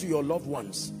gratitude to your loved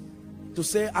ones. To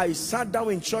say, I sat down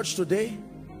in church today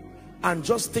and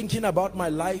just thinking about my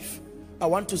life, I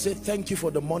want to say thank you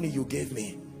for the money you gave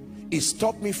me. It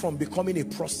stopped me from becoming a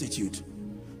prostitute.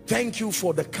 Thank you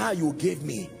for the car you gave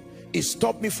me. It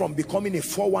stopped me from becoming a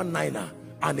 419er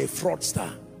and a fraudster.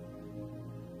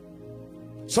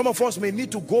 Some of us may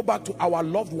need to go back to our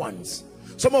loved ones.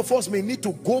 Some of us may need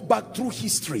to go back through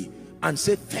history and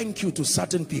say thank you to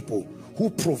certain people who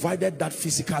provided that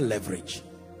physical leverage.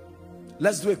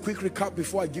 Let's do a quick recap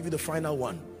before I give you the final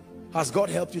one. Has God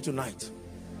helped you tonight?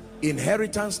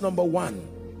 Inheritance number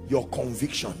 1, your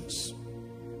convictions.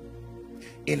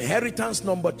 Inheritance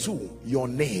number 2, your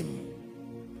name.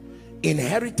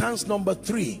 Inheritance number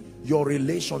 3, your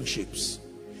relationships.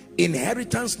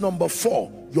 Inheritance number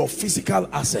 4, your physical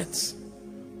assets.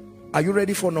 Are you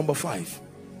ready for number 5?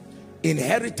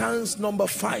 Inheritance number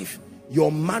 5,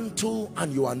 your mantle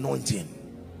and your anointing.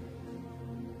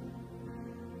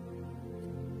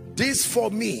 This for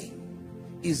me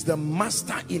is the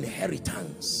master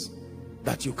inheritance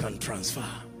that you can transfer.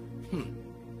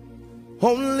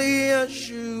 Only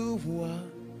Yeshua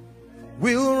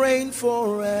will reign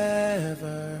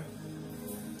forever.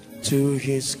 To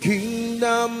his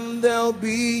kingdom there'll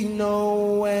be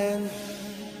no end.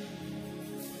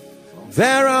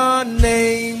 There are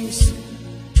names,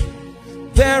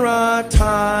 there are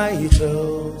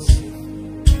titles,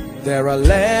 there are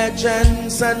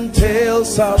legends and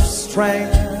tales of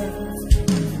strength,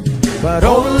 but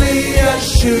only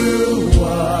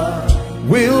Yeshua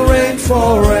will reign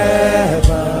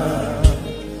forever.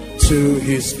 To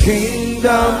his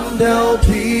kingdom there'll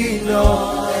be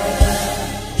no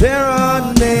end. There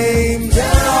are names,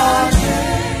 there are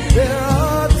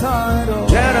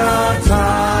titles,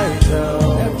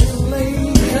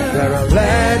 there are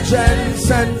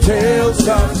legends and tales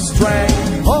of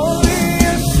strength. Only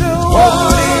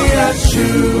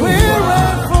Yeshua will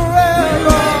reign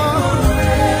forever.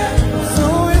 To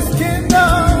his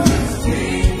kingdom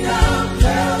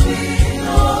there'll be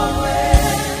no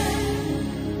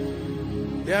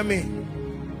end. Hear me.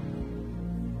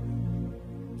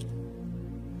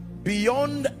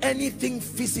 Beyond anything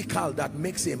physical that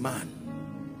makes a man,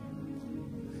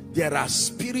 there are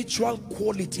spiritual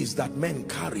qualities that men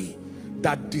carry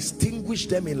that distinguish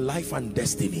them in life and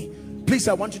destiny. Please,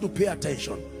 I want you to pay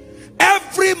attention.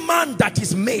 Every man that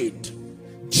is made,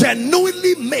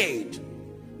 genuinely made,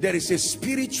 there is a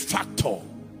spirit factor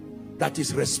that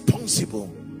is responsible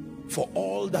for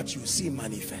all that you see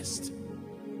manifest.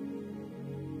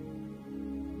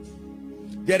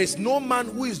 There is no man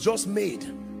who is just made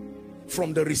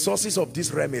from the resources of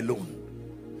this realm alone.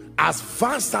 As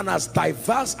vast and as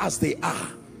diverse as they are,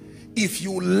 if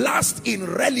you last in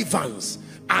relevance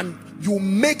and you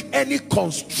make any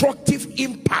constructive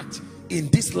impact in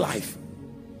this life,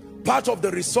 part of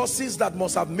the resources that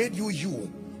must have made you,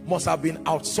 you must have been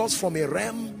outsourced from a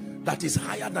realm that is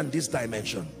higher than this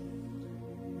dimension.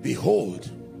 Behold,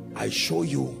 I show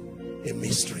you a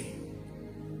mystery.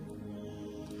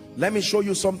 Let me show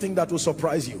you something that will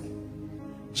surprise you.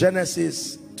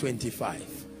 Genesis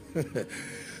 25.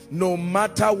 No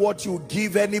matter what you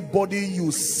give anybody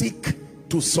you seek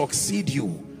to succeed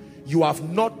you, you have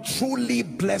not truly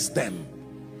blessed them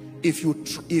if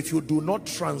you do not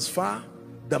transfer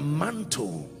the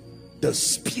mantle, the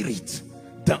spirit,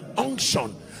 the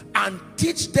unction, and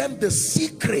teach them the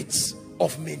secrets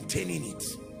of maintaining it.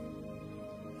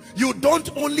 You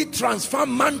don't only transfer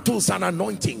mantles and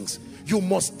anointings, you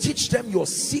must teach them your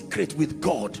secret with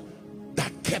God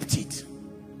that kept it.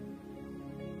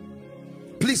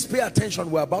 Please pay attention.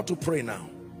 We're about to pray now.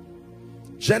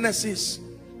 Genesis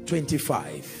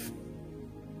 25.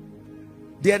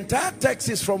 The entire text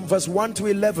is from verse 1 to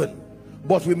 11,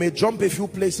 but we may jump a few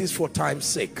places for time's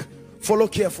sake. Follow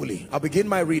carefully. I'll begin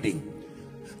my reading.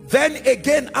 Then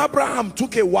again Abraham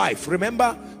took a wife.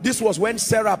 Remember, this was when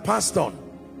Sarah passed on.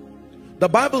 The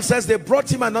Bible says they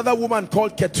brought him another woman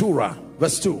called Keturah.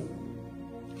 Verse 2.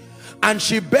 And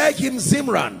she bare him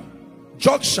Zimran,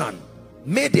 Jokshan,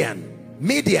 Midian,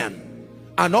 Midian,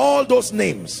 and all those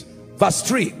names. Verse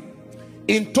 3.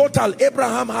 In total,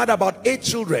 Abraham had about 8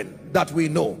 children that we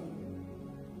know.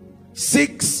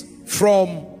 6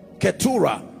 from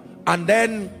Keturah, and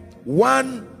then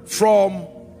 1 from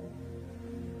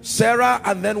Sarah,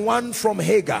 and then 1 from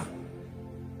Hagar.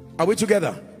 Are we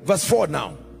together? Verse 4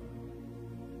 now.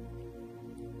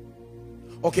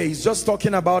 Okay, he's just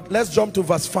talking about, let's jump to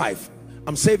verse 5.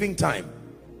 I'm saving time.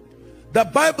 The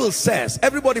Bible says,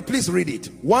 everybody please read it.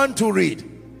 1, 2, read.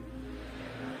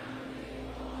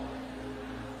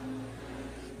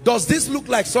 Does this look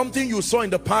like something you saw in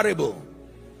the parable?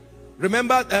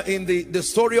 Remember in the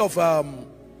story of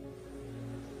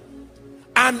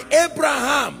and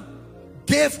Abraham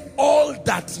gave all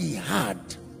that he had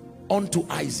unto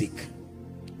Isaac.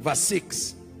 Verse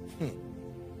 6.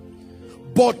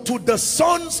 But to the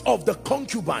sons of the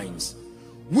concubines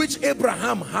which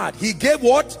Abraham had, he gave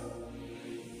what?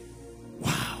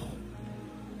 Wow.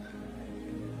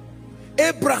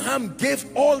 Abraham gave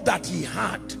all that he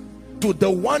had to the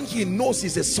one he knows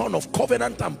is a son of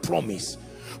covenant and promise.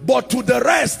 But to the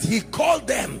rest, he called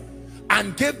them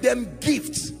and gave them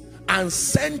gifts and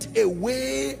sent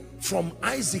away from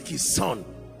Isaac his son.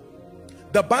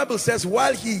 The Bible says,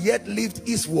 while he yet lived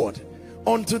eastward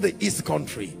unto the east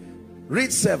country.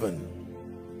 Read 7.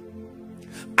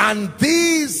 And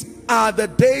these are the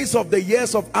days of the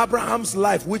years of Abraham's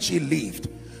life which he lived,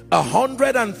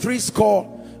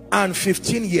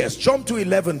 160 years. Jump to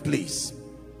 11 please.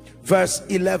 Verse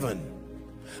 11.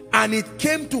 And it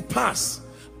came to pass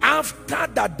after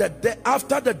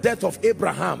the death of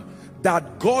Abraham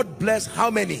that God blessed how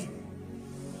many?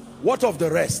 What of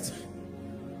the rest?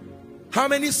 How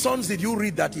many sons did you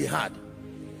read that he had?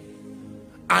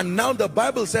 And now the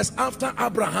Bible says after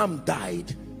Abraham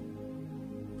died,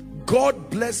 God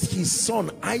blessed his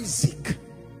son Isaac.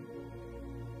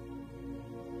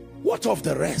 What of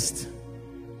the rest?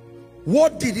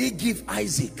 What did he give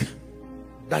Isaac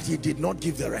that he did not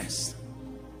give the rest?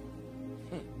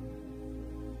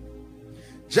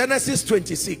 Genesis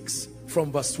 26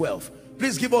 from verse 12.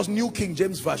 Please give us New King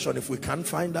James Version if we can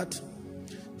find that.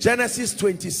 Genesis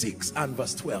 26 and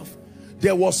verse 12.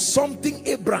 There was something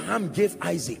Abraham gave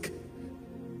Isaac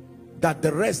that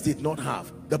the rest did not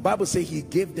have. The Bible says he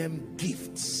gave them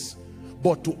gifts,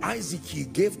 but to Isaac he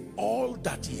gave all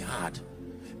that he had.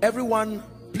 Everyone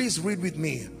please read with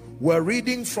me. We're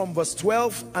reading from verse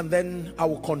 12 and then I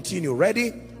will continue.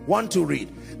 Ready? 1 to read.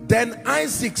 Then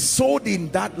Isaac sowed in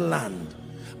that land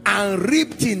and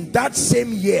reaped in that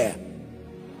same year.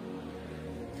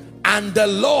 And the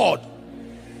Lord,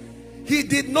 he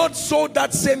did not sow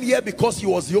that same year because he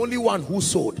was the only one who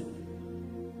sowed.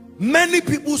 Many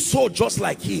people sowed just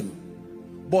like him,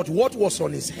 but what was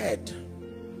on his head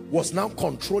was now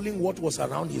controlling what was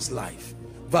around his life.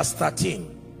 Verse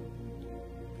 13.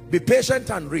 Be patient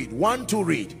and read. 1 to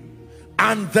read.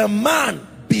 And the man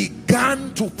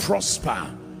began to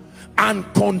prosper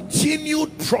and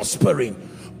continued prospering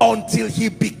until he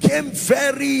became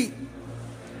very,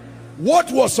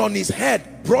 what was on his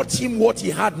head brought him what he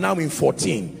had now in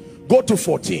 14. Go to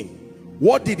 14.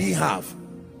 What did he have?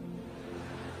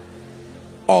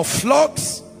 Of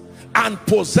flocks and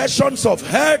possessions of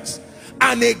herds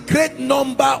and a great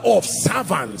number of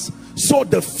servants. So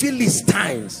the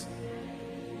Philistines,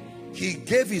 he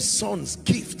gave his sons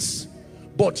gifts,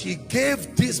 but he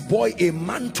gave this boy a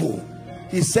mantle.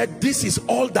 He said, this is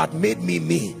all that made me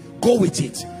me. Go with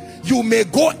it. You may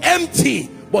go empty,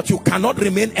 but you cannot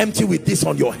remain empty with this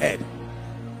on your head.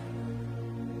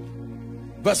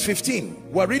 Verse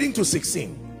 15. We're reading to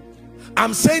 16.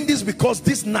 I'm saying this because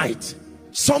this night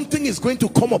something is going to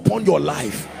come upon your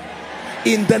life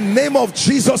in the name of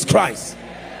Jesus Christ.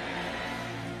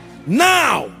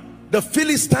 Now the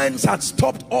Philistines had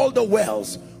stopped all the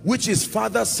wells which his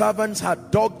father's servants had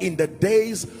dug in the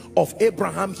days of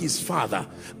Abraham his father,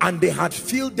 and they had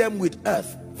filled them with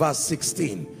earth. Verse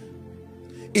 16.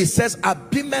 It says,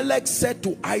 Abimelech said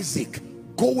to Isaac,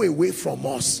 go away from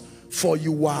us, for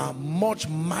you are much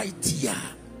mightier.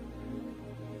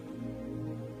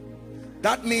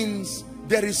 That means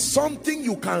there is something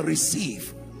you can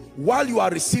receive. While you are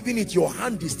receiving it, your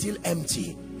hand is still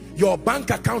empty, your bank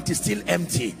account is still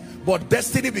empty, but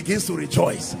destiny begins to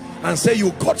rejoice and say,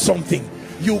 you got something.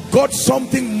 You got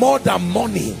something more than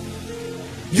money.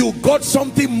 You got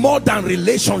something more than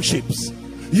relationships.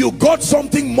 You got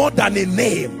something more than a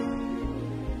name.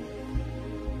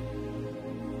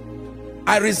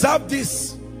 I reserve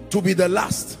this to be the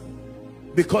last,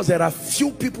 because there are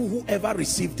few people who ever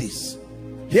receive this.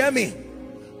 Hear me.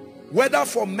 Whether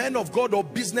for men of God or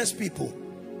business people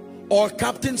or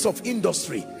captains of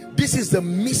industry, this is the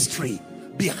mystery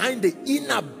behind the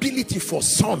inability for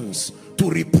sons to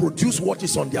reproduce what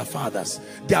is on their fathers.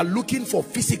 They are looking for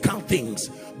physical things,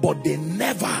 but they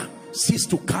never cease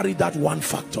to carry that one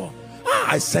factor.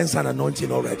 I sense an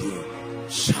anointing already.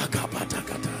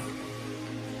 Shakapatakata.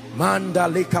 Manda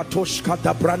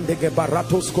lekatoshkata brandege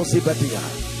baratos kosibedia.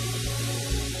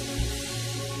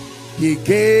 He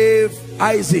gave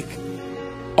Isaac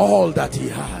all that he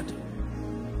had.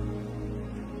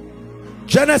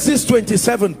 Genesis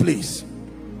 27, please.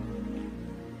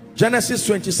 Genesis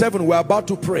 27, we're about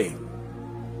to pray.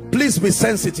 Please be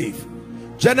sensitive.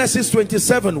 Genesis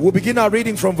 27, we'll begin our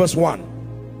reading from verse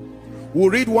 1. We'll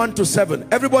read 1 to 7.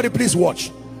 Everybody please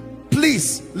watch.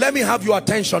 Please, let me have your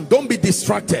attention. Don't be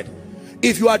distracted.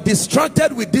 If you are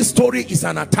distracted with this story, it's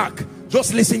an attack.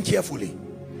 Just listen carefully.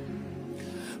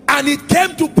 And it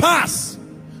came to pass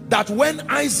that when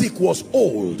Isaac was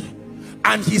old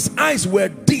and his eyes were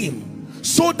dim,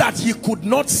 so that he could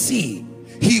not see,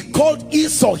 he called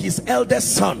Esau his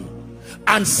eldest son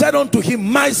and said unto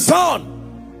him, my son.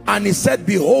 And he said,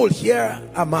 behold, here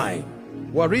am I.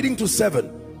 We're reading to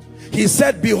 7. He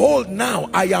said, behold, now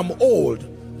I am old,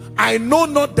 I know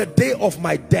not the day of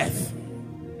my death.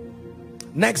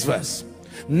 Next verse.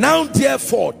 Now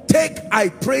therefore take, I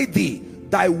pray thee,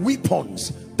 thy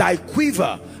weapons, thy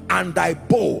quiver and thy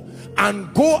bow,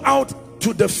 and go out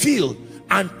to the field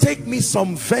and take me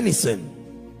some venison.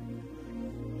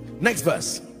 Next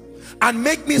verse. And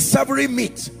make me savory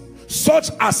meat, such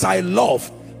as I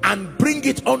love, and bring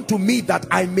it unto me, that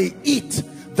I may eat,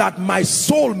 that my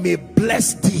soul may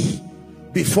bless thee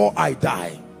before I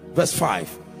die. Verse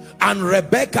 5. And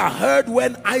Rebekah heard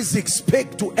when Isaac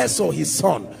spake to Esau his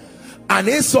son, and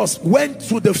Esau went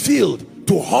to the field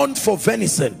to hunt for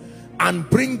venison and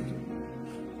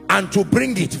to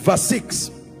bring it. Verse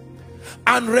 6.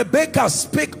 And Rebekah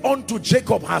spake unto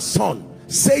Jacob her son,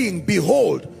 saying,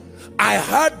 behold, I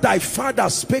heard thy father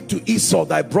speak to Esau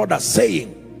thy brother,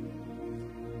 saying,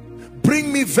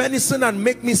 bring me venison and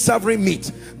make me savory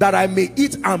meat, that I may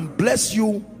eat and bless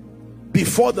you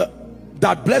before the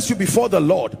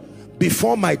Lord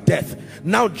before my death.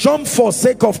 Now jump for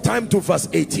sake of time to verse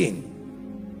 18.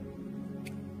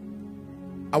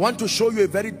 I want to show you a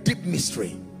very deep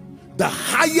mystery, the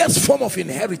highest form of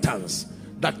inheritance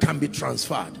that can be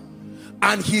transferred.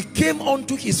 And he came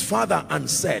unto his father and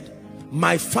said,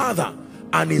 my father.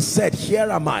 And he said, here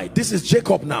am I. This is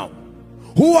Jacob now.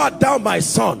 Who art thou, my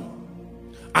son?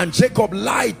 And Jacob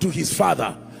lied to his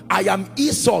father. I am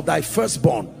Esau thy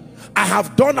firstborn. I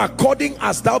have done according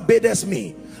as thou badest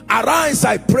me. Arise,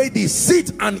 I pray thee,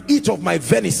 sit and eat of my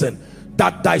venison,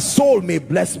 that thy soul may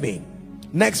bless me.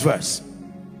 Next verse.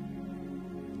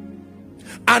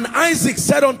 And Isaac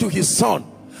said unto his son,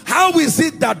 how is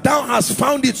it that thou hast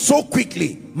found it so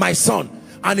quickly, my son?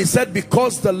 And he said,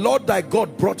 because the Lord thy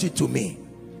God brought it to me.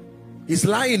 He's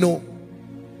lying,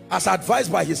 as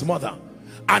advised by his mother.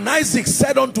 And Isaac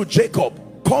said unto Jacob,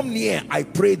 come near, I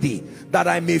pray thee, that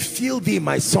I may feel thee,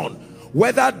 my son,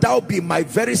 whether thou be my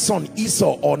very son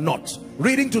Esau or not.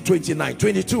 Reading to 29,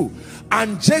 22.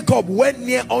 And Jacob went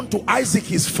near unto Isaac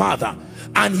his father,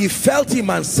 and he felt him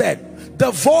and said,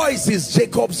 the voice is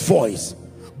Jacob's voice,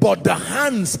 but the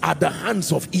hands are the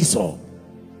hands of Esau.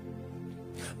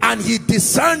 And he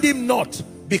discerned him not,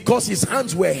 because his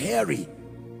hands were hairy,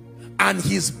 and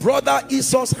his brother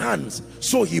Esau's hands,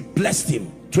 so he blessed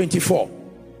him. 24.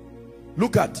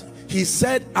 Look at, he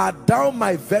said, art thou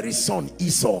my very son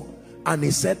Esau? And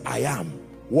he said, I am.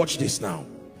 Watch this now.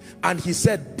 And he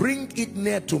said, bring it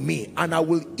near to me, and I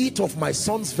will eat of my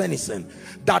son's venison,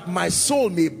 that my soul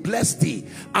may bless thee.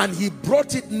 And he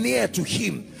brought it near to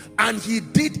him, and he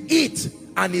did eat,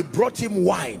 and he brought him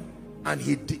wine, and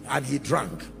he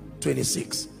drank.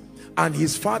 26. And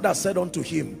his father said unto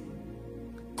him,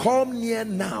 come near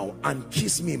now and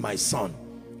kiss me, my son.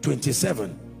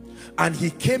 27. And he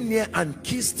came near and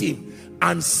kissed him,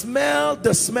 and smelled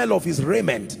the smell of his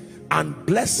raiment, and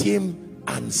blessed him,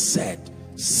 and said,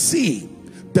 see,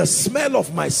 the smell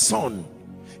of my son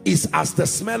is as the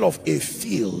smell of a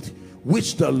field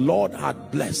which the Lord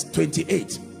had blessed.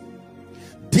 28.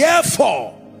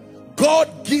 Therefore God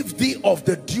give thee of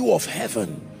the dew of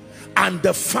heaven, and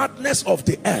the fatness of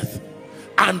the earth,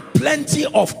 and plenty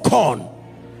of corn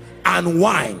and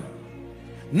wine.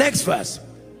 Next verse.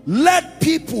 Let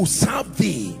people serve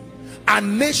thee,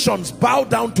 and nations bow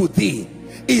down to thee.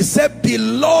 He said, be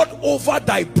Lord over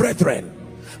thy brethren,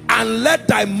 and let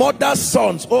thy mother's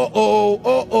sons bow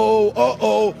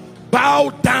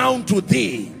down to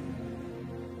thee.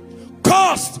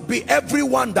 Cursed be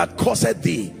everyone that curseth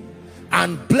thee,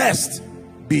 and blessed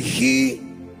be he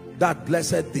that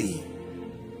blessed thee.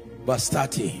 Verse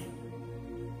 30.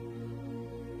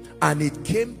 And it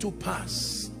came to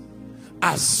pass,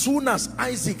 as soon as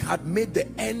Isaac had made the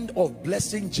end of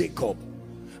blessing Jacob,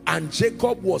 and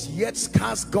Jacob was yet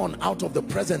scarce gone out of the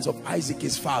presence of Isaac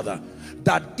his father,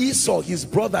 that Esau his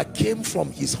brother came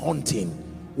from his hunting.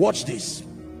 Watch this.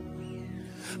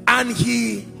 And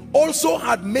he also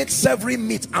had made savory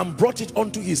meat and brought it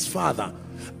unto his father,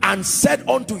 and said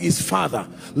unto his father,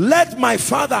 let my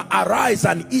father arise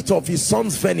and eat of his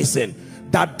son's venison,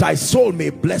 that thy soul may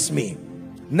bless me.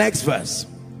 Next verse.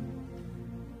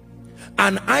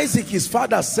 And Isaac his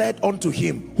father said unto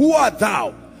him, who art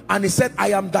thou? And he said,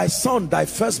 I am thy son, thy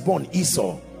firstborn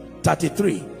Esau.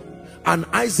 33. And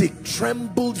Isaac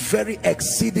trembled very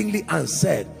exceedingly and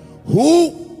said, who?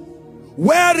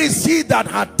 Where is he that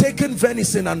had taken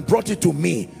venison and brought it to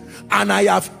me? And I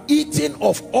have eaten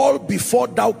of all before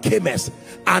thou camest,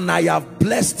 and I have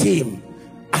blessed him,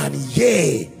 and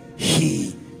yea,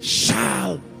 he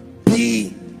shall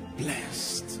be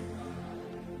blessed.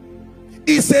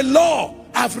 It's a law.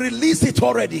 I've released it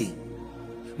already.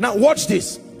 Now watch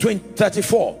this.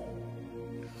 34.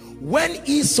 When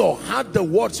Esau heard the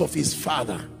words of his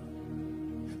father,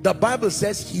 the Bible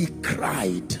says he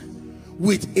cried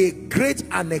with a great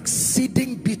and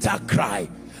exceeding bitter cry,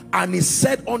 and he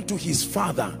said unto his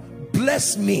father,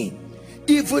 bless me,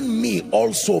 even me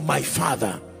also my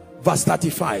father. Verse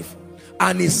 35.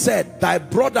 And he said, thy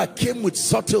brother came with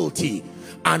subtlety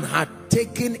and had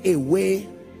taken away.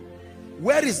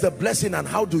 Where is the blessing, and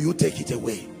how do you take it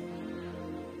away?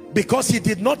 Because he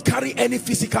did not carry any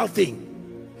physical thing.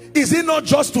 Is it not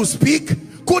just to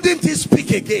speak? Couldn't he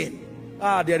speak again?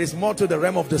 There is more to the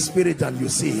realm of the spirit than you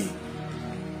see.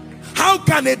 How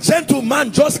can a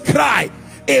gentleman just cry,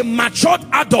 a matured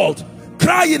adult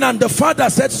crying, and the father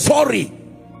said sorry?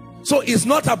 So it's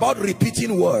not about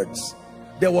repeating words.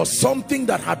 There was something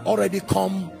that had already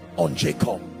come on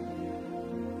Jacob.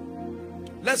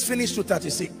 Let's finish to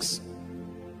 36.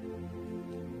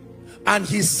 And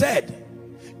he said,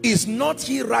 is not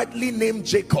he rightly named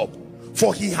Jacob?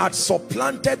 For he had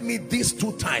supplanted me these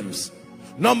 2 times.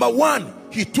 Number 1,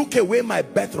 he took away my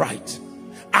birthright,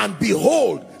 and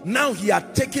behold, now he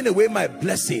had taken away my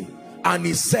blessing. And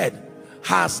he said,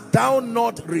 hast thou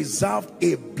not reserved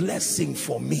a blessing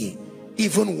for me,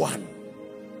 even one?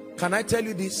 Can I tell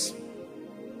you this?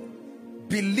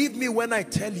 Believe me when I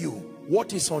tell you,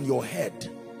 what is on your head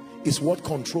is what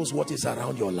controls what is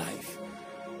around your life.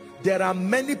 There are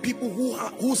many people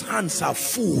whose hands are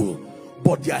full,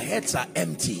 but their heads are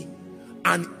empty,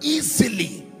 and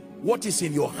easily what is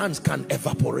in your hands can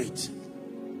evaporate.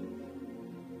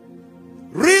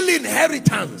 Real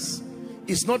inheritance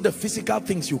is not the physical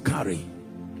things you carry.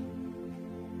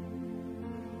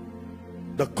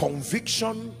 The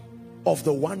conviction of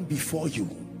the one before you,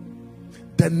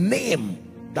 the name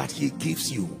that he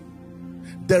gives you,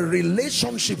 the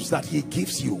relationships that he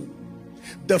gives you,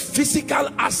 the physical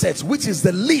assets, which is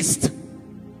the least,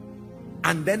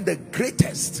 and then the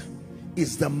greatest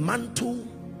is the mantle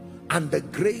and the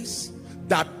grace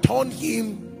that turned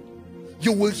him.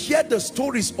 You will hear the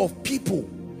stories of people,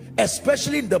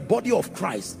 especially in the body of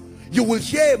Christ. You will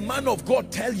hear a man of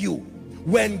God tell you,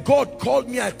 when God called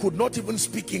me, I could not even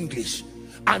speak English,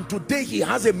 and today he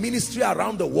has a ministry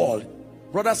around the world.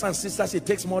 Brothers and sisters, it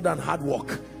takes more than hard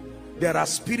work. There are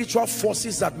spiritual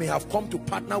forces that may have come to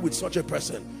partner with such a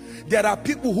person. There are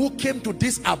people who came to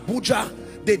this Abuja,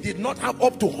 they did not have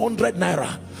up to 100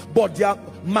 naira, but their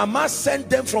mama sent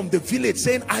them from the village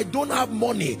saying, I don't have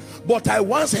money, but I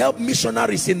once helped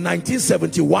missionaries in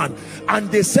 1971,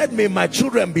 and they said, may my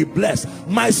children be blessed.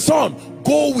 My son,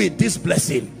 go with this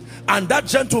blessing. And that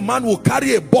gentleman will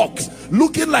carry a box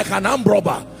looking like an armed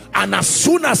robber, and as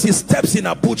soon as he steps in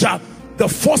Abuja, the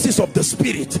forces of the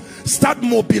spirit start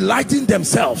mobilizing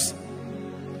themselves.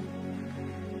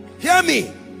 Hear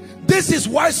me. This is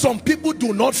why some people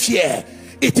do not fear.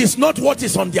 It is not what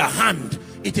is on their hand,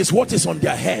 it is what is on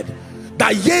their head.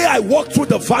 That yea, I walk through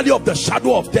the valley of the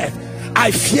shadow of death, I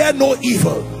fear no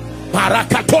evil.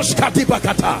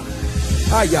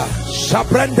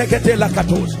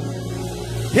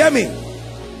 Hear me.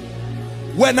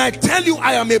 When I tell you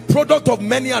I am a product of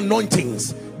many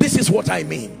anointings, this is what I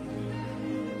mean.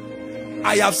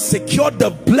 I have secured the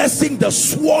blessing, the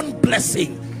sworn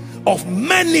blessing of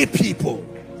many people.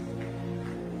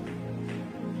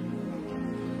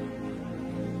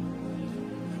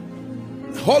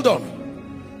 Hold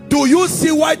on. Do you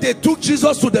see why they took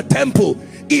Jesus to the temple?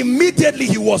 Immediately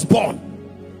he was born,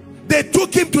 they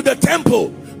took him to the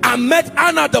temple and met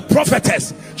Anna the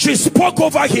prophetess. She spoke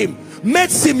over him.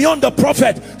 Met Simeon the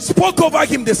prophet, spoke over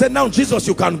him. They said, now Jesus,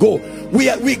 you can go.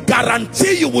 We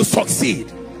guarantee you will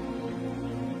succeed.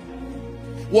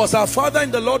 was our father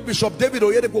in the Lord, Bishop David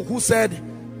Oyedepo, who said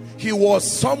he was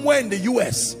somewhere in the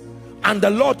US and the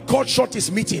Lord cut short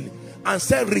his meeting and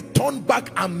said, return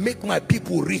back and make my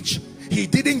people rich. He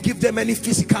didn't give them any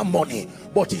physical money,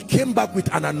 but he came back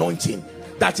with an anointing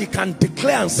that he can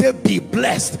declare and say, be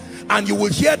blessed. And you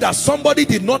will hear that somebody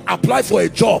did not apply for a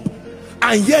job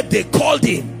and yet they called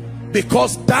him,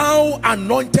 because thou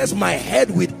anointest my head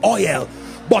with oil,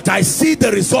 but I see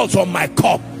the results on my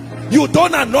cup. You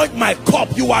don't anoint my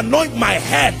cup, you anoint my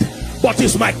head, but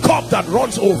it's my cup that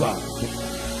runs over.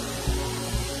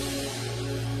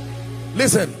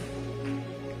 Listen,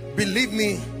 believe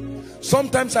me,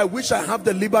 sometimes I wish I have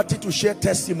the liberty to share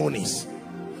testimonies,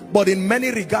 but in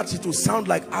many regards it will sound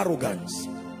like arrogance.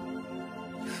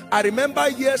 I remember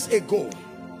years ago,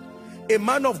 a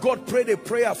man of God prayed a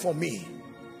prayer for me.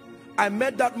 I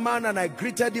met that man and I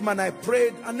greeted him and I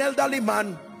prayed, an elderly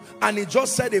man, and he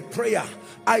just said a prayer.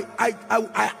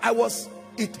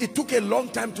 It took a long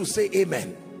time to say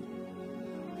amen,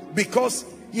 because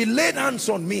he laid hands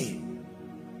on me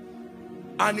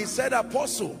and he said,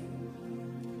 Apostle,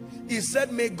 he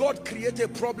said, may God create a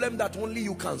problem that only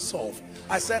you can solve.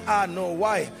 I said, no,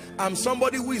 why? I'm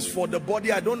somebody who is for the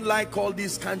body. I don't like all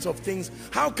these kinds of things.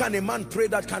 How can a man pray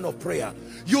that kind of prayer?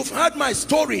 You've heard my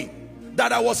story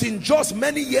that I was in Jos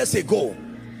many years ago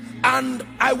and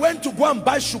I went to go and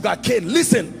buy sugar cane.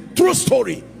 Listen, true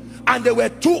story. And there were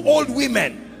two old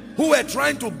women who were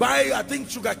trying to buy, I think,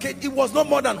 sugar cane. It was not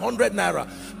more than 100 naira.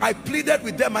 I pleaded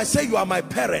with them. I said, you are my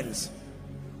parents,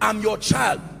 I'm your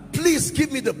child, please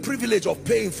give me the privilege of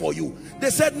paying for you. They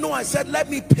said no. I said, let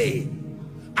me pay.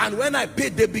 And when I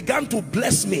paid, they began to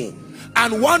bless me.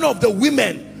 And one of the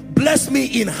women blessed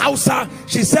me in Hausa.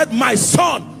 She said, my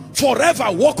son, forever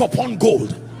walk upon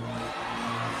gold.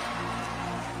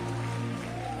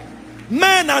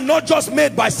 Men are not just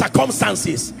made by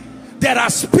circumstances. There are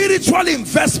spiritual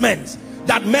investments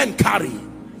that men carry.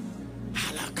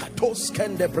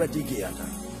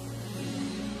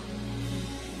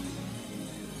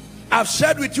 I've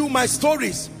shared with you my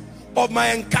stories of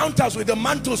my encounters with the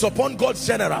mantles upon God's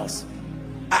generals.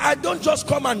 I don't just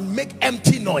come and make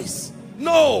empty noise.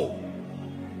 No.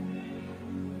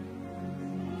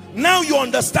 Now you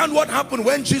understand what happened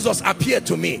when Jesus appeared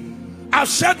to me. I've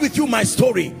shared with you my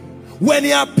story. When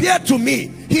he appeared to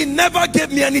me, he never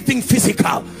gave me anything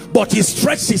physical, but he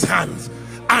stretched his hands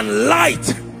and light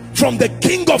from the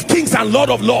King of Kings and Lord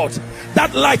of Lords,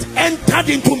 that light entered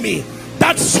into me,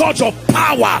 that surge of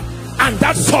power and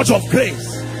that surge of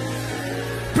grace.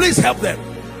 Please help them.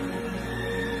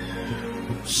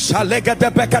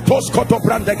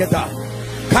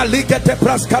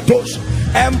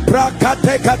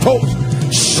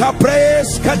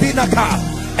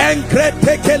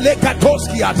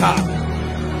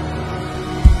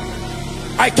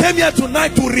 I came here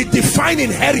tonight to redefine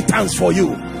inheritance for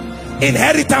you.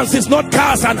 Inheritance is not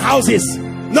cars and houses.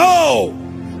 No,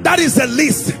 that is the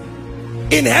least.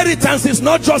 Inheritance is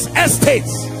not just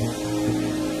estates.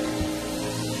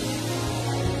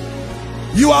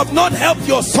 You have not helped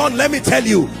your son. Let me tell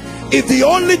you, if the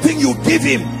only thing you give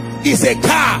him is a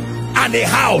car and a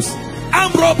house,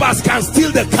 armed robbers can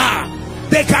steal the car,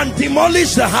 they can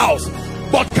demolish the house,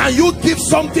 but can you give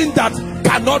something that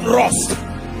cannot rust,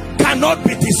 cannot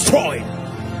be destroyed?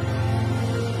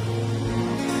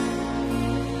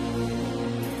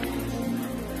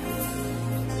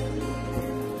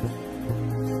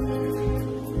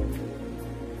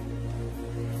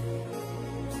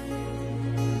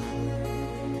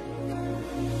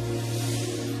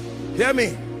 Hear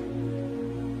me.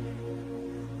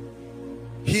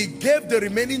 He gave the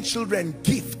remaining children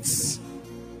gifts,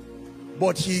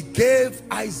 but he gave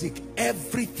Isaac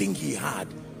everything he had.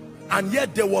 And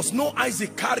yet there was no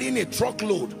Isaac carrying a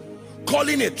truckload,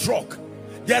 calling a truck.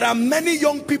 There are many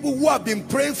young people who have been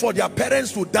praying for their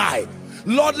parents to die.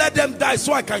 Lord, let them die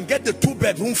so I can get the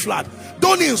 2-bedroom flat.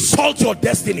 Don't insult your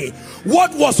destiny.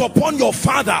 What was upon your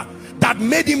father that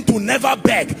made him to never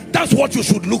beg? That's what you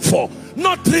should look for.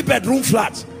 Not 3-bedroom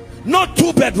flat, not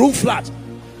 2-bedroom flat.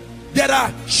 There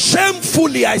are,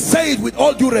 shamefully, I say it with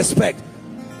all due respect,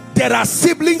 there are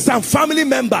siblings and family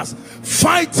members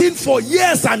fighting for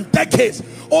years and decades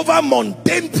over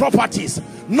mundane properties,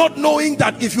 not knowing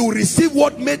that if you receive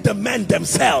what made the men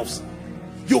themselves,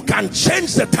 you can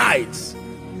change the tides.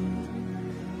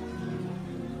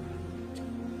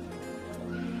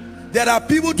 There are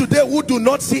people today who do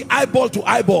not see eyeball to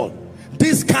eyeball.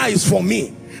 This car is for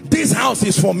me, this house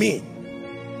is for me.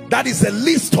 That is the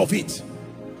least of it.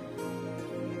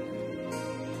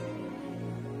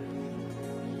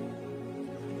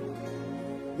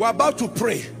 We're about to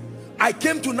pray. I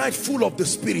came tonight full of the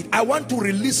Spirit. I want to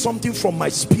release something from my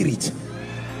spirit.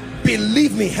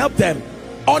 Believe me, help them.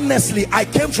 Honestly, I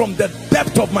came from the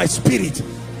depth of my spirit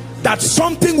that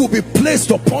something will be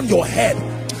placed upon your head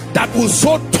that will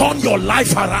so turn your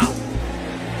life around.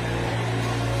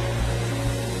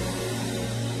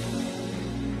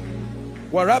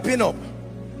 We're wrapping up.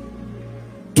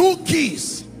 2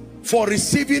 keys for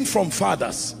receiving from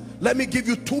fathers. Let me give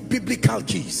you 2 biblical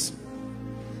keys.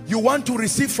 You want to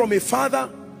receive from a father,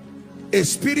 a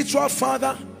spiritual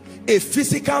father, a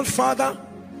physical father,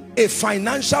 a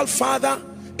financial father,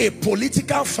 a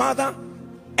political father,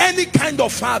 any kind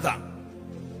of father.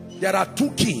 There are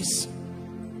 2 keys.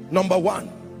 Number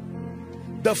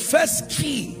 1, the first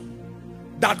key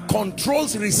that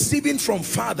controls receiving from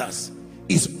fathers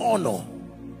is honor.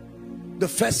 The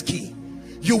first key.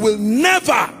 You will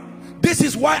never, this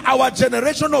is why our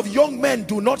generation of young men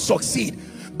do not succeed,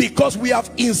 because we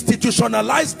have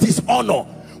institutionalized dishonor.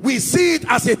 We see it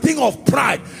as a thing of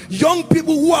pride. Young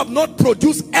people who have not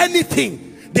produced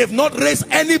anything, they've not raised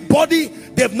anybody,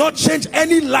 they've not changed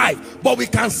any life, but we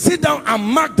can sit down and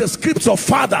mark the scripts of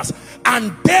fathers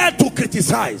and dare to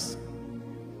criticize.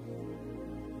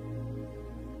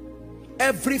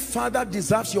 Every father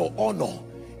deserves your honor,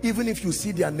 even if you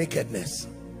see their nakedness.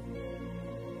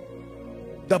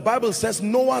 The Bible says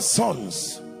Noah's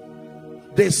sons,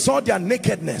 they saw their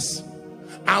nakedness,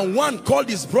 and one called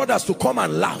his brothers to come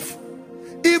and laugh.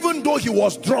 Even though he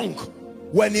was drunk,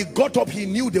 when he got up, he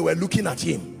knew they were looking at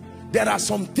him. There are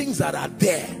some things that are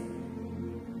there.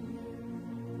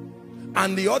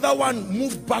 And the other one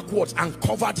moved backwards and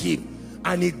covered him,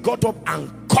 and he got up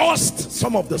and cursed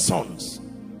some of the sons.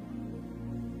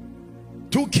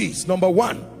 2 keys. Number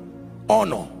 1,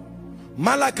 honor.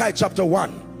 Malachi chapter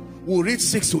 1, we'll read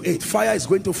 6 to 8. Fire is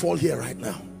going to fall here right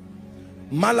now.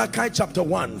 Malachi chapter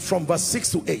 1 from verse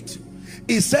 6 to 8.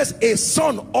 It says, a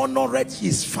son honoreth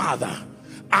his father,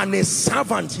 and a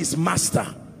servant his master.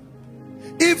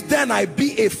 If then I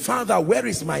be a father, where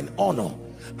is mine honor?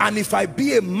 And if I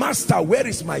be a master, where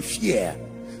is my fear?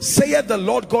 Saith the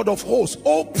Lord God of hosts,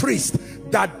 O priest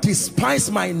that despise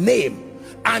my name.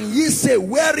 And ye say,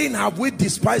 wherein have we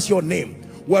despised your name?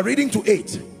 We're reading to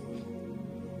 8.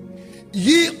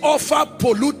 Ye offer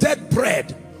polluted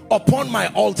bread upon my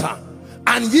altar,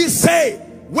 and ye say,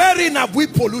 wherein have we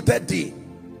polluted thee?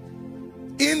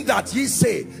 In that ye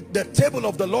say, the table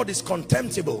of the Lord is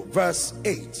contemptible. Verse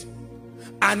 8.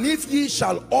 And if ye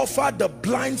shall offer the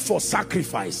blind for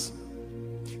sacrifice,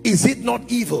 is it not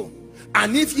evil?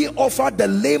 And if ye offer the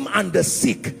lame and the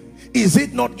sick, is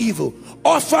it not evil?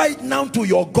 Offer it now to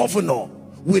your governor.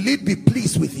 Will it be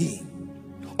pleased with thee?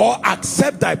 Or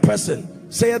accept thy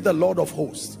person, saith the Lord of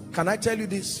hosts. Can I tell you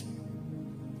this?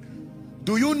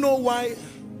 Do you know why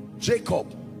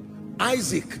Jacob,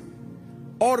 Isaac,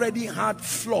 already had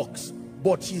flocks,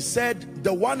 but he said,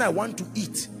 the one I want to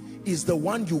eat is the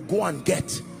one you go and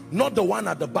get, not the one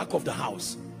at the back of the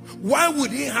house? Why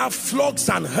would he have flocks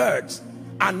and herds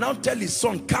and now tell his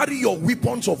son, carry your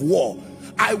weapons of war?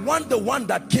 I want the one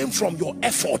that came from your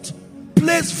effort.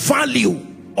 Place value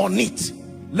on it.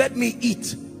 Let me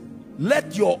eat.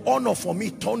 Let your honor for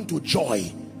me turn to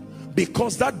joy,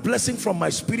 because that blessing from my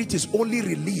spirit is only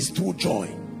released through joy.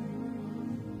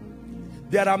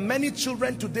 There are many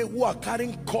children today who are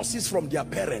carrying curses from their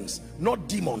parents, not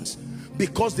demons,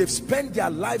 because they've spent their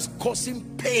lives causing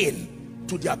pain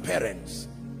to their parents.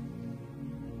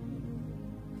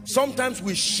 Sometimes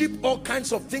we ship all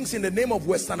kinds of things in the name of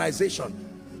westernization,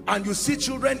 and you see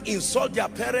children insult their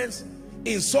parents,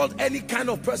 insult any kind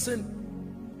of person.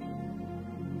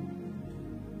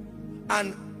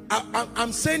 And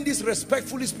I'm saying this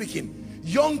respectfully speaking,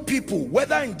 young people,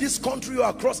 whether in this country or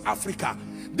across Africa,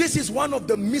 this is one of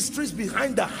the mysteries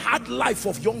behind the hard life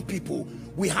of young people.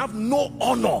 We have no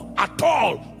honor at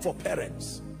all for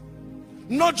parents.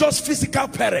 Not just physical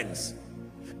parents.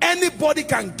 Anybody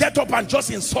can get up and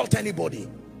just insult anybody.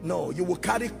 No, you will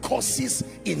carry curses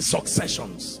in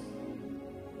successions.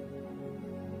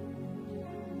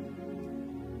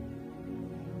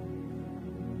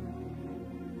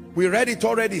 We read it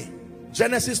already.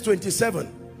 Genesis 27.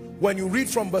 When you read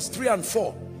from verse 3 and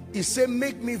 4, it says,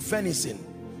 make me venison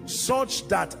such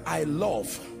that I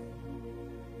love.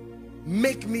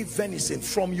 Make me venison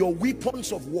from your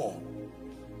weapons of war.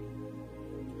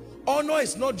 Honor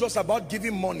is not just about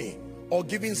giving money or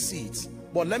giving seeds.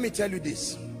 But let me tell you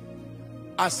this.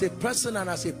 As a person and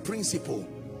as a principle,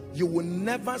 you will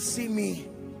never see me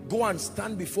go and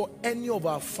stand before any of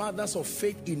our fathers of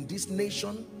faith in this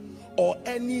nation, or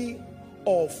any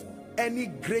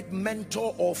great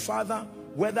mentor or father,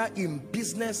 whether in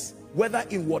business, whether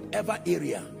in whatever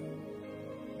area.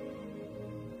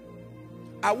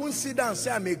 I won't sit down and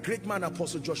say I'm a great man,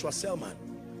 Apostle Joshua Selman.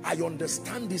 I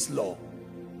understand this law.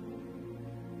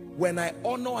 When I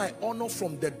honor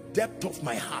from the depth of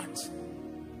my heart.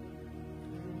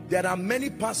 There are many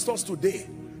pastors today,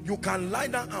 you can lie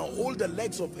down and hold the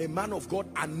legs of a man of God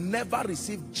and never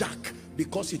receive jack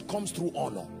because it comes through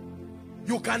honor.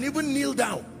 You can even kneel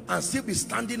down and still be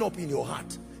standing up in your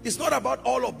heart. It's not about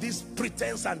all of this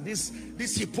pretense and this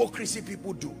hypocrisy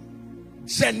people do.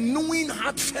 Genuine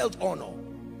heartfelt honor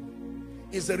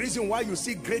is the reason why you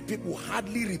see great people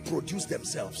hardly reproduce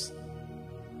themselves.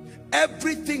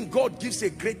 Everything God gives a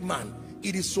great man,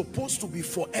 it is supposed to be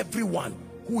for everyone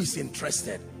who is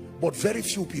interested, but very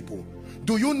few people.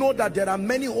 Do you know that there are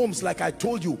many homes, like I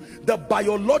told you, the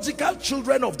biological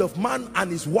children of the man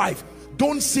and his wife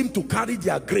don't seem to carry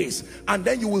their grace, and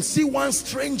then you will see one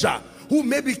stranger who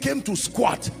maybe came to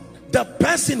squat. The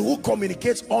person who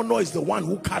communicates honor is the one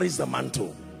who carries the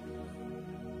mantle.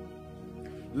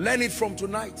 Learn it from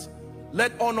tonight.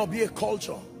 Let honor be a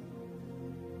culture.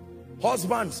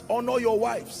 Husbands, honor your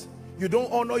wives. You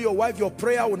don't honor your wife, your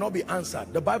prayer will not be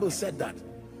answered. The Bible said that.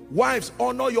 Wives,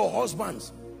 honor your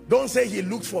husbands. Don't say he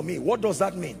looked for me. What does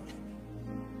that mean?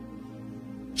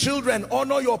 Children,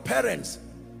 honor your parents.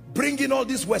 Bring in all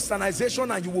this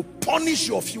westernization and you will punish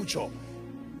your future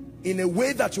in a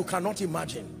way that you cannot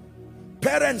imagine.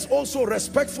 Parents, also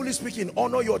respectfully speaking,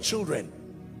 honor your children,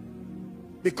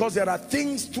 because there are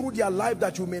things through their life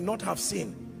that you may not have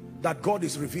seen that God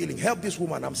is revealing. Help this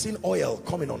woman. I'm seeing oil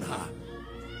coming on her.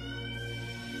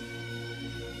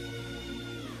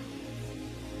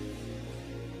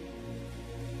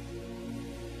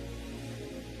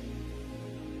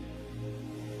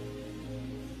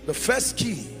 The first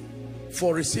key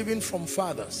for receiving from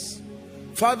fathers.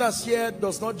 Fathers here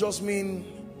does not just mean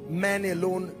men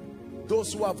alone.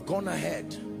 Those who have gone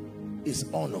ahead is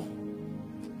honor.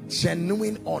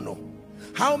 Genuine honor.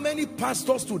 How many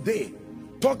pastors today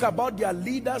talk about their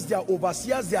leaders, their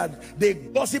overseers, they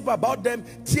gossip about them,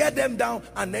 tear them down,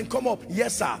 and then come up,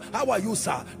 yes sir, how are you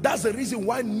sir? That's the reason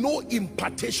why no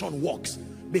impartation works,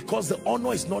 because the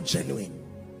honor is not genuine.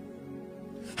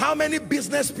 How many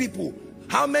business people,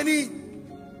 how many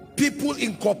people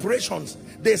in corporations,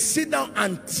 they sit down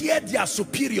and tear their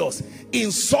superiors,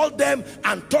 insult them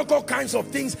and talk all kinds of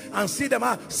things, and see them,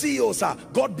 CEO sir,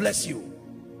 God bless you.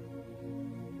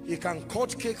 He can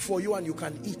cut cake for you and you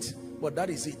can eat, but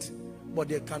that is it. But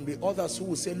there can be others who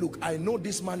will say, look, I know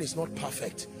this man is not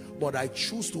perfect, but I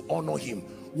choose to honor him.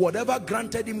 Whatever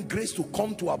granted him grace to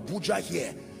come to Abuja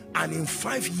here, and in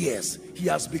 5 years he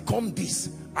has become this,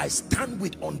 I stand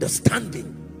with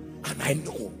understanding and I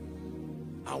know.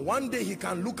 And one day he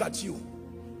can look at you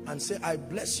and say, I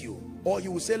bless you. Or he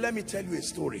will say, let me tell you a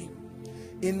story.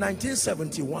 In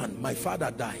 1971 my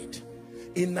father died.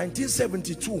 In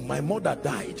 1972 my mother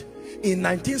died. In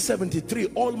 1973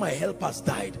 all my helpers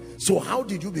died. So how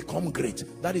did you become great?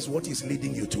 That is what is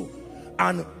leading you to.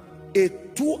 And a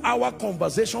 2-hour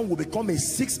conversation will become a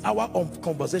 6-hour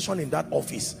conversation in that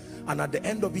office, and at the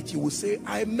end of it you will say,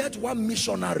 I met one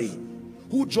missionary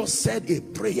who just said a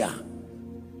prayer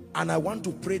and I want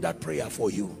to pray that prayer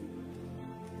for you.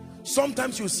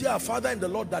 Sometimes you see our father in the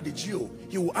Lord, Daddy Gio,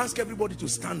 he will ask everybody to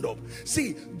stand up.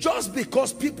 See, just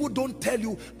because people don't tell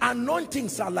you,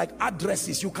 anointings are like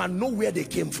addresses, you can know where they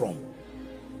came from.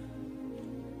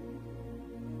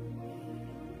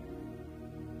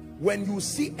 When you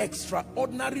see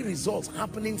extraordinary results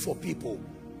happening for people,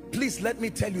 please let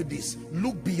me tell you this,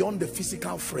 look beyond the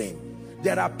physical frame.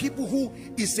 There are people who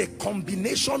is a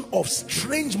combination of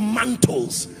strange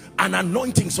mantles and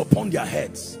anointings upon their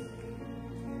heads.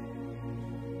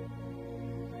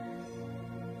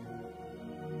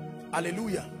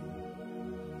 Hallelujah.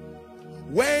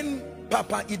 When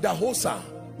Papa Idahosa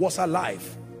was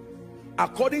alive,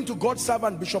 according to God's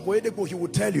servant Bishop Oyedepo, he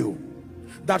would tell you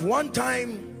that one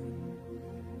time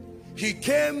he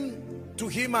came to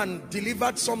him and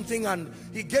delivered something, and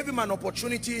he gave him an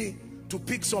opportunity to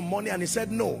pick some money, and he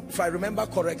said no, if I remember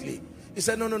correctly. He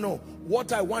said, no,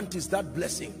 what I want is that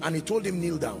blessing. And he told him,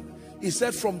 kneel down. He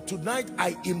said, from tonight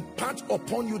I impart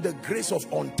upon you the grace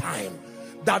of on time,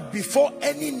 that before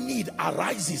any need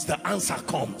arises, the answer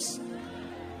comes.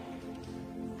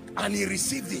 And he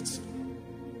received it.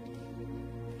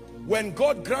 When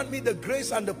God granted me the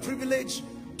grace and the privilege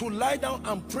to lie down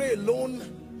and pray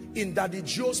alone in Daddy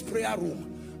Joe's prayer room,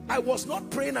 I was not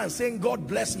praying and saying, God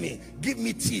bless me, give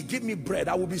me tea, give me bread.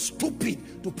 I would be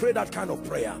stupid to pray that kind of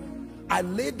prayer. I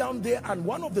lay down there, and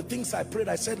one of the things I prayed,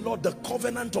 I said, Lord, the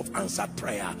covenant of answered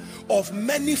prayer of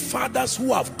many fathers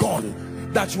who have gone,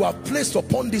 that you have placed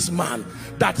upon this man,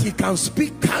 that he can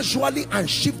speak casually and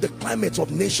shift the climates of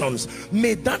nations,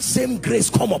 may that same grace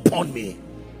come upon me.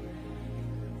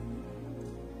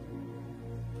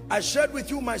 I shared with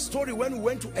you my story when we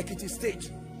went to Ekiti State,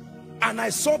 and I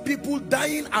saw people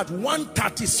dying at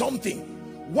 130 something,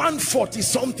 140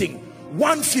 something,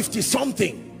 150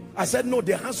 something. I said, no,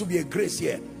 there has to be a grace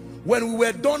here. When we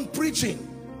were done preaching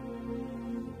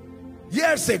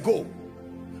years ago,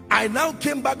 I now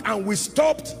came back and we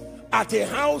stopped at a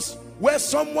house where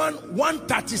someone,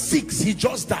 136, he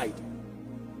just died.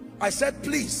 I said,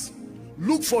 please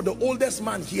look for the oldest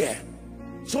man here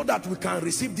so that we can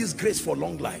receive this grace for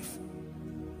long life.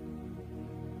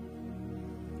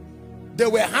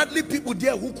 There were hardly people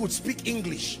there who could speak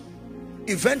English.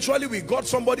 Eventually we got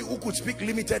somebody who could speak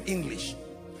limited English,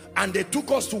 and they took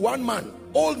us to one man,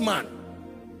 old man,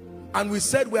 and we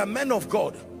said, we are men of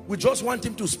God, we just want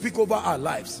him to speak over our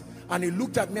lives. And he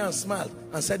looked at me and smiled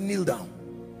and said, kneel down.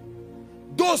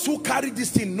 Those who carry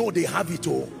this thing know they have it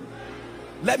all.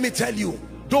 Let me tell you,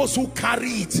 those who carry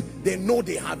it, they know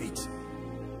they have it.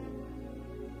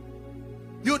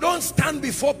 You don't stand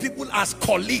before people as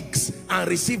colleagues and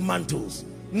receive mantles.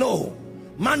 No,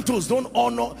 mantles don't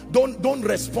honor, don't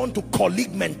respond to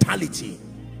colleague mentality.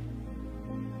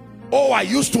 Oh, I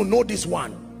used to know this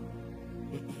one.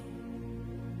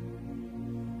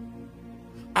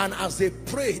 And as they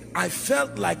prayed, I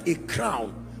felt like a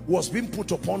crown was being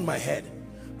put upon my head.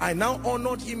 I now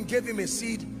honored him, gave him a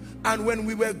seat, and when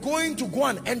we were going to go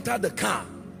and enter the car,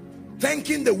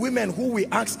 thanking the women who we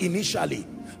asked initially,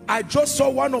 I just saw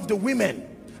one of the women,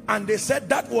 and they said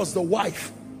that was the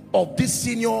wife of this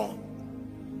senior,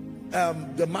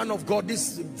 the man of God,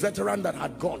 this veteran that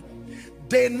had gone.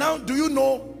 They now, do you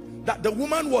know that the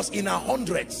woman was in her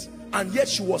hundreds, and yet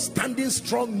she was standing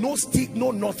strong, no stick,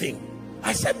 no nothing.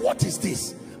 I said, what is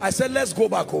this? I said, let's go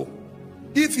back home.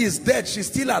 If he's dead, she's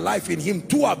still alive in him.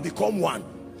 Two have become one.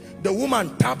 The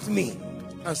woman tapped me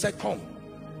and said, come.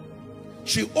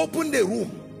 She opened the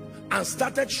room and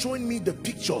started showing me the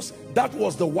pictures. That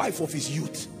was the wife of his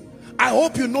youth. I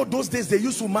hope you know those days they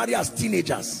used to marry as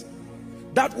teenagers.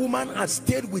 That woman had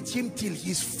stayed with him till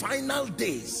his final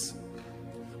days.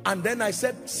 And then I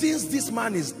said, since this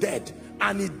man is dead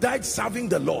and he died serving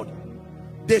the Lord,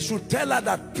 they should tell her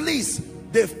that, please,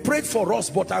 they've prayed for us,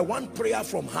 but I want prayer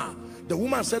from her. The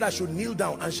woman said I should kneel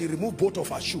down, and she removed both of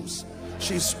her shoes.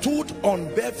 She stood on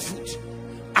barefoot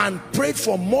and prayed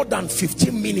for more than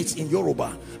 15 minutes in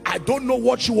Yoruba. I don't know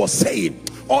what she was saying.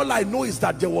 All I know is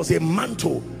that there was a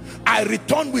mantle. I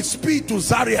returned with speed to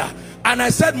Zaria, and I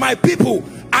said, my people,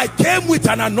 I came with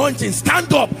an anointing.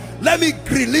 Stand up. Let me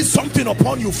release something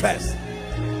upon you first.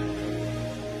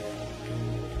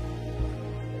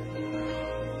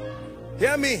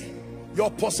 Hear me. Your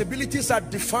possibilities are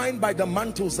defined by the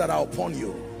mantles that are upon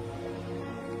you.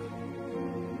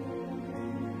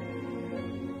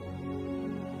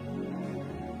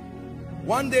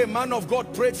 One day a man of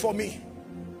God prayed for me,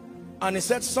 and he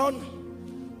said,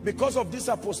 son, because of this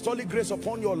apostolic grace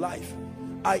upon your life,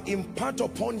 I impart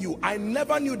upon you, I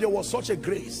never knew there was such a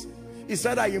grace. He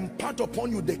said, I impart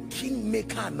upon you the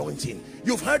kingmaker anointing.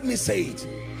 You've heard me say it.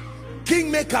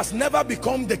 Kingmakers never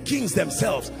become the kings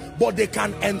themselves, but they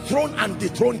can enthrone and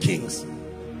dethrone kings.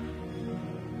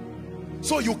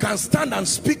 So you can stand and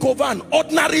speak over an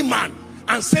ordinary man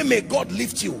and say, may God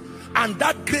lift you, and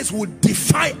that grace will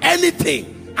defy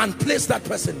anything and place that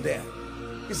person there.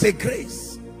 It's a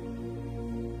grace.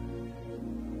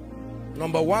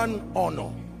 Number one,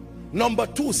 honor. Number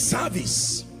two,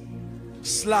 service /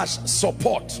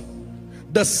 support.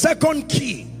 The second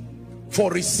key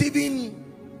for receiving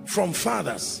from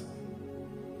fathers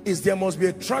is there must be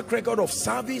a track record of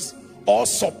service or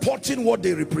supporting what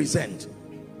they represent.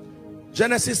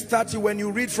 Genesis 30, when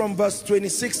you read from verse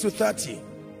 26 to 30.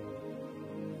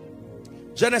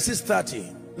 Genesis 30,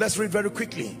 let's read very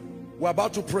quickly. We're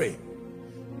about to pray.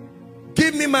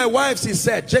 Give me my wives, he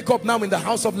said, Jacob now in the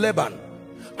house of Laban,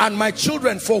 and my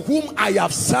children for whom I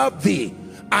have served thee,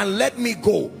 and let me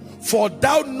go, for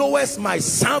thou knowest my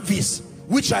service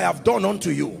which I have done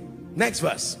unto you. Next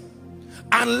verse.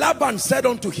 And Laban said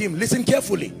unto him, listen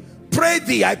carefully, pray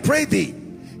thee, I pray thee,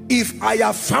 if I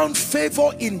have found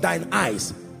favor in thine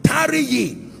eyes, tarry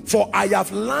ye, for I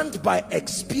have learned by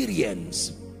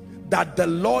experience that the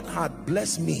Lord had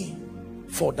blessed me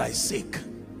for thy sake.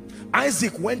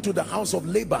 Isaac went to the house of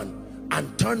Laban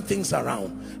and turned things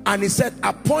around, and he said,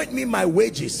 appoint me my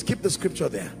wages, keep the scripture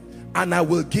there, and I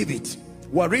will give it.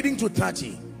 We're reading to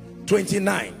 30,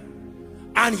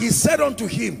 29. And he said unto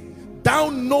him,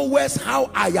 thou knowest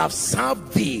how I have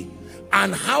served thee,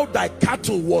 and how thy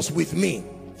cattle was with me.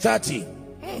 30.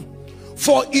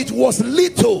 For it was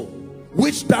little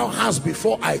which thou hast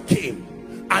before I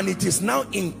came, and it is now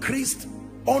increased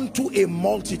unto a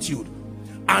multitude.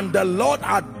 And the Lord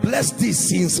had blessed thee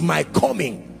since my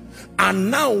coming,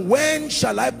 And now when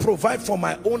shall I provide for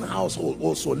my own household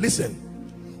also? Listen,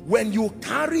 when you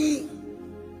carry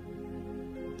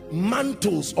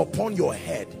mantles upon your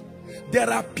head, there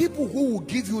are people who will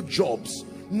give you jobs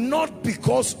not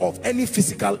because of any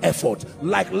physical effort.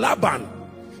 Like Laban,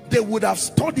 they would have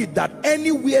studied that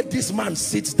anywhere this man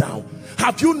sits down.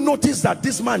 Have you noticed that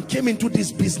this man came into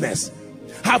this business?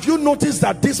 Have you noticed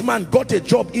that this man got a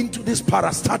job into this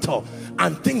parastatal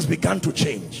and things began to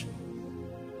change?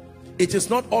 It is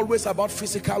not always about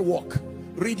physical work.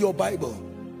 Read your Bible.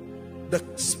 The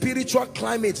spiritual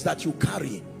climates that you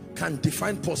carry can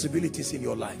define possibilities in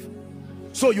your life.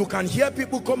 So you can hear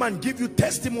people come and give you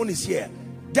testimonies here.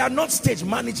 They are not stage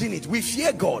managing it. We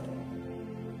fear God.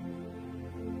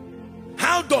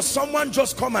 How does someone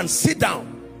just come and sit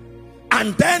down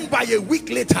and then by a week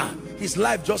later his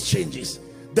life just changes?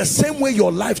 The same way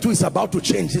your life too is about to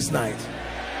change this night.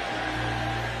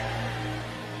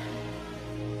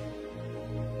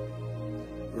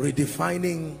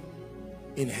 Redefining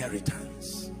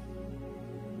inheritance.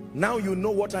 Now you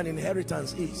know what an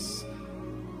inheritance is.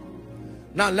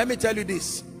 Now let me tell you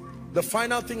this. The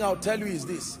final thing I'll tell you is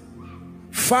this: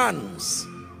 fans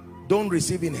don't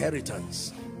receive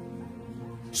inheritance.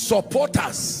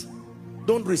 Supporters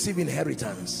don't receive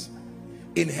inheritance.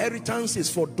 Inheritance is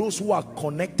for those who are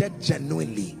connected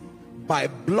genuinely by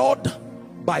blood,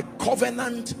 by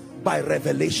covenant, by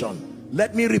revelation.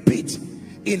 Let me repeat.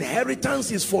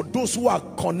 Inheritance is for those who are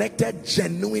connected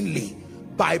genuinely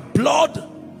by blood,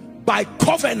 by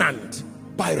covenant,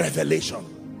 by revelation.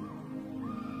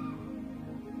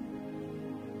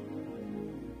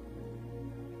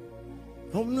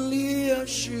 Only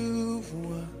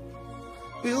Yeshua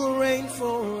will reign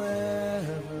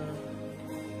forever.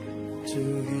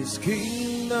 To his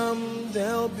kingdom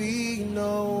there'll be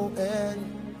no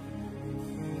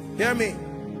end. Hear me.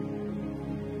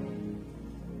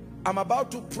 I'm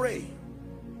about to pray.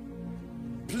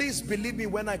 Please believe me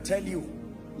when I tell you,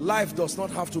 life does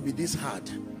not have to be this hard.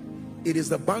 It is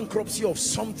the bankruptcy of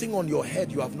something on your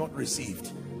head you have not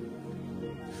received.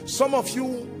 Some of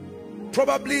you,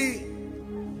 probably,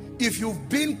 if you've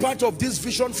been part of this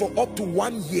vision for up to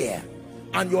 1 year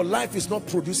and your life is not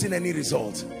producing any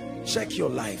results, check your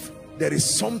life. There is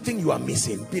something you are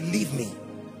missing. Believe me.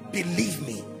 Believe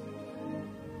me.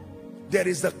 There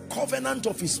is the covenant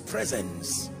of his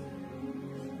presence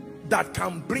that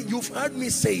can bring. You've heard me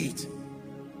say it,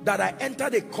 that I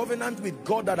entered a covenant with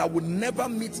God that I would never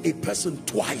meet a person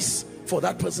twice for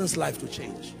that person's life to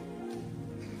change.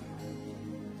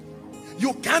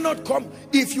 You cannot come.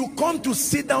 If you come to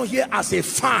sit down here as a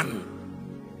fan,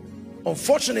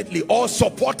 unfortunately, or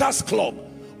supporters club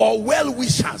or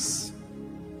well-wishers,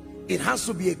 it has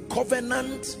to be a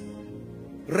covenant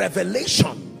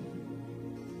revelation.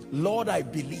 Lord, I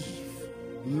believe.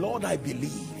 Lord, I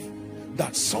believe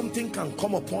that something can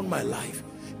come upon my life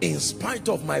in spite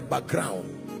of my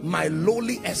background, my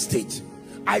lowly estate.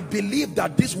 I believe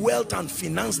that this wealth and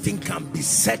finance thing can be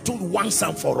settled once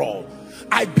and for all.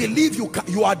 I believe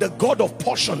you are the God of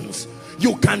portions.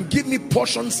 You can give me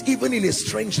portions even in a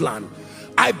strange land.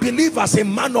 I believe as a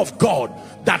man of God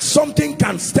that something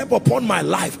can step upon my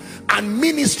life and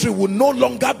ministry will no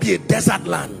longer be a desert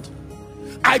land.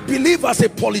 I believe as a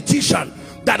politician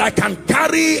that I can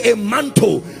carry a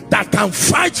mantle that can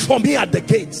fight for me at the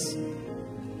gates.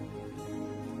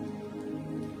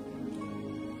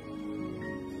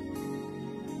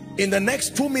 In the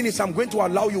next 2 minutes, I'm going to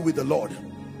allow you with the Lord.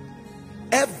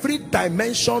 Every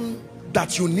dimension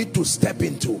that you need to step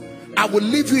into, I will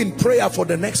leave you in prayer for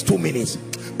the next 2 minutes.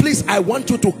 Please, I want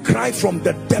you to cry from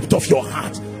the depth of your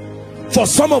heart. For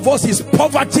some of us, it's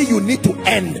poverty you need to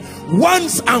end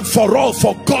once and for all,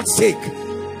 for God's sake.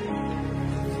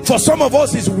 For some of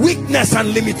us, it's weakness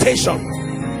and limitation.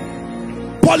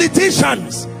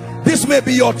 Politicians, this may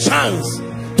be your chance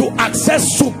to access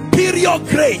superior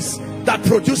grace that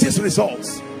produces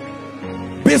results.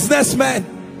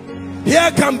 Businessmen,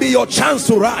 here can be your chance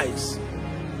to rise.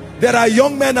 There are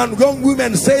young men and young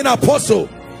women saying, Apostle,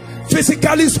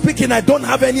 physically speaking, I don't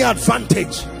have any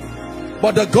advantage,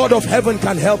 but the God of heaven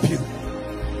can help you.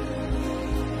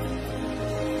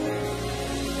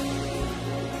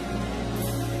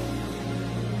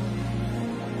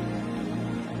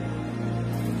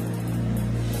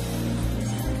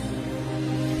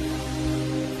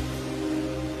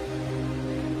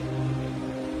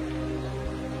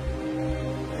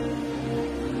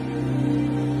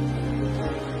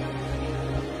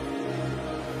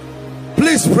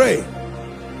 Please pray.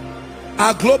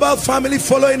 Our global family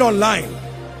following online,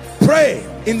 pray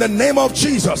in the name of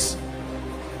Jesus.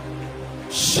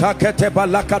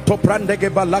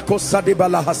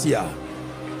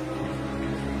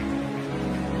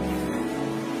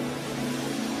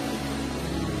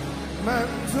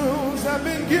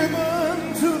 given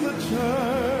to the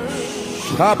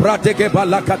church.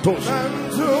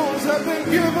 Mantles have been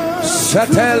given to the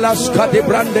church.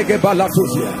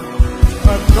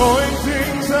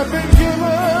 Anointings have been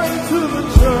given to the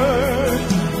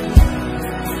church.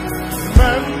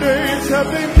 Mandates have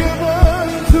been given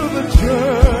to the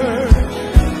church.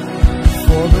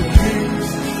 For the kings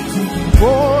to be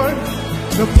born,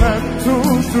 the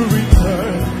mantles to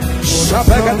return. For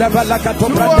the sons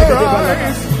to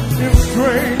arise in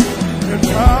strength and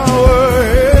power.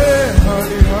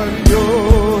 Honey, honey,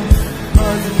 oh,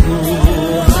 honey, oh,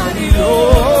 honey, oh,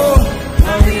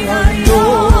 honey, honey, oh.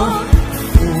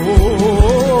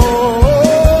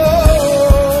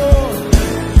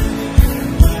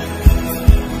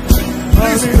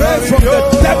 Please pray from the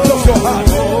depth of your heart.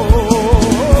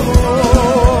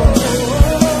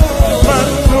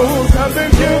 Mantles have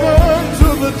been given to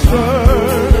the church.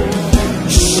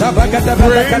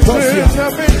 Graces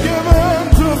have been given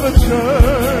to the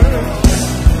church.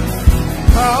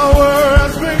 Power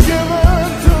has been given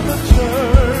to the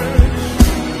church.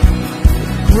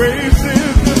 Grace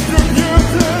is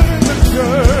distributed in the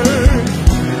church.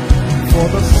 For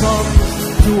the sons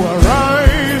to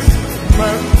arise,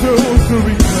 mantles to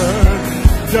return,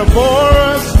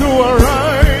 Deborahs to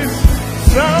arise,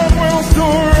 Samuels to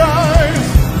arise,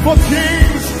 for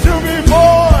kings to be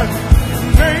born,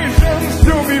 nations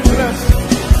to be blessed,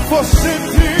 for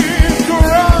cities to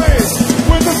rise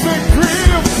with the victory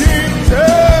of kings.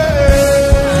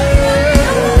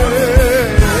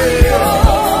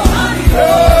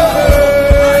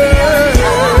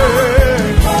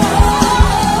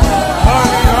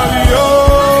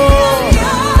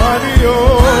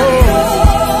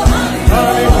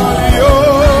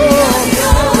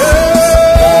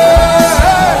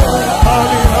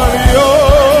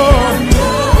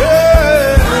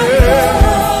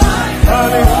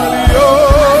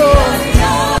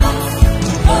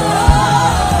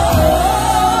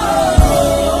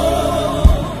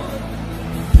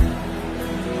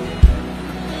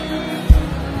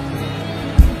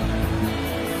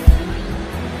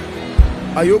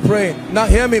 Are you praying? Now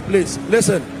hear me, please.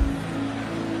 Listen.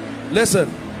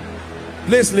 Listen.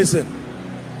 Please listen.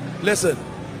 Listen.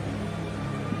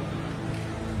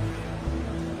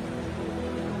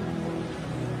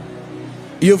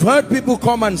 You've heard people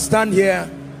come and stand here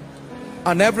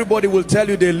and everybody will tell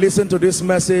you they listen to this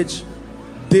message,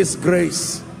 this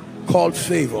grace called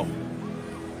favor.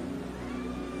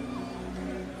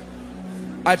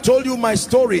 I told you my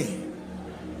story,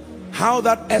 how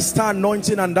that Esther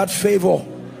anointing and that favor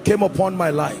came upon my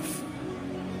life.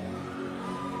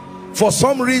 For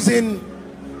some reason,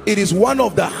 it is one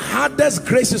of the hardest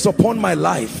graces upon my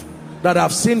life that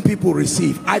I've seen people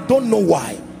receive. I don't know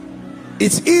why.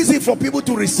 It's easy for people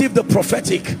to receive the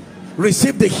prophetic,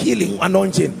 receive the healing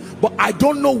anointing, but I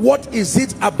don't know what is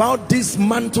it about this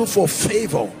mantle for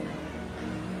favor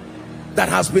that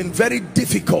has been very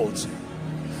difficult.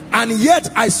 And yet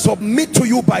I submit to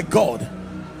you by God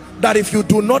that if you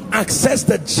do not access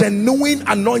the genuine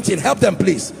anointing, help them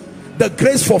please, the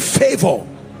grace for favor,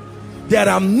 there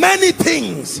are many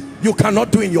things you cannot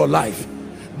do in your life.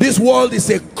 This world is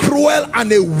a cruel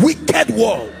and a wicked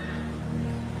world.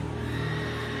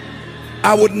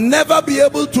 I would never be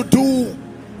able to do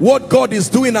what God is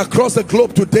doing across the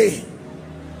globe today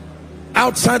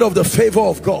outside of the favor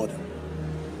of God.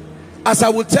 As I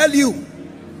will tell you,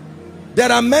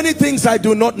 there are many things I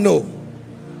do not know.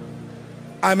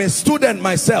 I'm a student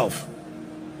myself.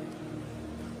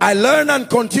 I learn and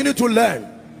continue to learn.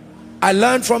 I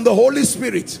learn from the Holy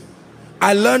Spirit.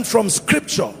 I learn from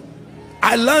scripture.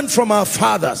 I learn from our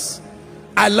fathers.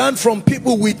 I learn from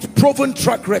people with proven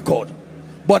track record.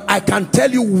 But I can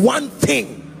tell you one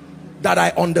thing that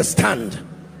I understand.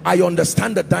 I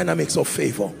understand the dynamics of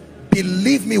favor.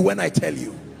 Believe me when I tell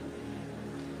you.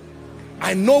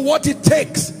 I know what it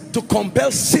takes to compel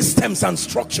systems and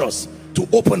structures to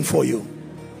open for you.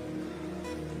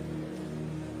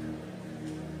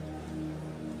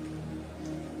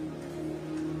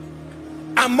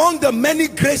 Among the many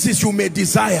graces you may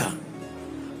desire,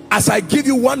 as I give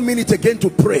you 1 minute again to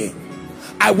pray,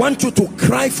 I want you to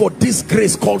cry for this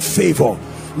grace called favor.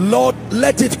 Lord,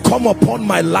 let it come upon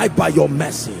my life by your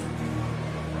mercy.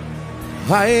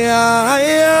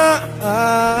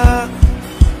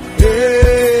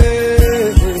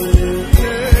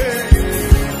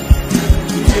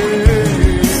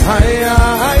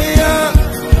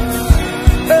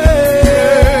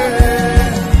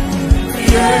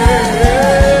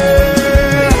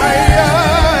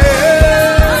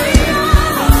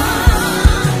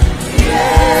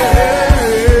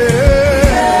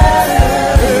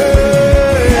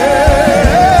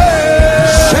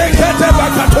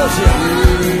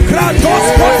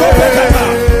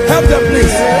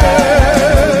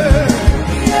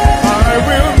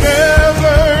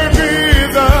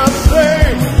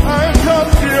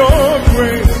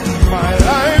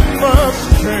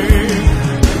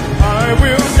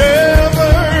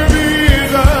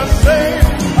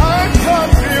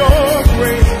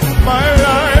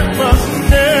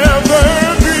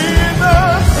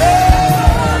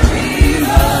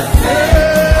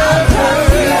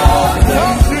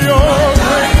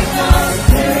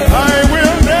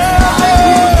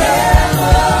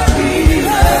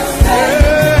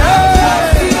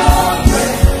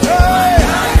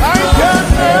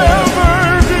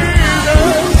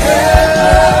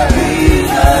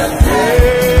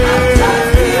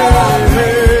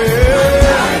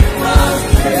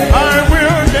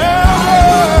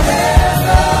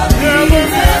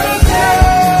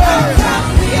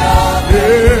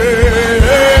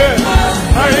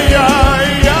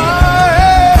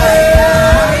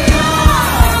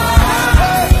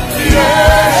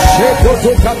 It's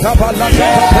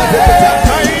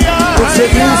a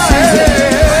new season.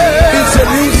 It's a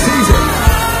new season.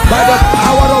 By the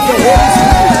power of the Holy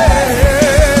Spirit.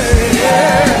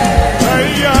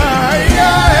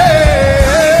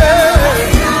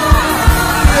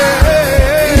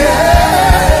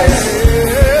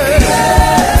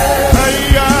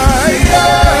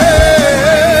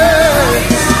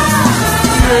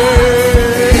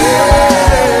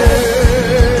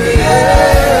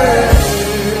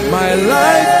 My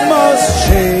life must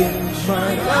change.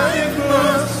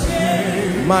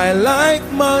 My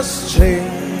life must change.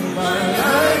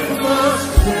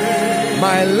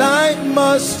 My life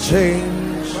must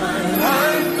change. My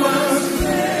life must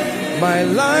change. My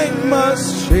life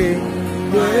must change.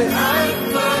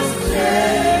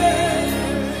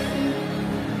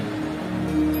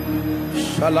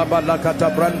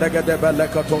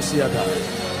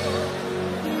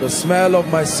 The smell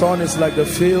of my son is like the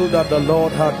field that the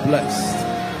Lord had blessed.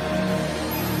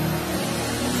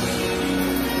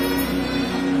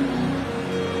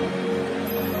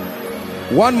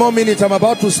 One more minute, I'm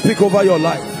about to speak over your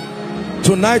life.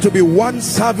 Tonight will be one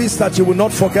service that you will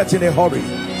not forget in a hurry.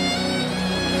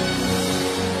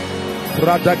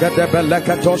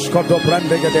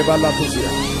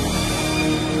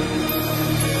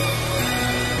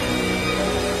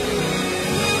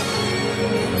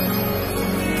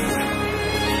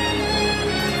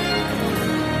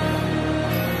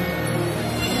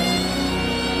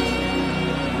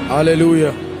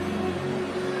 Hallelujah.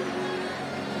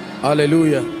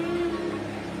 Hallelujah.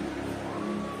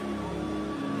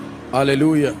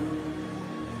 Hallelujah.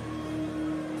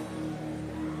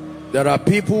 There are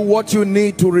people, what you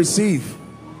need to receive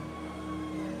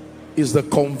is the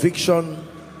conviction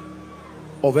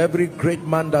of every great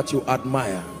man that you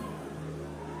admire.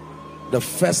 The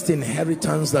first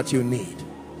inheritance that you need.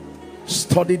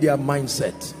 Study their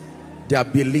mindset, their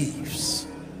beliefs,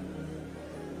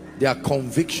 their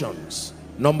convictions.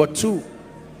 Number two,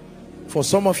 for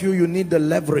some of you, you need the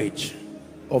leverage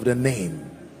of the name.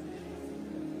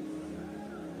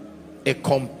 A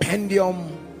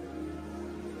compendium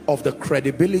of the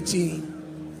credibility,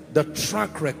 the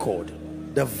track record,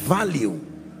 the value,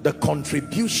 the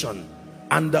contribution,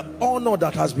 and the honor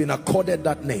that has been accorded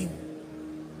that name.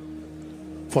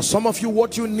 For some of you,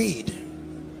 what you need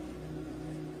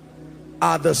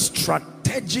are the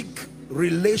strategic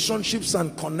relationships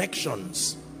and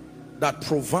connections that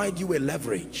provide you a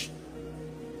leverage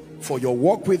for your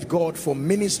work with God, for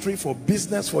ministry, for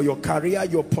business, for your career,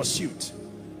 your pursuit.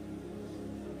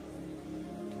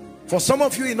 For some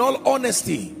of you, in all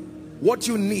honesty, what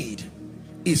you need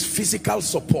is physical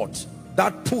support.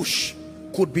 That push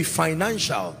could be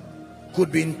financial,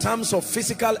 could be in terms of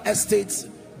physical estates,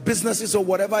 businesses, or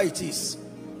whatever it is.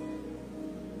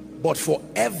 But for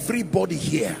everybody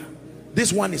here,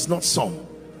 this one is not some.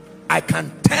 I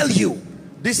can tell you,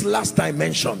 this last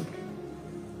dimension,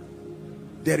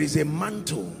 there is a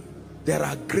mantle, there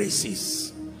are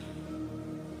graces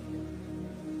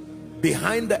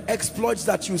behind the exploits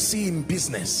that you see in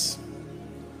business,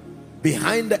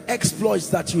 behind the exploits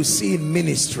that you see in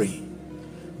ministry,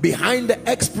 behind the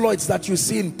exploits that you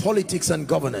see in politics and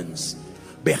governance,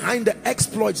 behind the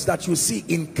exploits that you see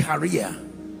in career.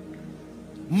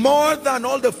 More than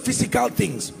all the physical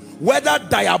things, whether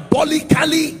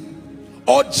diabolically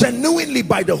or genuinely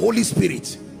by the Holy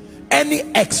Spirit, any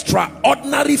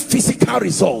extraordinary physical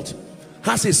result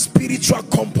has a spiritual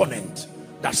component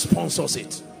that sponsors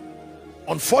it.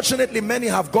 Unfortunately, many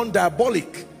have gone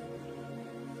diabolic,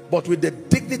 but with the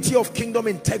dignity of kingdom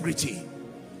integrity,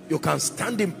 you can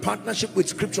stand in partnership with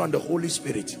Scripture and the Holy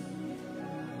Spirit.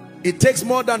 It takes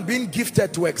more than being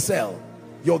gifted to excel.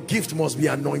 Your gift must be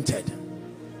anointed.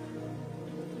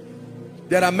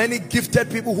 There are many gifted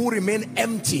people who remain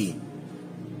empty.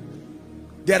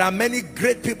 There are many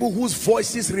great people whose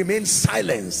voices remain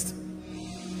silenced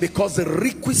because the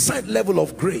requisite level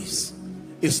of grace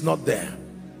is not there.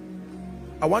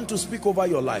 I want to speak over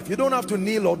your life. You don't have to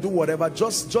kneel or do whatever.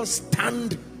 Just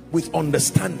stand with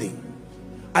understanding.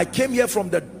 I came here from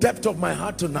the depth of my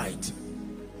heart tonight.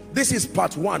 This is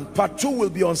part one. Part two will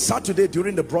be on Saturday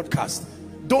during the broadcast.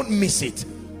 Don't miss it.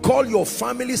 Call your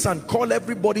families and call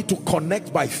everybody to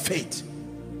connect by faith.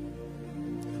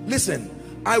 Listen,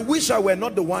 I wish I were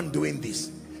not the one doing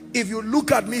this. If you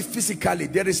look at me physically,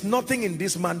 there is nothing in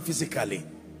this man physically.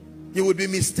 You would be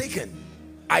mistaken.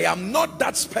 I am not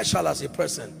that special as a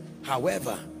person.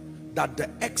 However, that the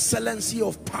excellency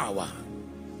of power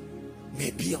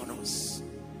may be on us.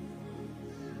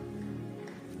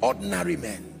 Ordinary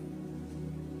men.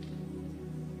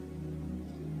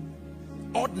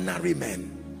 Ordinary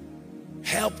men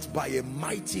helped by a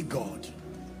mighty God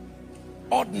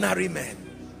ordinary men,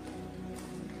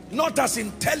 not as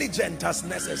intelligent as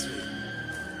necessary,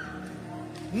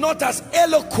 not as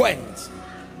eloquent,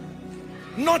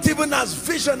 not even as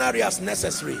visionary as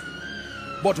necessary.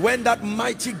 But when that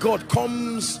mighty God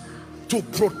comes to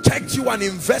protect you and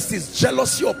invest his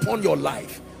jealousy upon your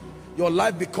life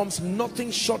becomes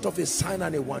nothing short of a sign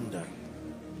and a wonder.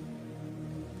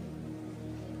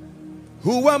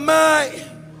 Who am I?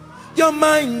 Your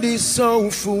mind is so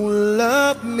full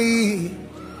of me,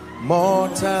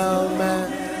 mortal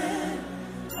man.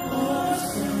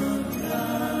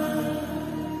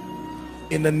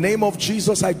 In the name of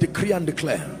Jesus, I decree and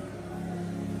declare,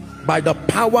 by the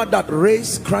power that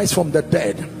raised Christ from the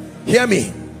dead, hear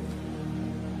me,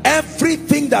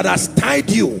 everything that has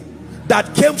tied you,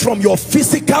 that came from your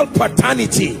physical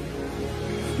paternity,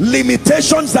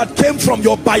 limitations that came from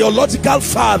your biological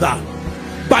father,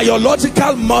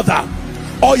 biological mother,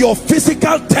 or your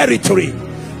physical territory,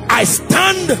 I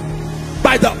stand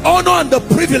by the honor and the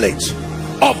privilege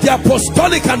of the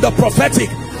apostolic and the prophetic.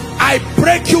 I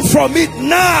break you from it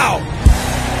now.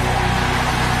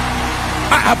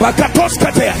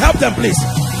 Help them, please.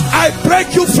 I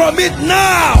break you from it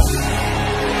now.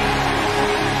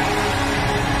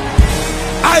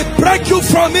 I break you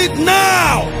from it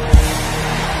now.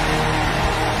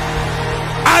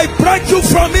 I break you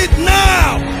from it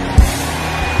now.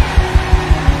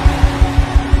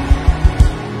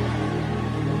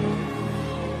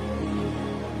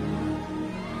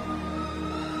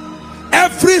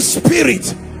 Every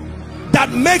spirit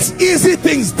that makes easy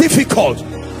things difficult,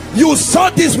 you saw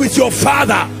this with your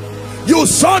father, you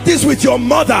saw this with your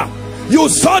mother, you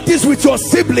saw this with your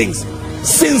siblings.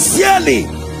 Sincerely,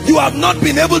 you have not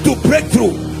been able to break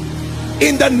through.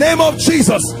 In the name of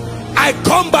Jesus, I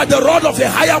come by the rod of the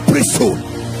higher priesthood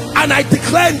and I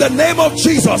declare in the name of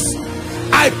Jesus,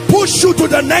 I push you to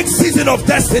the next season of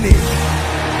destiny.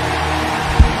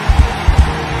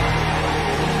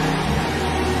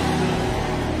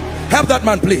 Help that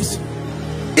man, please.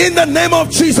 In the name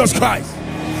of Jesus Christ.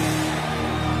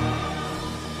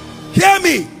 Hear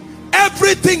me.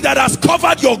 Everything that has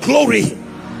covered your glory,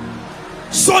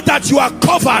 so that you are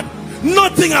covered,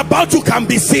 nothing about you can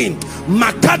be seen.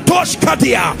 Makatosh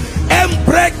Kadia,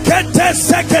 Embrekete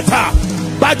Seketa,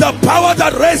 by the power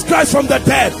that raised Christ from the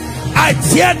dead, I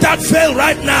tear that veil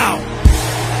right now.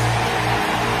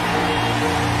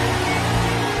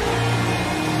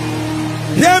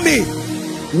 Hear me.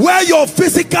 Where your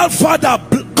physical father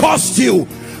cursed you,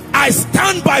 I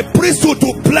stand by priesthood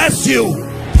to bless you.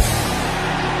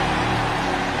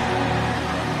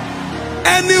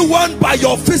 Anyone by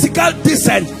your physical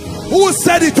descent who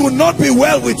said it will not be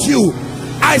well with you,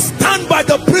 I stand by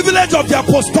the privilege of the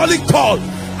apostolic call.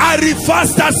 I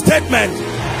reverse that statement.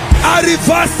 I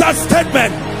reverse that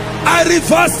statement. I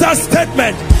reverse that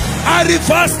statement. I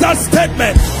reverse that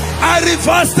statement. I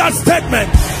reverse that statement.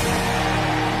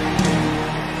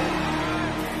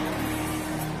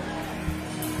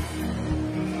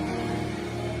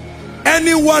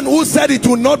 Anyone who said it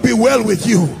will not be well with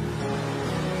you,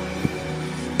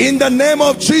 in the name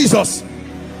of Jesus,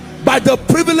 by the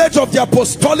privilege of the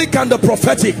apostolic and the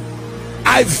prophetic,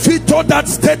 I veto that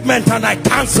statement and I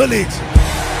cancel it.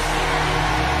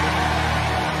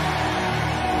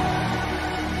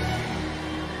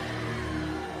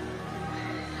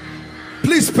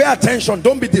 Please pay attention,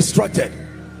 don't be distracted.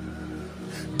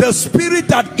 The spirit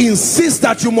that insists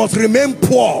that you must remain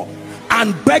poor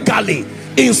and beggarly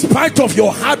in spite of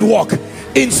your hard work,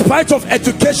 in spite of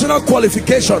educational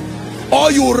qualification, or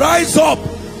you rise up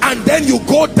and then you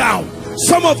go down.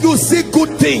 Some of you see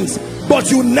good things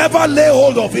but you never lay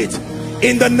hold of it.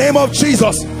 In the name of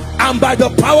Jesus and by the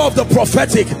power of the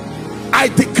prophetic, I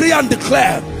decree and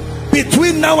declare,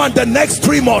 between now and the next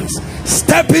 3 months,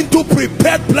 step into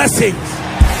prepared blessings.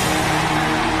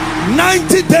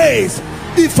 90 days,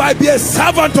 if I be a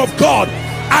servant of God,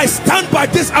 I stand by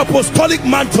this apostolic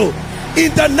mantle.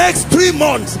 In the next 3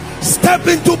 months, step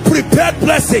into prepared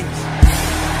blessings.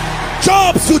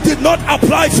 Jobs you did not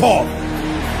apply for,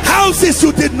 houses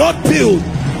you did not build,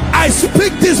 I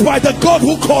speak this by the God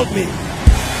who called me.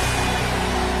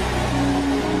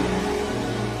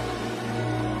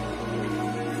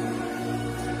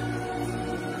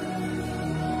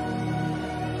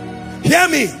 Hear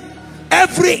me.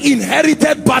 Every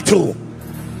inherited battle,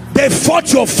 they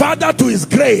fought your father to his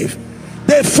grave,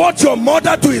 they fought your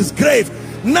mother to his grave,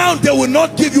 now they will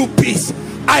not give you peace.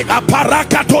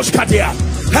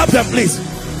 Help them, please.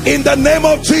 In the name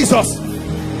of Jesus,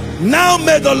 now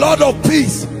may the Lord of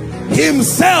peace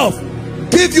himself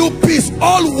give you peace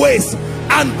always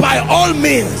and by all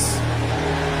means.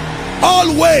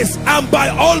 Always and by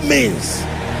all means.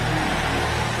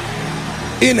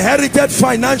 Inherited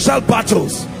financial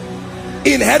battles,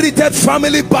 inherited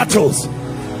family battles,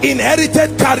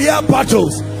 inherited career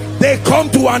battles, they come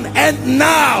to an end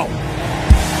now.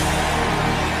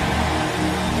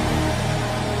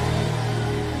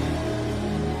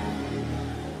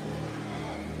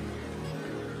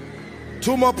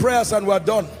 Two more prayers and we're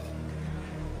done.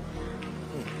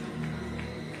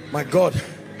 My God,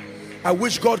 I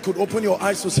wish God could open your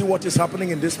eyes to see what is happening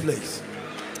in this place.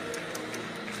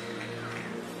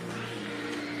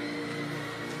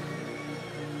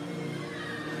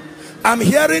 I'm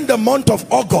hearing the month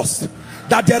of August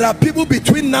that there are people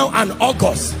between now and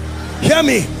August. Hear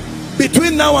me.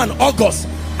 Between now and August,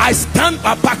 I stand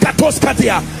at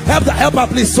Pakatoskatia. Help her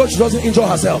please so she doesn't injure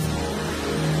herself.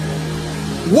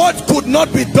 What could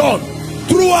not be done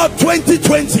throughout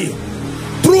 2020,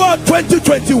 throughout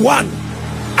 2021,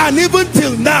 and even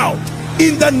till now,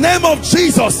 in the name of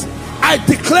Jesus, I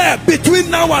declare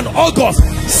between now and August,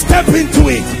 step into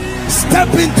it, step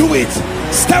into it,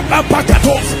 step up,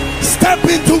 Pakatos, step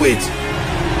into it.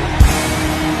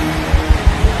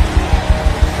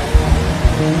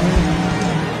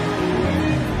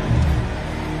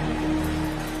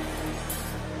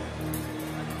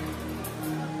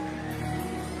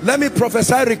 Let me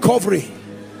prophesy recovery.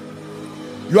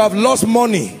 You have lost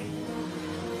money,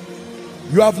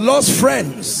 you have lost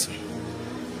friends,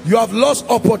 you have lost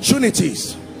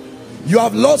opportunities, you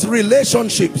have lost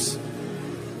relationships,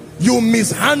 you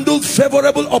mishandled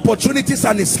favorable opportunities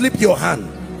and it slipped your hand.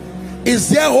 Is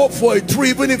there hope for a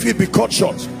tree even if it be cut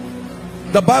short?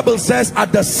 The Bible says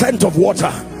at the scent of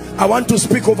water. I want to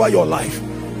speak over your life.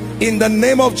 In the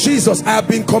name of Jesus, I have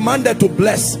been commanded to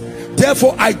bless.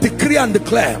 Therefore I decree and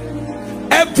declare,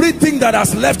 everything that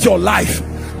has left your life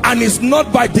and is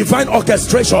not by divine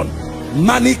orchestration,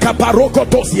 Manika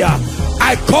Parokotosia,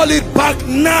 I call it back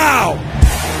now.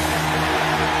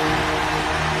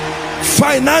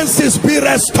 Finances be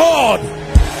restored,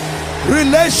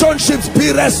 relationships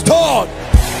be restored,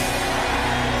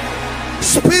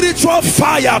 spiritual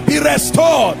fire be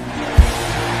restored.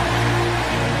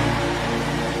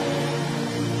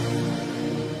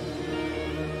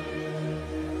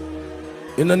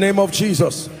 In the name of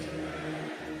Jesus,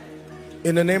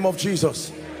 in the name of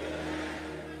Jesus,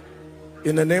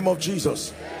 in the name of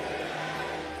Jesus.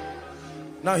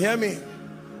 Now hear me.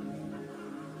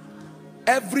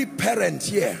 Every parent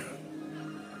here,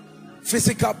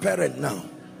 physical parent now,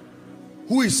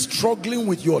 who is struggling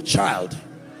with your child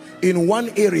in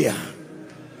one area,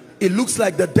 it looks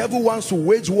like the devil wants to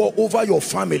wage war over your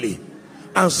family,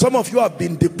 and some of you have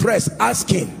been depressed,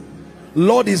 asking,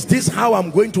 Lord, is this how I'm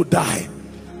going to die?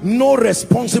 No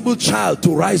responsible child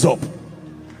to rise up.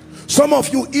 Some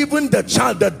of you, even the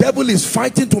child, the devil is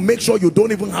fighting to make sure you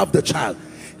don't even have the child.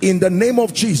 In the name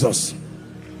of Jesus,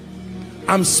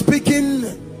 I'm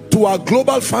speaking to our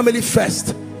global family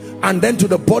first and then to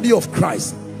the body of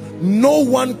Christ. No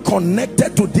one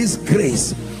connected to this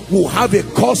grace will have a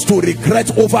cause to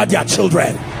regret over their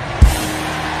children.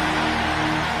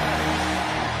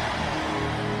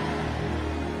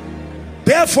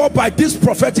 Therefore, by this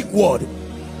prophetic word,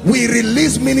 we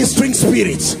release ministering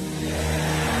spirits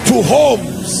to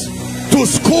homes, to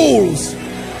schools,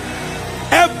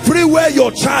 everywhere your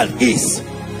child is.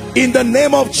 In the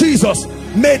name of Jesus,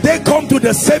 may they come to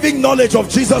the saving knowledge of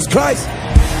Jesus Christ.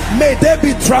 May they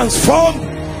be transformed.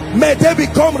 May they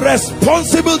become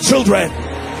responsible children.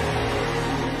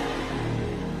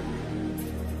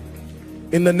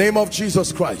 In the name of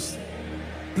Jesus Christ.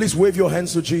 Please wave your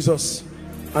hands to Jesus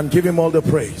and give him all the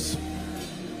praise.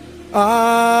 Amen.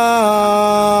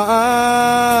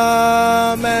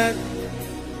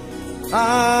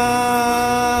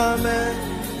 Amen.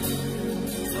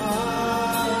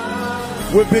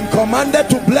 Amen. We've been commanded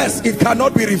to bless. It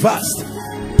cannot be reversed.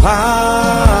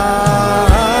 Amen.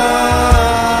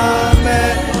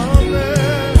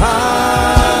 Amen.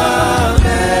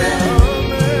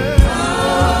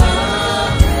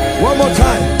 One more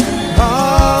time.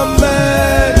 Amen.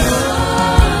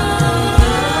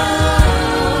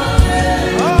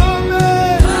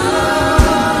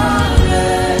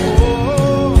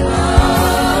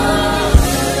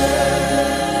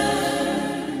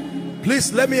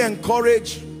 Please let me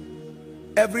encourage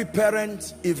every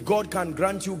parent, if God can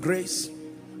grant you grace.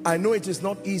 I know it is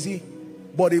not easy,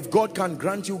 but if God can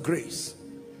grant you grace,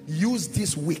 use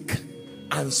this week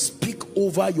and speak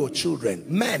over your children.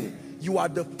 Men, you are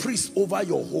the priest over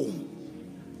your home.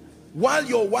 While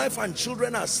your wife and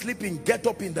children are sleeping, get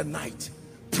up in the night,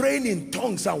 praying in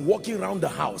tongues and walking around the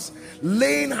house,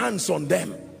 laying hands on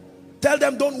them. Tell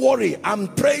them, don't worry, I'm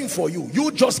praying for you.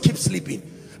 You just keep sleeping.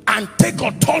 And take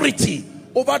authority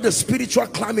over the spiritual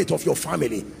climate of your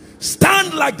family.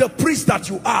 Stand like the priest that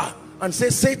you are and say,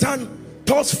 Satan,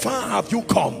 thus far have you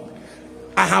come.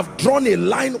 I have drawn a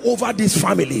line over this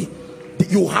family.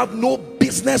 You have no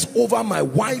business over my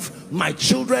wife, my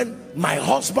children, my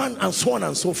husband, and so on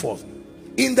and so forth.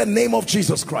 In the name of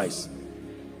Jesus Christ.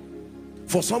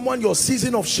 For someone, your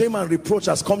season of shame and reproach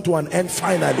has come to an end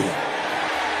finally.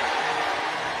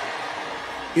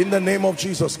 In the name of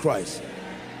Jesus Christ.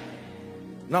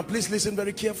 Now please listen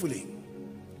very carefully.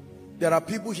 There are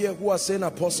people here who are saying,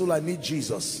 Apostle, I need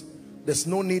Jesus. There's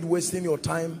no need wasting your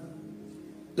time.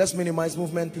 Let's minimize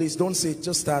movement, please. Don't sit,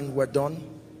 just stand. We're done.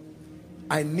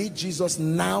 I need Jesus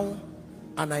now,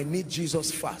 and I need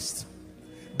Jesus fast.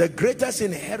 The greatest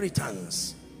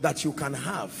inheritance that you can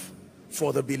have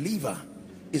for the believer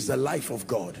is the life of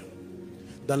God.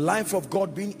 The life of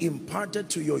God being imparted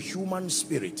to your human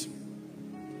spirit.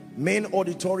 Main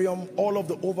auditorium, all of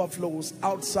the overflows,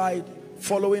 outside,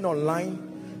 following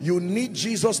online. You need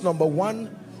Jesus, number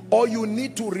one, or you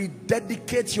need to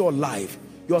rededicate your life.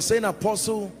 You're saying,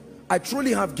 Apostle, I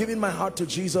truly have given my heart to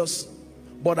Jesus,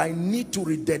 but I need to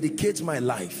rededicate my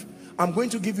life. I'm going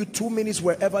to give you 2 minutes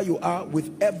wherever you are,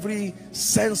 with every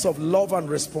sense of love and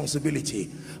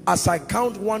responsibility. As I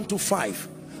count 1 to 5,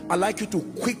 I'd like you to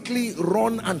quickly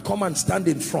run and come and stand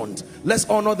in front. Let's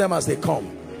honor them as they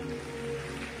come.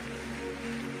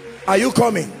 Are you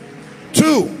coming?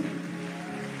 2.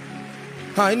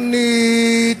 I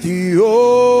need thee,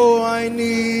 oh, I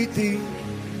need thee.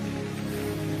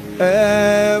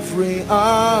 Every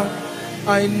hour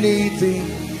I need thee.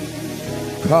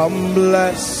 Come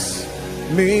bless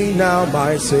me now,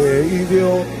 my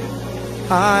Savior.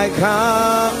 I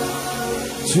come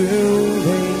to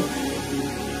thee.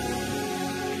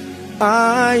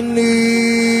 I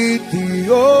need thee,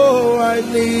 oh, I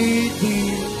need thee.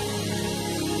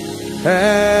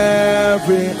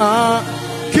 Every hour.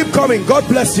 Keep coming. God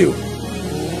bless you.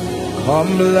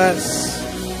 Come bless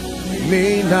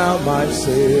me now, my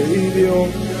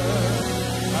Savior.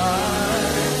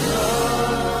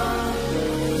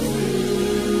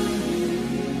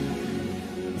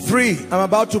 3, I'm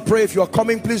about to pray. If you are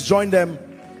coming, please join them.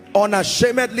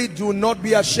 Unashamedly, do not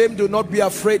be ashamed, do not be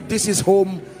afraid. This is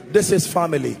home, this is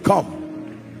family. Come.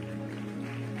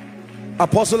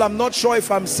 Apostle, I'm not sure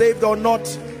if I'm saved or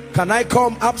not. Can I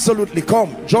come? Absolutely,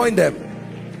 come. Join them.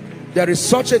 There is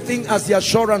such a thing as the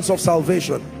assurance of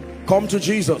salvation. Come to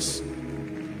Jesus.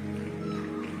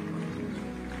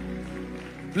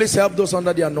 Please help those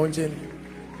under the anointing.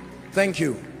 Thank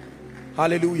you.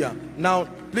 Hallelujah. Now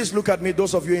please look at me,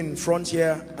 those of you in front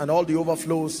here and all the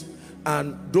overflows,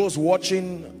 and those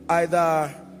watching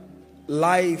either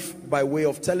live by way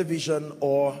of television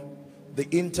or the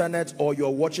internet, or you're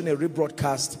watching a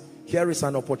rebroadcast. Here is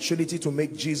an opportunity to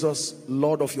make Jesus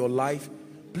Lord of your life.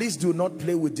 Please do not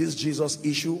play with this Jesus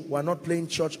issue. We're not playing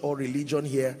church or religion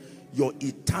here. Your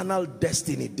eternal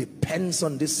destiny depends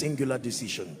on this singular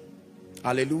decision.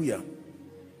 Hallelujah.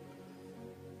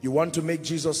 You want to make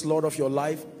Jesus Lord of your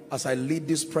life? As I lead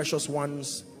these precious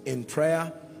ones in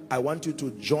prayer, I want you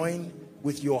to join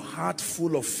with your heart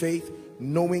full of faith,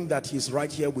 knowing that he's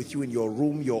right here with you in your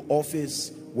room, your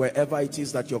office, wherever it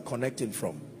is that you're connecting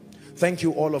from. Thank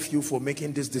you, all of you, for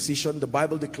making this decision. The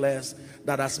Bible declares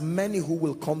that as many who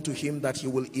will come to him, that he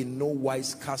will in no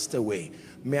wise cast away.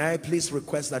 May I please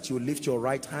request that you lift your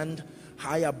right hand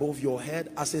high above your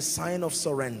head as a sign of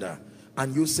surrender,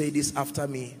 and you say this after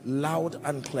me loud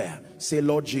and clear. Say,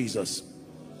 Lord Jesus,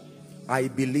 I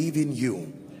believe in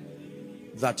you,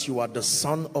 that you are the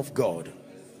Son of God.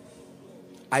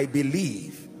 I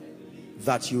believe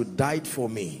that you died for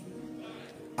me.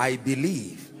 I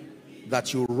believe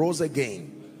that you rose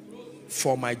again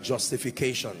for my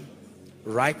justification.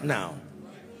 Right now,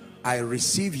 I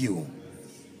receive you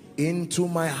into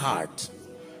my heart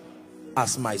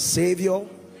as my Savior,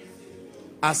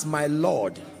 as my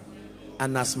Lord,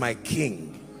 and as my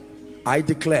King. I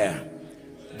declare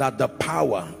that the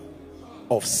power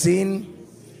of sin,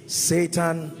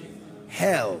 Satan,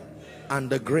 hell, and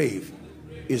the grave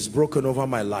is broken over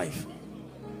my life.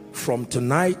 From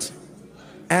tonight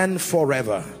and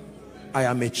forever, I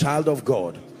am a child of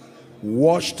God,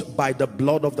 washed by the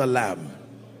blood of the Lamb.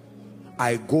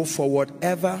 I go forward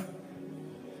ever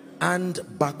and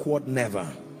backward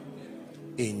never.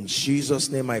 In Jesus'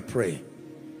 name I pray.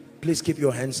 Please keep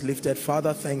your hands lifted.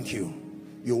 Father, thank you.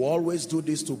 You always do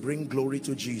this to bring glory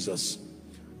to Jesus.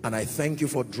 And I thank you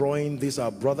for drawing these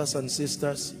our brothers and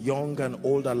sisters, young and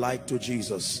old alike, to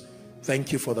Jesus.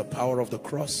 Thank you for the power of the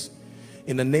cross.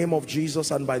 In the name of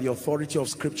Jesus and by the authority of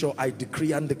Scripture, I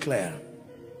decree and declare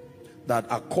that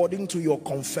according to your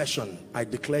confession, I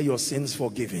declare your sins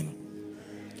forgiven.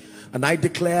 And I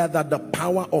declare that the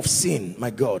power of sin, my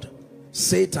God,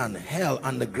 Satan, hell,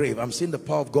 and the grave, I'm seeing the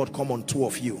power of God come on two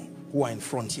of you who are in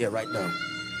front here right now.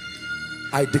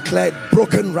 I declare it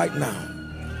broken right now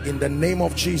in the name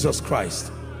of Jesus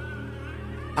Christ.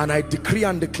 And I decree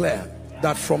and declare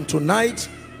that from tonight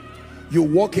you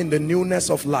walk in the newness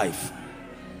of life.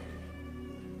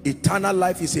 Eternal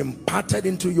life is imparted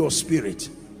into your spirit.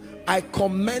 I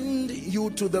commend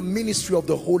you to the ministry of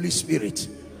the Holy Spirit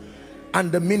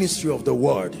and the ministry of the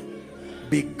word.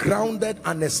 Be grounded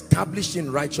and established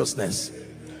in righteousness.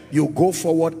 You go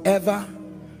forward ever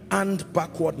and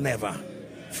backward never.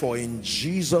 For in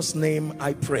Jesus' name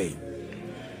I pray.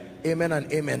 Amen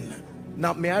and amen.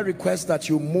 Now may I request that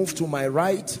you move to my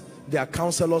right. There are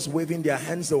counselors waving their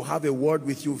hands. They'll have a word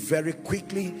with you very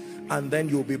quickly, and then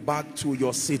you'll be back to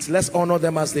your seats. Let's honor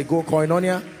them as they go.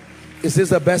 Koinonia, is this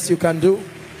the best you can do?